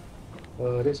 Great.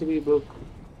 Recipe book.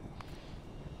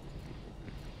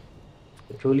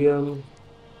 Petroleum.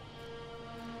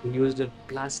 They're used in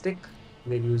plastic.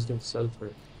 They're used in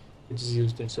sulfur, which is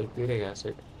used in sulfuric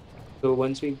acid. So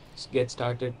once we get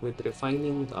started with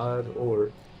refining our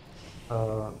ore,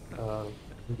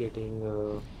 getting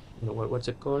what's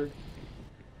it called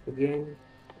again?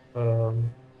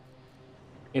 Um,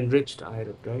 Enriched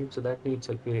iron, right? So that needs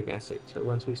sulfuric acid. So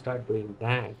once we start doing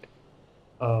that,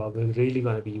 we're really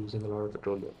going to be using a lot of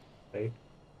petroleum, right?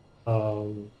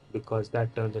 Because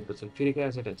that turns into sulfuric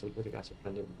acid, and sulfuric acid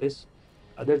turns into this.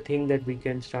 Other thing that we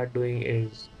can start doing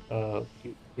is,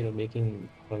 making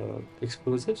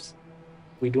explosives.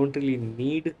 We don't really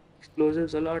need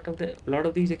explosives. A lot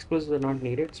of these explosives are not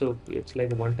needed, so it's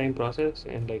like a one-time process,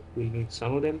 and like we need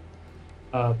some of them.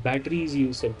 Batteries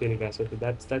use sulfuric acid, so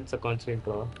that's a constant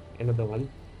draw. Another one.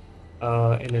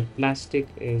 And then plastic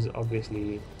is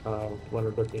obviously one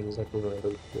of the things that we're going to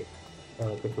do with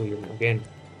petroleum again.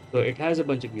 So it has a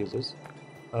bunch of uses.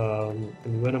 And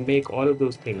we're going to make all of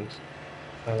those things,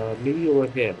 maybe over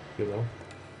here,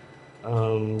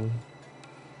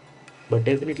 but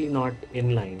definitely not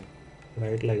inline,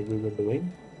 right? Like we were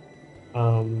doing.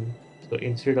 So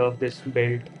instead of this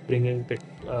belt bringing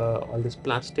all this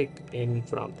plastic in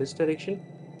from this direction,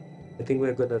 I think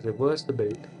we're going to reverse the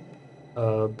belt,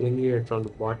 bringing it from the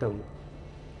bottom,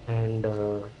 and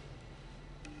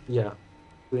yeah,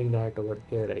 doing that over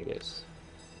here, I guess.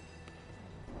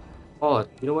 Or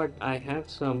you know what? I have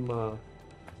some of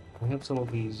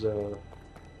these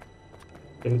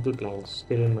chemical plants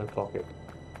still in my pocket.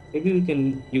 Maybe we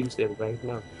can use them right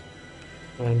now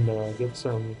and get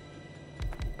some.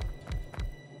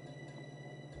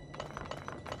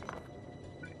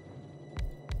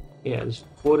 Yeah, this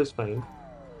four is fine.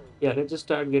 Yeah, let's just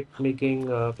start get making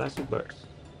plastic birds.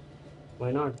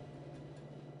 Why not?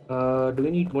 Do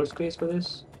we need more space for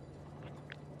this?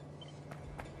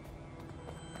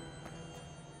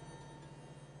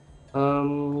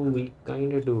 We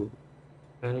kind of do.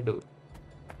 Yeah,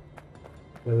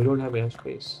 we don't have enough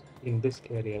space in this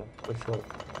area for sure.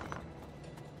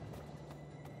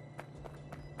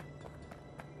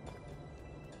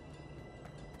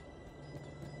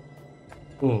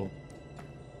 Hmm.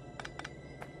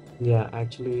 Yeah,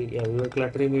 actually, yeah, we were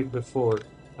cluttering it before.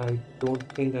 I don't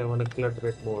think I want to clutter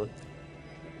it more.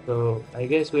 So I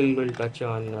guess we'll touch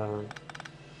on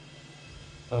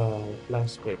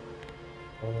plastic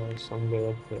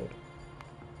somewhere here.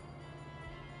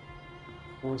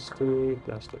 Plastic,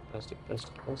 plastic, plastic,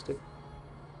 plastic, plastic.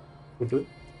 Good,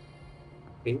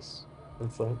 please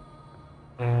confirm.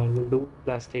 And we'll do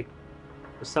plastic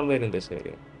somewhere in this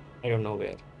area. I don't know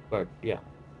where, but yeah.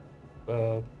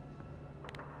 Uh,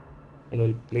 and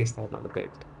we'll place that on the belt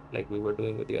like we were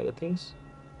doing with the other things.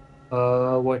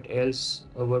 What else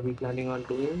were we planning on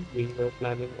doing? We were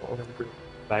planning on doing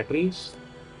batteries.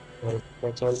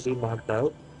 That's already mapped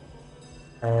out.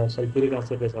 Sulfuric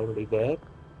acid is already there.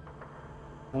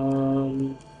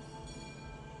 Um,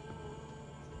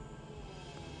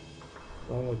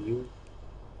 why are you?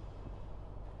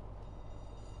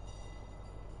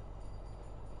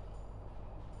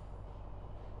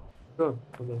 Sure.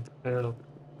 Okay. I don't know.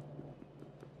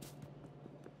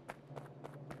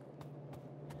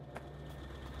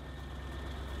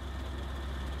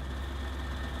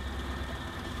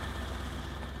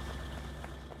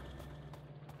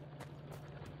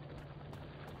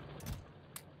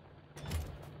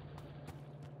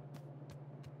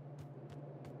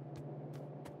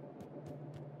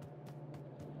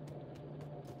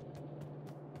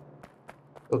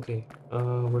 Okay.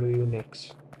 What do we do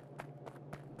next?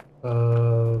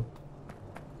 Uh,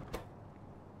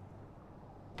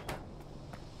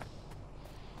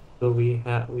 so we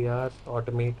are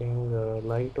automating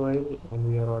light oil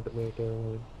and we are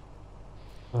automating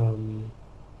um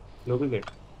lubricant,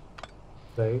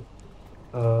 right?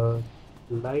 Uh,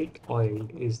 Light oil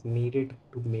is needed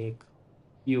to make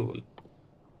fuel.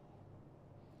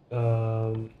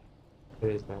 Um,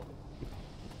 where is that?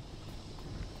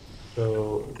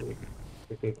 So wait,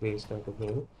 let me place that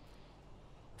again.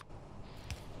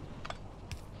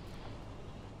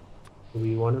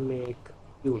 We want to make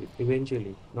fuel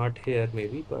eventually, not here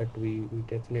maybe, but we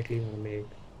definitely want to make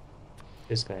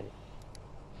this guy,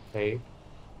 right?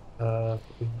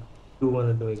 We do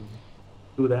want to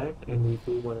do that, and we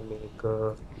do want to make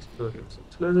explosives.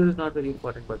 Explosives is not very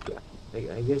important, but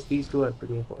yeah, I guess these two are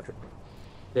pretty important.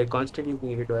 They're constantly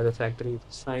needed by the factory for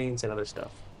science and other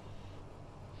stuff.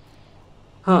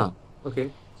 Huh. Okay.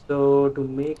 So to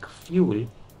make fuel,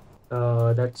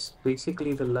 that's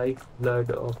basically the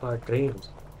lifeblood of our trains,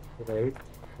 right?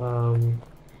 Um,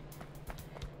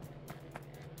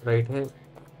 right here.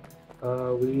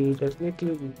 We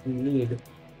definitely need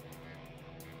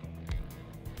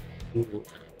to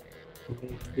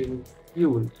making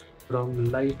fuel from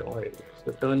light oil.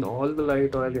 So turn all the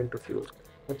light oil into fuel.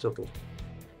 That's okay.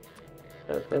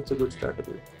 That's a good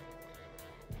strategy.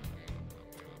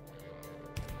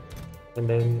 And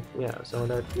then yeah, some of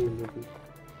that fuel will be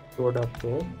stored up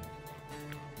there,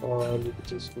 or we could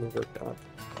just move it down.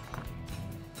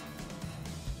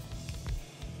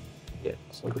 Yeah,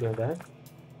 something like that.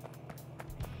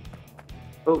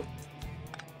 Oh,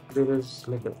 there is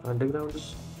like an underground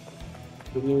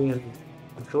bringing in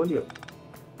petroleum.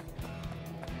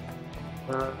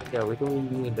 Yeah, we don't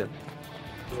need the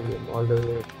petroleum all the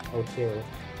way out here.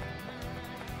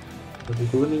 But we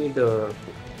do need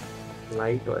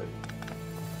light oil.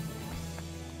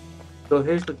 So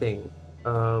here's the thing.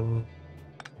 Um,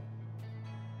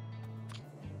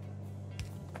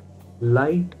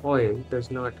 Light oil does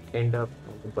not end up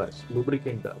on the bus.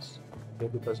 Lubricant does. Okay,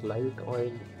 because light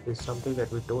oil is something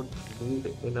that we don't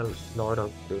need in a lot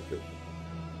of places.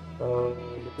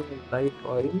 Looking at light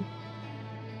oil,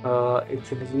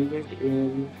 it's an ingredient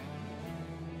in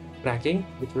cracking,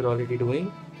 which we're already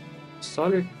doing,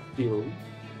 solid fuel,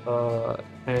 uh,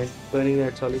 and turning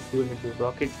that solid fuel into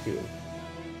rocket fuel.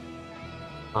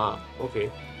 Okay.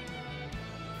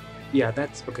 Yeah,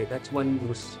 that's okay. That's one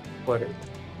use for it.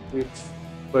 Which,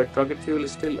 but rocket fuel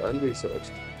is still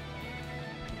unresearched.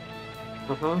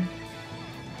 Uh-huh.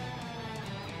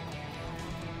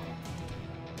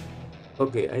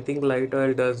 Okay, I think light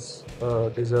oil does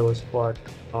deserve a spot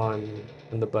on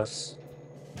the bus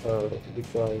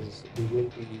because we will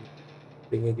be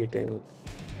bringing it in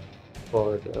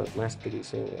for mass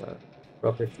producing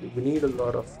rocket fuel. We need a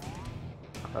lot of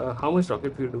how much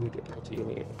rocket fuel do we actually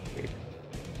need? Wait.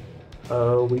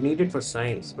 We need it for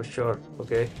science for sure.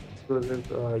 Okay, explosive.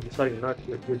 Sorry, not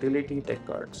utility tech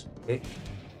cards. Okay,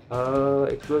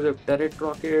 explosive turret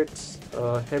rockets,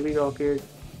 heavy rocket,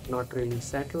 not really.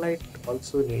 Satellite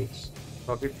also needs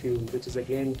rocket fuel, which is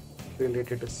again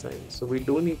related to science. So we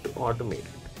do need to automate it,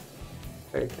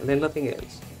 right? And then nothing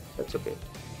else. That's okay.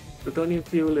 Plutonium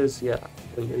fuel is yeah.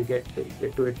 We'll get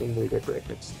to it when we get to it.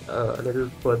 It's a little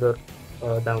further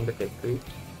down the tech tree.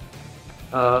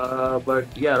 But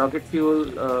yeah, rocket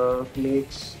fuel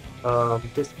makes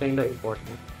this kind of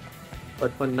important.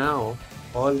 But for now,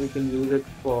 all we can use it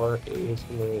for is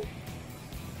to make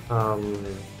um,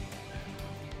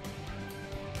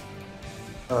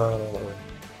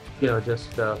 uh, just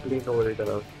plain over it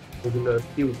regular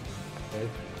fuel, right?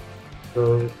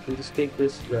 So we just take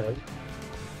this well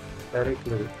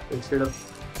directly instead of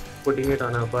putting it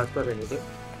on a bus or anything.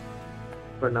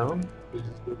 For now, we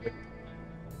just do it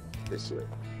this way.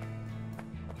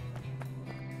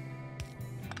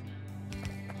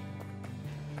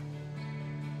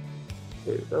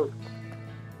 There you go.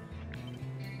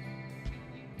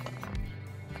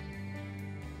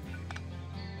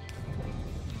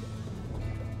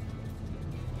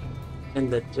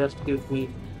 And that just gives me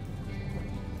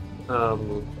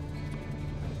um,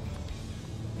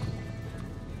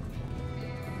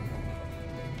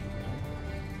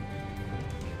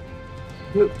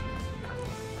 fuel,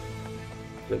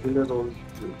 regular old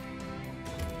fuel.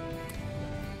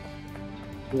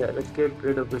 Yeah, let's get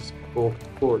rid of this coal.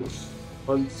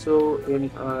 Also,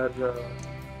 in our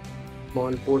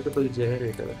small portable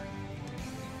generator,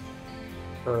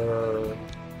 uh,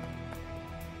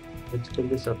 let's fill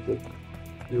this up with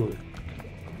fuel,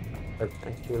 like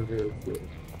actual real fuel.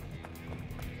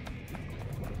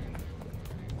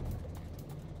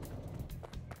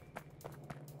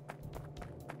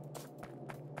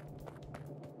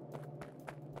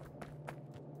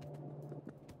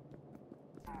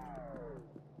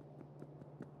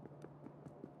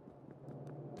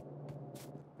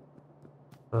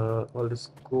 All this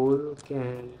coal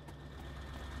can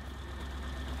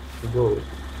go.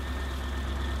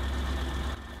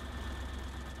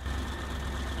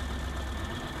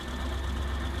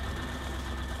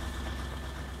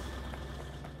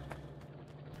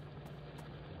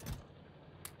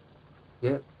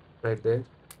 Yeah, right there.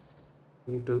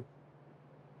 You too.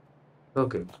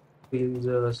 Okay.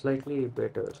 Feels slightly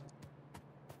better.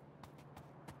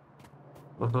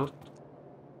 Uh-huh.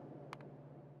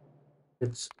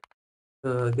 Let's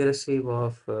get a save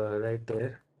off right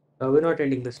there. We're not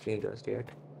ending the stream just yet.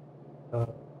 Uh,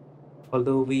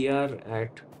 although we are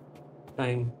at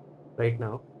time right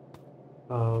now.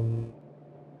 Um,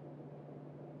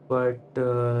 but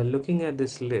looking at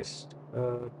this list,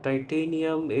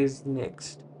 titanium is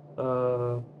next.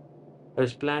 I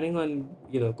was planning on,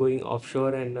 going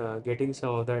offshore and getting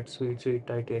some of that sweet, sweet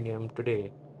titanium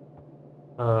today.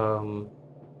 Um,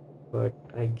 but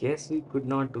I guess we could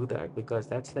not do that because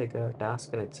that's like a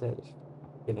task in itself,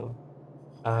 you know.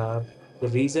 Uh, the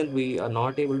reason we are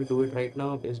not able to do it right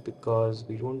now is because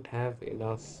we don't have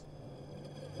enough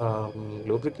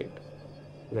lubricant,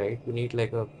 right? We need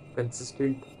like a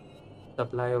consistent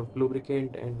supply of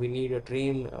lubricant, and we need a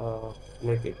train,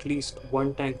 like at least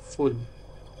one tank full,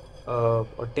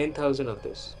 or 10,000 of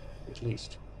this at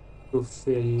least to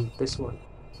fill this one,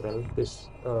 right? This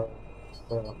uh,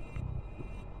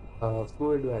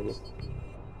 fluid wagon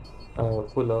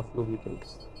full of lubricant,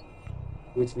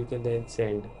 which we can then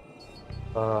send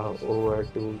over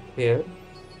to here,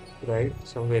 right?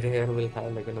 Somewhere here we'll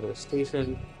have like another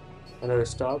station, another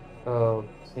stop,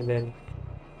 and then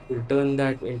we'll turn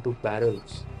that into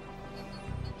barrels.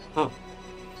 Huh.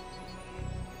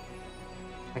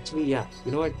 Actually, yeah.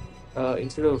 You know what?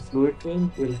 Instead of a fluid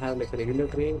train, we'll have like a regular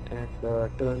train and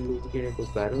turn lubricant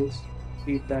into barrels,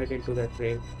 feed that into that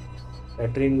train.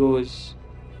 That train goes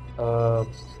uh,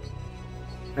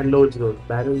 and loads those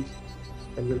barrels,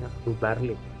 and we'll have to do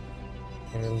barreling.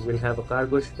 And we'll have a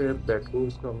cargo ship that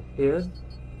goes from here,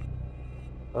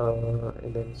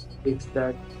 and then takes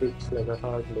like a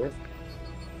hard left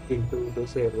into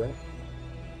this area,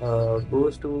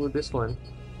 goes to this one,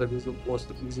 but this is most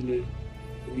easily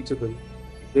reachable.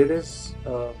 There is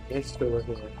nest over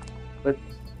here, but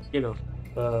you know,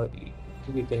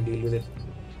 we can deal with it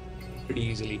pretty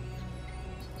easily.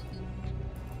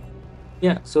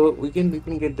 Yeah, so we can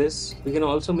get this. We can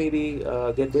also maybe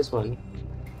get this one,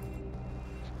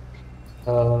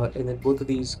 and then both of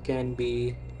these can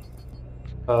be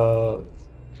uh,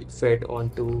 fed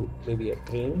onto maybe a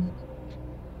train,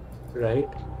 right?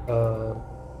 Uh,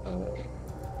 uh,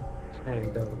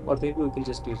 and or maybe we can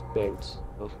just use belts.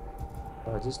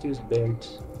 Just use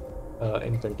belts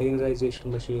and containerization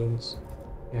machines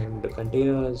and the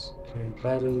containers and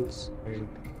barrels, and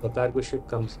the cargo ship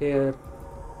comes here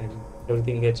and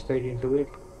everything gets fed into it,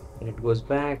 and it goes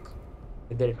back,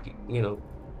 and then it,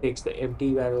 takes the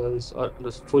empty barrels or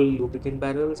those full lubricant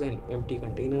barrels and empty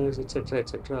containers, etc.,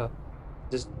 etc.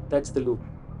 Just that's the loop,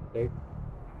 right?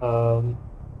 um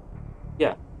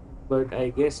yeah, but I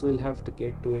guess we'll have to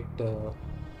get to it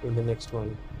in the next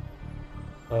one.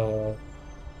 uh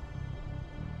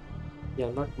yeah,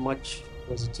 not much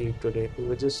was achieved today. We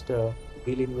were just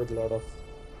dealing with a lot of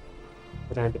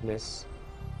randomness.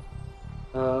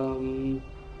 um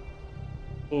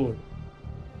hmm,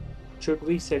 should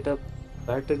we set up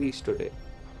batteries today?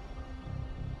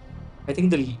 I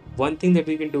think the one thing that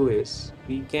we can do is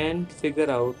we can figure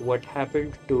out what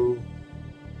happened to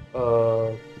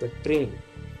the train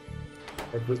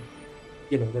that was,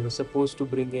 that was supposed to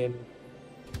bring in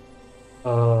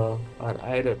our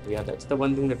iron. Yeah, that's the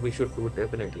one thing that we should do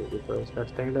definitely because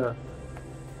that's kind of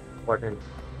important.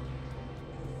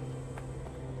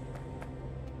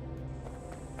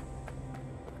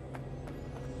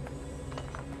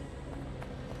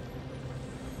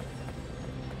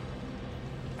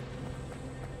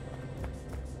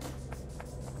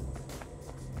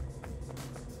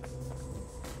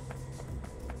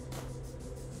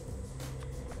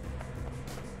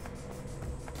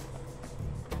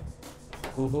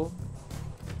 Mm-hmm.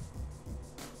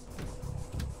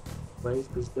 Why is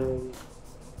this guy?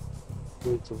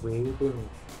 It's waiting.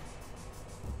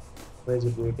 Why is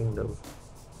it waiting though?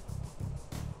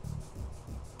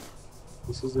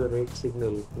 This is a red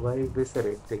signal. Why is this a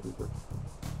red signal?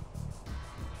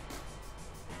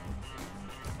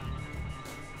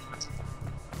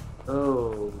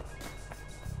 Oh,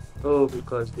 oh,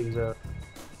 because these are.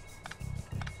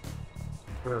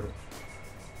 Huh.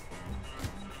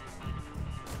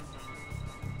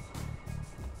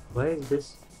 Why is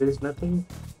this? There is nothing.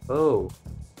 Oh,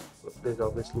 there's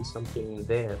obviously something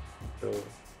there. So,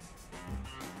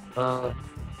 uh,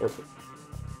 okay.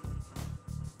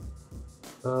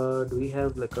 Do we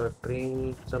have like a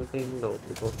train something? No,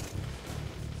 we don't.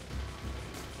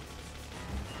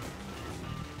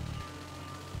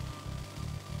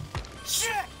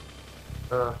 Shit!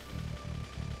 Uh,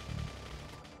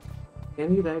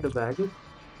 can we ride a wagon?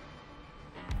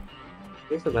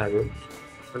 There's a wagon.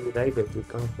 When we ride it, we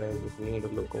can't ride it. We need a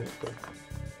locomotive.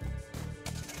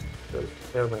 So,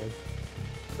 never mind.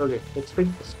 Okay, let's pick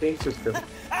the train system.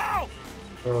 Ow!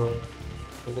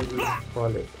 And then we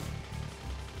call it.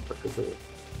 What to do?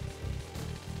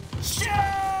 Shit!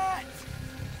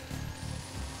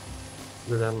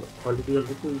 Because I'm already a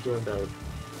little burned out.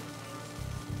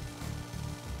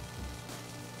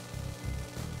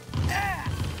 Ah!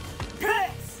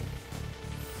 Piss!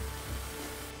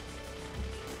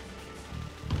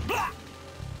 Blah!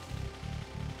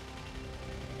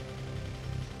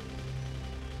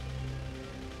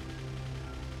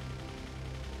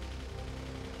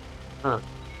 Huh.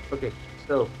 Okay,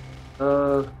 so,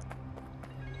 uh,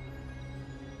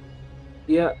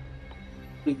 yeah,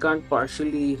 we can't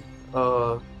partially,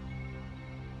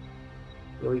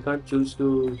 we can't choose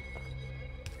to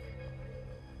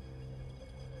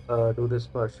do this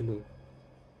partially.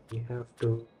 We have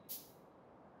to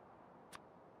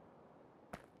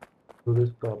do this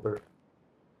proper.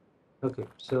 Okay,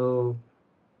 so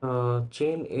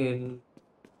chain in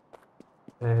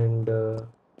and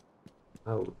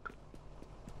out.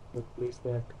 We'll place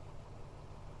that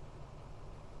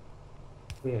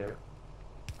there,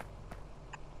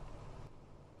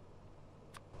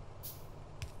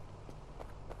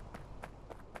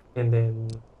 and then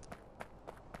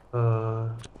uh,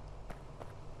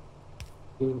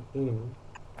 chain in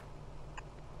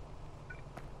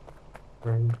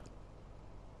and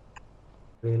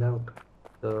rail out.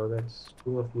 So that's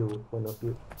two of you, one of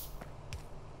you.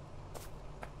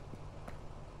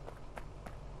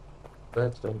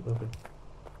 That's done. Okay,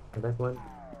 and that one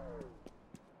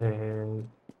and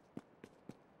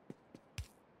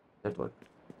that one.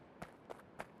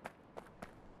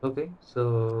 Okay,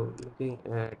 so looking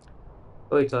at,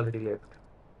 oh, it's already left.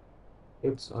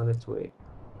 It's on its way.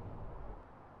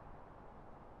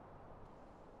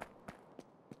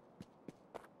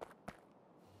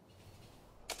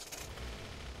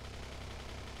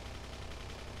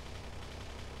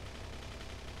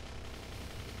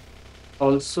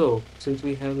 Also, since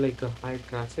we have like a high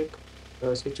traffic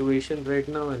situation right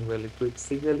now and well, with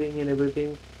signaling and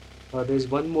everything, there's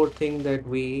one more thing that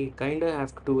we kind of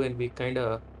have to do and we kind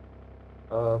of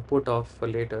put off for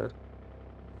later,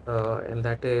 and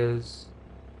that is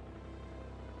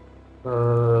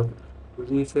uh,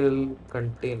 refill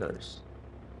containers,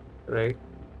 right?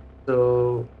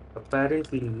 So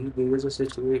apparently there is a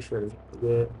situation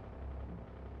where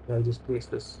I'll just place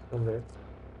this somewhere.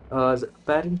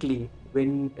 Apparently,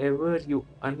 whenever you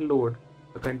unload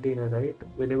a container, right?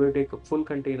 Whenever you take a full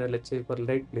container, let's say for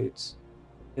lead plates,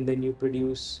 and then you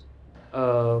produce,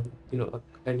 uh,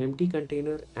 an empty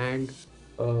container and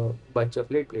a bunch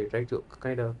of lead plate, right? You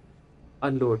kind of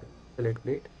unload the lead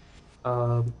plate.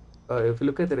 Um, if you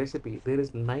look at the recipe, there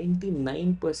is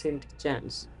 99%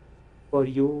 chance for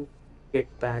you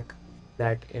get back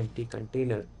that empty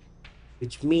container,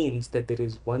 which means that there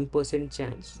is 1%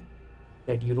 chance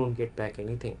that you don't get back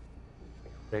anything,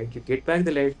 right? You get back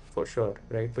the lead for sure,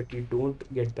 right? But you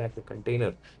don't get back the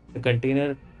container. The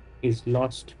container is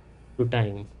lost to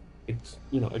time. It's,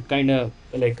 it kind of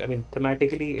like, I mean,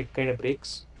 thematically, it kind of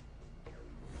breaks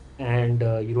and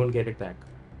you don't get it back,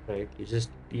 right? You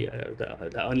just,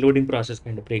 the unloading process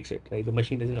kind of breaks it, right? The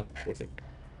machine isn't perfect.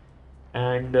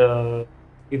 And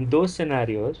in those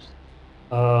scenarios,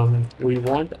 we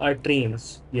want our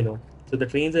trains, so the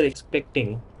trains are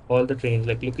expecting all the trains,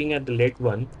 like looking at the lead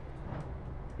one,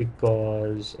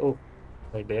 because, oh,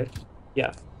 right there.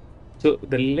 Yeah. So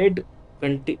the lead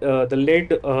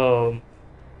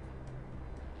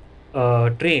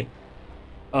train,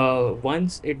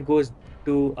 once it goes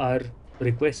to our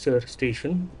requester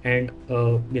station, and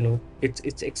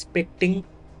it's expecting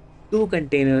two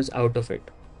containers out of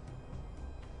it,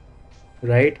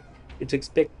 right? It's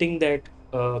expecting that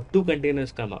two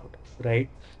containers come out, right?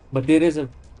 But there is a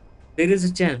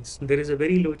chance, there is a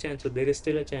very low chance, so there is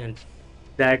still a chance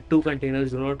that two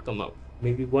containers do not come out.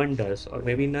 Maybe one does, or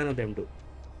maybe none of them do,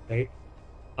 right?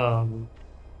 Um,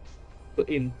 so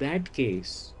in that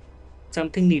case,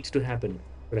 something needs to happen,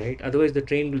 right? Otherwise, the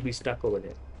train will be stuck over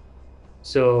there.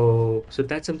 So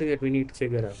that's something that we need to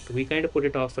figure out. We kind of put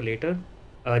it off for later,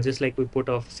 just like we put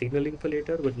off signaling for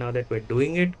later. But now that we're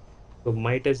doing it, we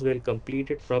might as well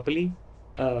complete it properly.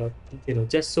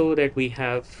 Just so that we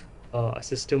have a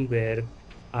system where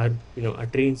our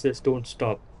trains just don't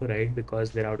stop, right?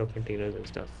 Because they're out of containers and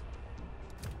stuff.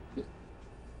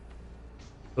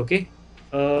 Okay.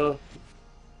 Uh,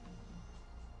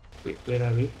 Wait, where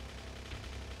are we?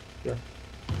 Yeah.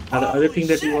 Now the other Holy thing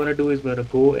that we shit! want to do is we want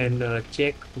to go and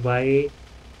check why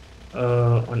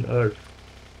on Earth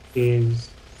is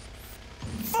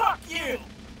Fuck you!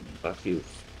 fuck you.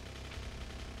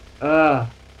 Ah,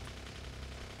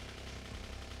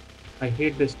 I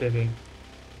hate this terrain.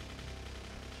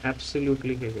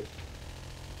 Absolutely hate it.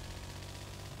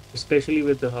 Especially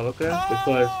with the hovercraft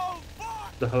because Oh,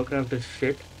 fuck! the hovercraft is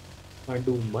shit. Can't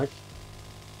do much.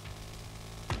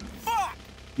 Fuck!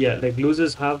 Yeah, like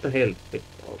loses half the health. Like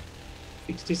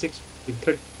 66,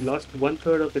 lost one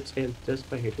third of its health just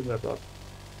by hitting a rock.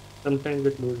 Sometimes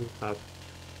it loses half.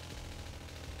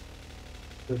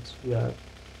 It's, yeah,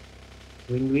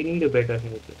 we need a better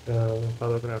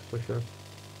hovercraft for sure.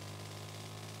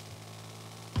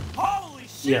 Holy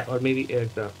Yeah, shit! or maybe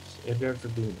aircrafts. Aircrafts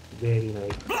would be very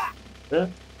nice. Blah!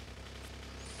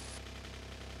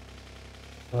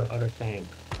 Uh, or a tank.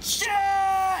 Shit!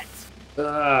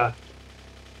 Ah,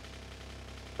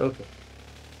 okay.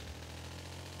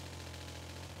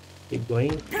 Keep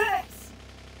going. Piss!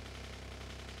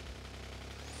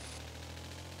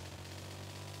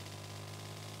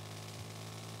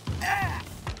 Ass!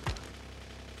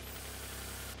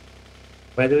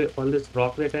 By the way, all this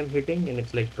rock that I'm hitting and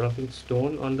it's like dropping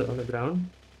stone on the ground,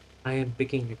 I am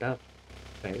picking it up,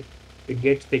 right? It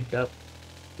gets picked up,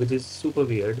 which is super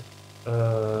weird.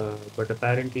 But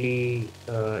apparently,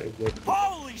 it gets picked up.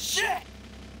 Holy shit!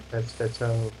 That's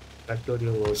how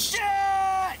Factorio works, Shit!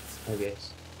 I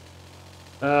guess.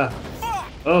 Ah,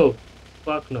 Fuck! oh,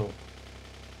 fuck no.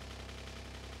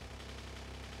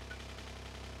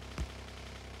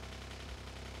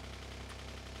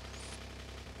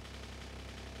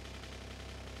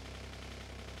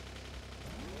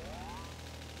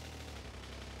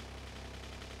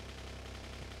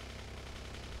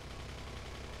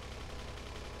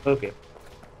 Okay,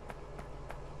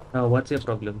 now what's your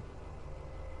problem?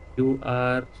 You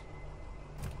are,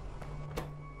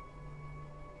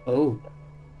 oh,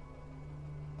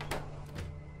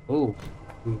 oh,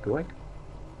 wait, what?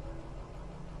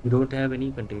 You don't have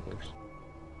any containers.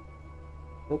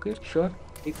 Okay, sure.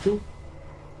 Take two.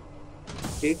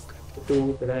 Take the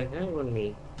two that I have on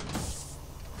me.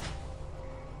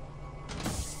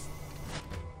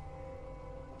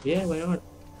 Yeah, why not?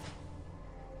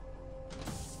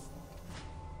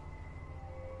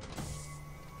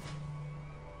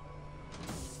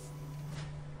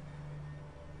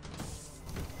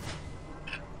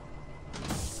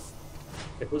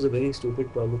 That was a very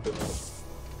stupid problem to have.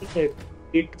 I think I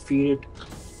did feed it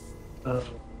uh,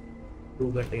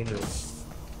 two containers.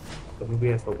 Or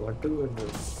maybe I forgot to. And,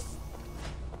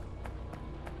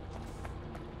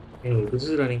 anyway, this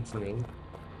is running fine.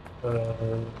 Uh,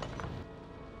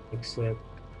 Except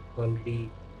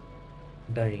already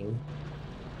dying.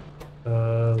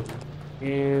 Uh,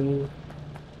 and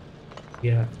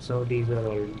yeah, some of these are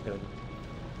already done.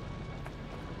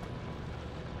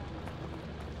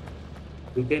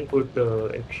 We can put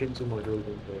efficiency modules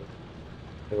in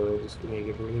there just to make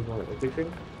it a little more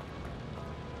efficient.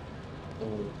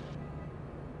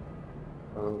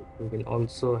 Um, we can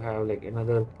also have like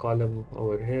another column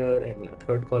over here and a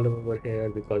third column over here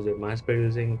because we're mass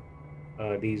producing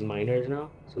these miners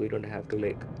now, so we don't have to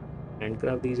like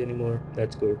handcraft these anymore.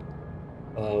 That's good.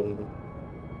 Um,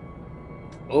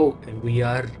 oh, and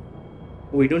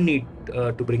we don't need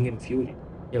to bring in fuel.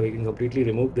 Yeah, we can completely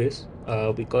remove this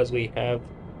because we have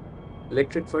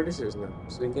electric furnaces now,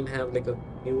 so we can have like a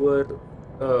newer,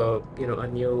 a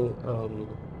new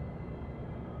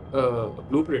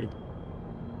blueprint,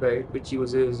 right, which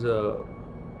uses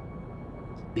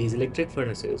these electric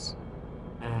furnaces,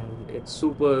 and it's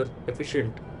super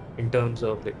efficient in terms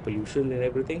of like pollution and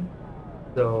everything.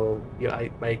 So yeah,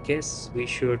 I guess we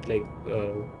should like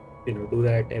do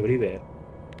that everywhere.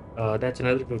 That's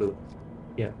another to do.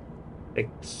 Yeah, like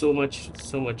so much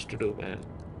to do, man.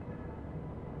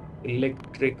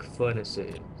 Electric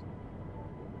furnaces,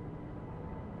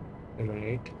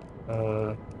 right?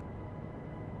 Uh,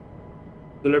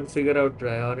 we'll have to figure out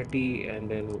priority, and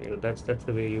then that's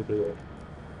the way you do it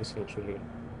essentially.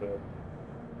 So,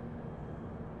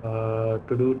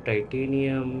 to do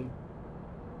titanium,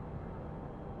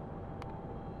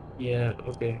 yeah,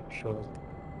 okay, sure.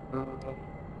 Uh,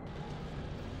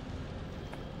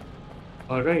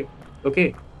 all right,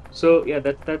 okay. So yeah,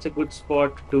 that's a good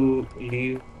spot to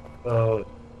leave.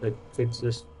 Like let's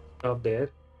just stop there.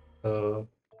 Uh,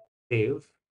 Save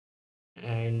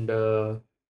and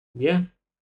yeah.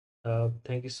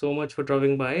 Thank you so much for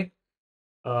dropping by.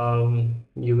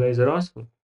 You guys are awesome.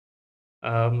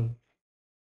 Um,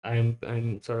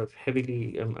 I'm sort of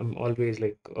heavily I'm always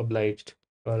like obliged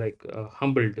like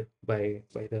humbled by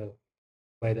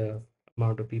the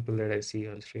amount of people that I see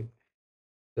on stream.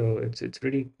 So it's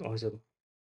really awesome.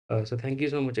 So thank you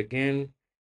so much again.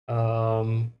 We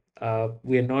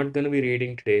are not going to be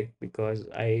raiding today because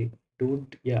I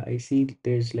don't. Yeah, I see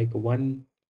there's like one.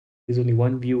 There's only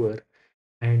one viewer,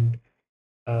 and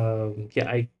yeah,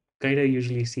 I kind of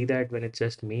usually see that when it's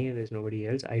just me and there's nobody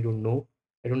else. I don't know.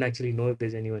 I don't actually know if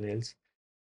there's anyone else.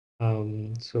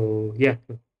 So yeah,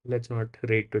 let's not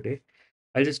raid today.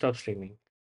 I'll just stop streaming.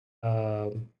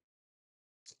 Um,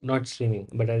 Not streaming,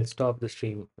 but I'll stop the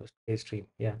stream. Stream.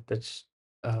 Yeah, that's.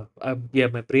 Yeah,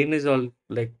 my brain is all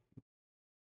like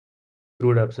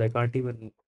screwed up, so I can't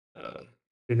even uh,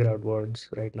 figure out words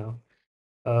right now.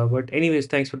 But anyways,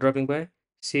 thanks for dropping by.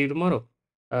 See you tomorrow.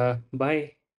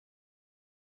 Bye.